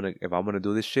 if I'm gonna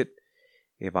do this shit,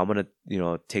 if I'm gonna, you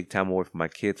know, take time away from my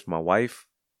kids, from my wife,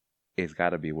 it's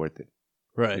gotta be worth it.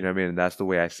 Right. You know what I mean? And that's the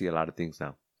way I see a lot of things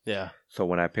now. Yeah. So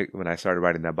when I started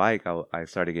riding that bike, I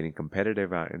started getting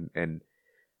competitive, and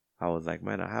I was like,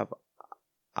 man, I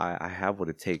have what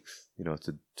it takes, you know,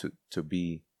 to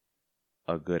be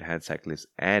a good hand cyclist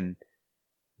and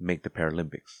make the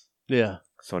Paralympics. Yeah.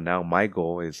 So now my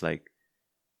goal is like,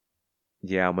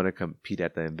 yeah, I'm gonna compete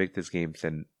at the Invictus Games,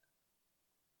 and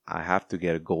I have to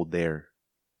get a gold there,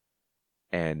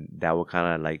 and that will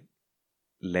kind of like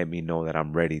let me know that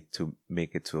I'm ready to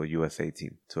make it to a USA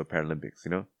team, to a Paralympics,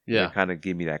 you know? Yeah. It kind of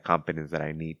give me that confidence that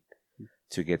I need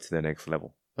to get to the next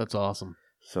level. That's awesome.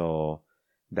 So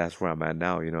that's where I'm at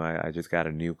now. You know, I just got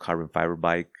a new carbon fiber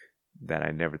bike that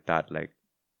I never thought like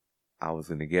I was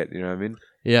going to get, you know what I mean?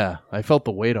 Yeah. I felt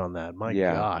the weight on that. My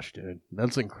gosh, dude.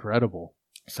 That's incredible.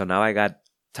 So now I got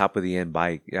top of the end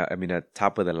bike. Yeah, I mean, a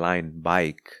top of the line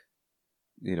bike,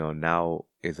 you know, now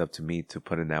it's up to me to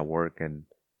put in that work and,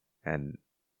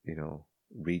 you know,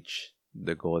 reach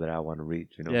the goal that I want to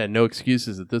reach, you know? Yeah, no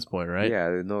excuses at this point, right? Yeah,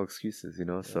 there's no excuses, you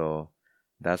know? Yeah. So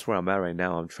that's where I'm at right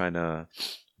now. I'm trying to,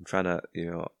 you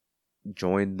know,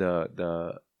 join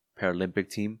the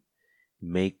Paralympic team,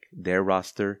 make their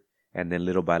roster, and then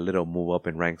little by little move up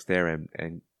in ranks there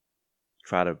and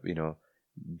try to, you know,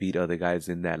 beat other guys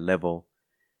in that level.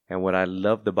 And what I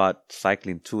loved about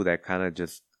cycling too, that kind of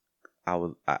just,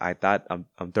 I thought I'm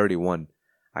 31.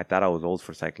 I thought I was old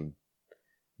for cycling.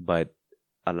 But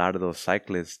a lot of those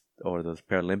cyclists or those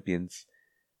Paralympians,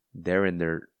 they're in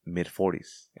their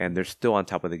mid-40s and they're still on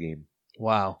top of the game.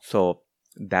 Wow. So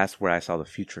that's where I saw the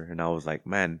future. And I was like,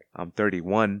 man, I'm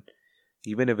 31.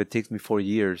 Even if it takes me 4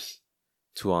 years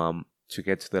to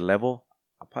get to the level,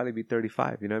 I'll probably be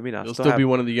 35. You know what I mean? You'll still be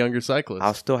one of the younger cyclists.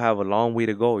 I'll still have a long way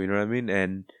to go. You know what I mean?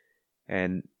 And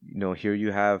you know, here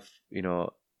you have, you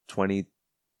know,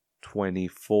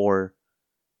 2024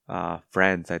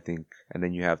 France, I think, and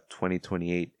then you have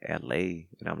 2028 L.A.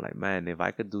 And I'm like, man, if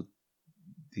I could do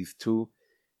these two,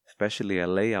 especially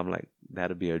L.A., I'm like,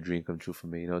 that'd be a dream come true for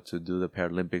me, you know, to do the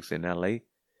Paralympics in L.A.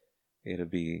 It'll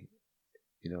be,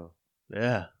 you know,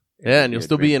 yeah, and you'll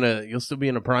still be in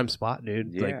a prime spot,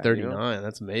 dude. Yeah, like 39. You know?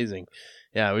 That's amazing.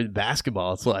 Yeah, with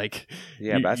basketball, it's like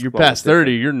you're past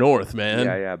 30, you're north, man.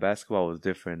 Yeah, basketball was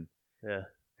different. Yeah.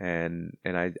 And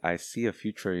I see a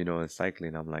future, you know, in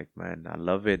cycling. I'm like, man, I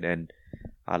love it, and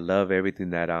I love everything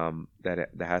that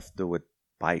has to do with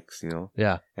bikes, you know.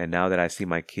 Yeah. And now that I see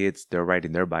my kids, they're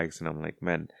riding their bikes, and I'm like,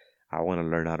 man, I want to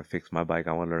learn how to fix my bike.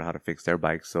 I want to learn how to fix their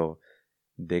bike, so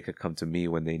they could come to me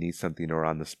when they need something, or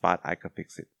on the spot I could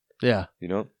fix it. Yeah. You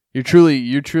know. You're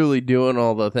truly doing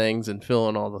all the things and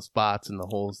filling all the spots and the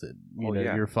holes that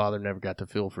your father never got to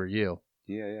fill for you.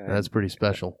 Yeah. And that's pretty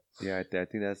special. Yeah, I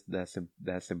think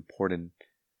that's important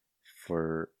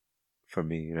for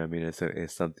me. You know what I mean?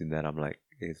 It's something that I'm like,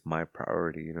 it's my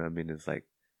priority. You know what I mean? It's like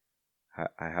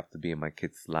I have to be in my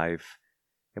kid's life,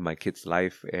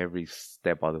 every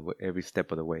step of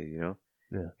the way. You know?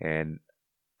 Yeah. And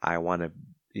I want to,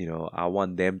 you know, I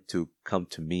want them to come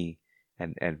to me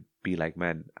and be like,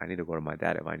 man, I need to go to my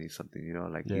dad if I need something. You know,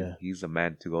 like he's the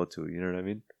man to go to. You know what I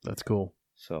mean? That's cool.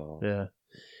 So yeah.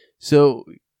 So,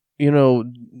 you know,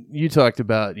 you talked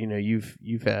about, you know, you've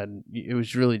had, it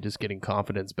was really just getting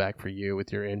confidence back for you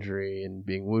with your injury and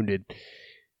being wounded.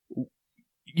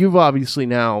 You've obviously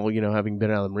now, you know, having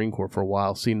been out of the Marine Corps for a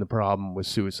while, seen the problem with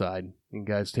suicide and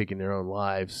guys taking their own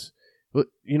lives. But,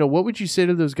 you know, what would you say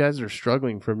to those guys that are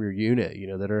struggling from your unit, you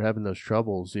know, that are having those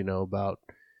troubles, you know, about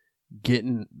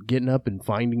getting up and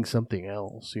finding something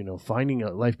else, you know, finding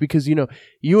a life? Because, you know,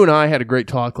 you and I had a great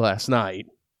talk last night.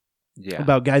 Yeah.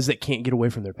 about guys that can't get away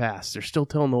from their past. They're still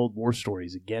telling the old war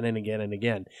stories again and again and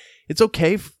again. It's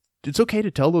okay. It's okay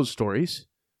to tell those stories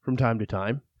from time to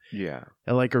time. Yeah.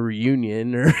 At like a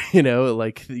reunion or,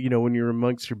 when you're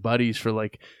amongst your buddies for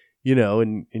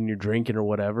and you're drinking or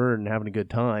whatever and having a good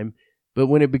time. But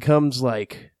when it becomes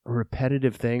like a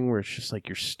repetitive thing where it's just like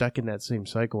you're stuck in that same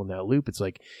cycle, in that loop, it's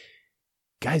like,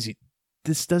 guys,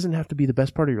 this doesn't have to be the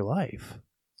best part of your life,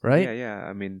 right? Yeah, yeah.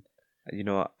 I mean,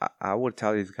 I would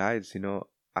tell these guys,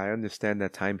 I understand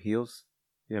that time heals.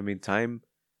 Time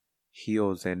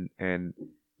heals, and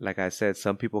like I said,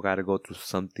 some people got to go through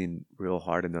something real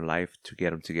hard in their life to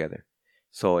get them together.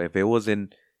 So if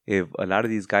a lot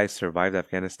of these guys survived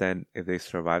Afghanistan, if they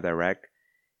survived Iraq,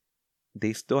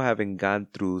 they still haven't gone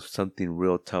through something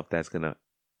real tough that's going to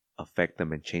affect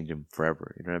them and change them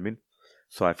forever. You know what I mean?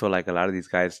 So I feel like a lot of these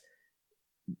guys,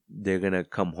 they're going to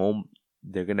come home,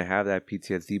 they're going to have that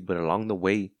PTSD, but along the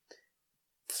way,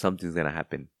 something's going to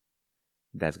happen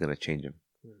that's going to change them.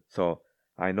 So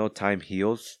I know time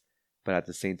heals, but at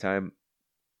the same time,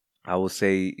 I will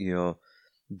say,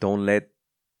 don't let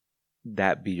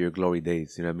that be your glory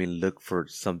days. You know what I mean? Look for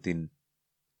something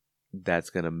that's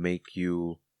going to make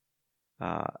you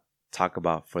talk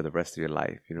about for the rest of your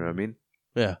life. You know what I mean?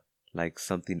 Yeah. Like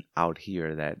something out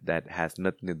here that has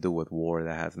nothing to do with war,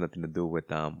 that has nothing to do with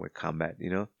combat,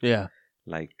 Yeah.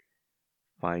 Like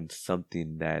find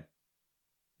something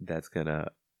that's gonna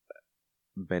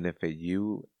benefit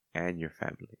you and your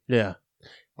family. Yeah.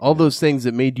 All those things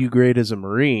that made you great as a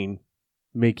Marine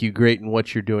make you great in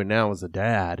what you're doing now as a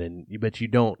dad, and you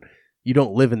don't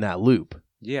live in that loop.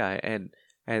 Yeah, and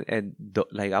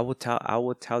like I would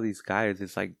tell these guys,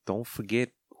 it's like, don't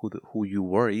forget who you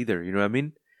were either. You know what I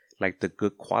mean? Like the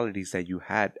good qualities that you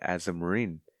had as a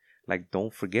Marine. Like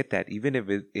don't forget that, even if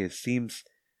it seems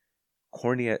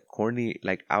corny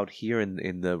like out here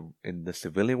in the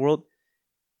civilian world.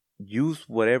 Use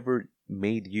whatever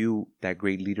made you that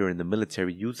great leader in the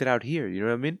military. Use it out here. You know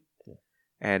what I mean? Yeah.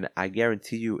 And I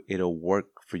guarantee you, it'll work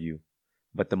for you.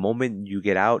 But the moment you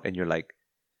get out and you're like,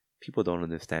 people don't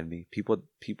understand me.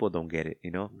 People don't get it.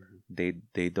 Mm-hmm.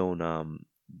 They don't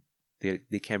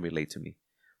they can't relate to me.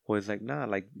 Well, it's like, nah,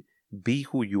 like be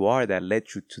who you are that led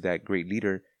you to that great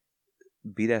leader.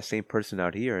 Be that same person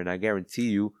out here, and I guarantee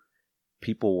you,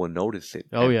 people will notice it.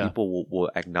 Oh, and yeah. People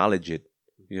will acknowledge it.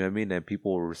 You know what I mean? And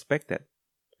people will respect that.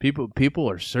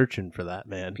 People are searching for that,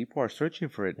 man. People are searching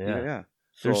for it. Yeah.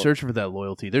 So, they're searching for that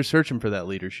loyalty. They're searching for that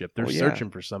leadership. They're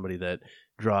searching for somebody that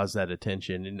draws that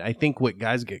attention. And I think what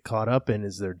guys get caught up in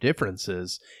is their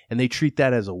differences, and they treat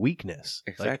that as a weakness.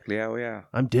 Exactly. Like, oh, yeah.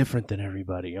 I'm different than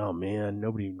everybody. Oh, man,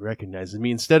 nobody recognizes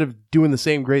me. Instead of doing the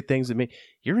same great things that me,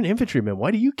 you're an infantryman.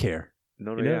 Why do you care?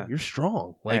 No, you're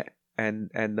strong. Like, and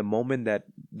the moment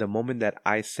that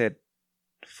I said,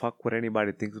 fuck what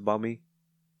anybody thinks about me,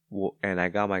 and I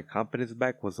got my confidence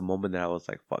back, was the moment that I was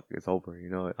like, fuck, it's over.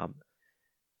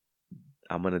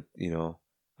 I'm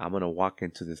gonna walk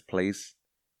into this place,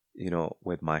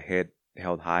 with my head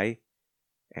held high.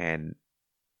 And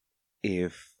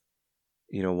if,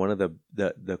 one of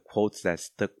the quotes that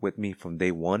stuck with me from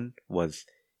day one was,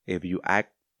 if you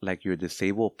act like you're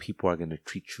disabled, people are going to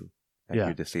treat you like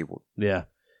you're disabled. Yeah.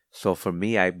 So for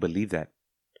me, I believe that.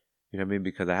 You know what I mean?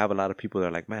 Because I have a lot of people that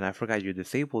are like, man, I forgot you're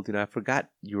disabled. I forgot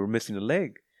you were missing a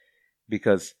leg.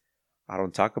 Because I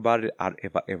don't talk about it.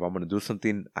 If I'm going to do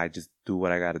something, I just do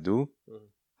what I got to do. Mm-hmm.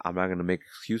 I'm not going to make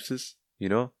excuses,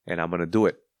 and I'm going to do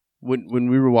it. When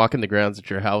we were walking the grounds at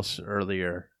your house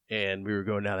earlier, and we were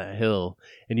going down that hill,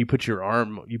 and you put your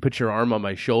arm on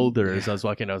my shoulder as I was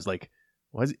walking, I was like,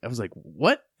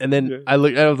 what? And then I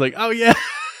looked, and I was like, oh yeah.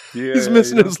 Yeah, he's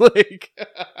missing his leg.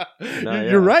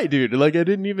 You're right, dude. Like I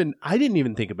didn't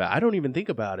even think about it. I don't even think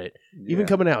about it. Yeah. Even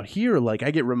coming out here, like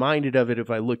I get reminded of it if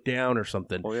I look down or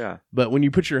something. Oh yeah. But when you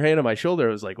put your hand on my shoulder,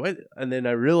 I was like, what? And then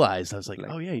I realized, I was like,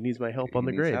 oh yeah, he needs my help on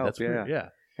the grade. That's weird. Yeah.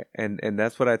 And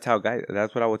that's what I tell guys.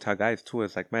 That's what I would tell guys too.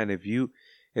 It's like, man, if you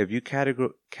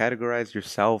categorize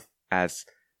yourself as,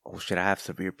 oh shit, I have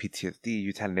severe PTSD,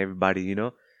 you telling everybody,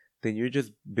 then you're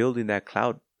just building that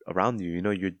cloud around you.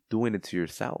 You're doing it to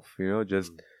yourself.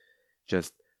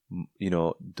 Just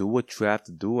do what you have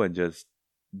to do, and just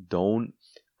don't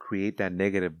create that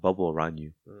negative bubble around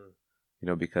you.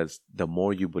 Because the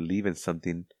more you believe in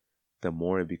something, the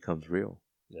more it becomes real.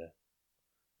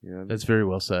 Yeah. That's very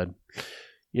well said.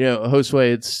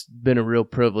 Josue, it's been a real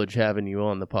privilege having you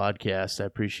on the podcast. I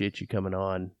appreciate you coming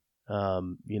on.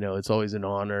 It's always an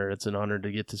honor. It's an honor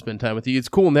to get to spend time with you. It's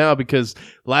cool now because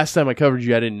last time I covered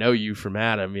you, I didn't know you from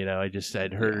Adam.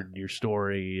 I'd heard your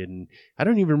story, and I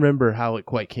don't even remember how it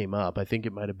quite came up. I think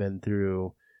it might have been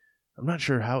through, I'm not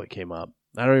sure how it came up.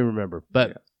 I don't even remember,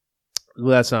 but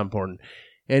Well, that's not important.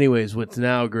 Anyways, what's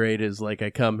now great is like I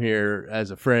come here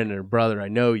as a friend and a brother. I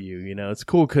know you. You know, it's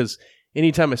cool because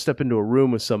anytime I step into a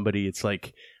room with somebody, it's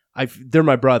like they're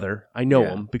my brother. I know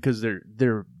them because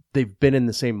they've been in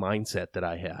the same mindset that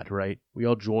I had. Right? We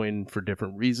all join for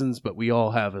different reasons, but we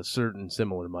all have a certain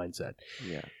similar mindset.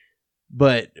 Yeah.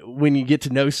 But when you get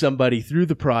to know somebody through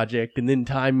the project and then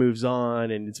time moves on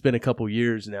and it's been a couple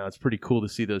years now, it's pretty cool to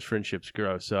see those friendships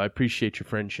grow. So I appreciate your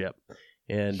friendship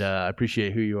and I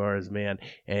appreciate who you are as a man.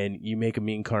 And you make a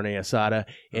mean carne asada.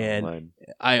 And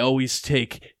I always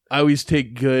take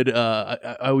good.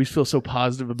 I always feel so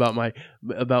positive about my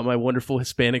wonderful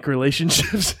Hispanic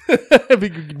relationships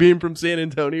being from San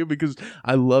Antonio because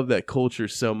I love that culture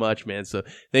so much, man. So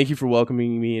thank you for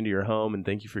welcoming me into your home and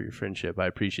thank you for your friendship. I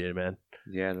appreciate it, man.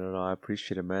 Yeah, no, I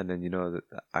appreciate it, man. And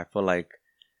I feel like,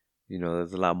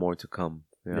 there's a lot more to come.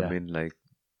 You know what I mean? Like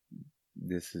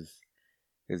it's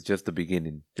just the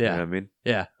beginning. Yeah. You know what I mean?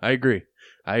 Yeah, I agree.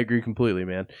 I agree completely,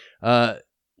 man.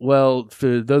 Well,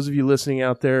 for those of you listening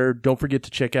out there, don't forget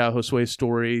to check out Josue's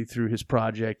story through his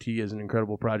project. He has an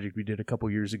incredible project we did a couple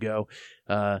years ago.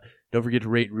 Don't forget to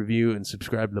rate, review, and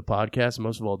subscribe to the podcast.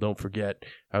 Most of all, don't forget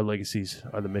our legacies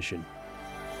are the mission.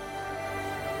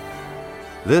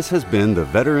 This has been the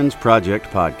Veterans Project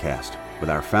Podcast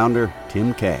with our founder,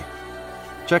 Tim Kay.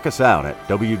 Check us out at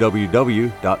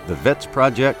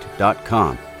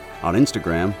www.thevetsproject.com, on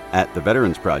Instagram at The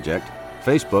Veterans Project,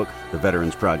 Facebook, The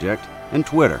Veterans Project, and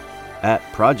Twitter at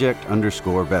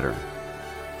Project_Veteran.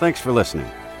 Thanks for listening.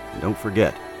 And don't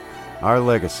forget, our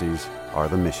legacies are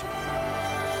the mission.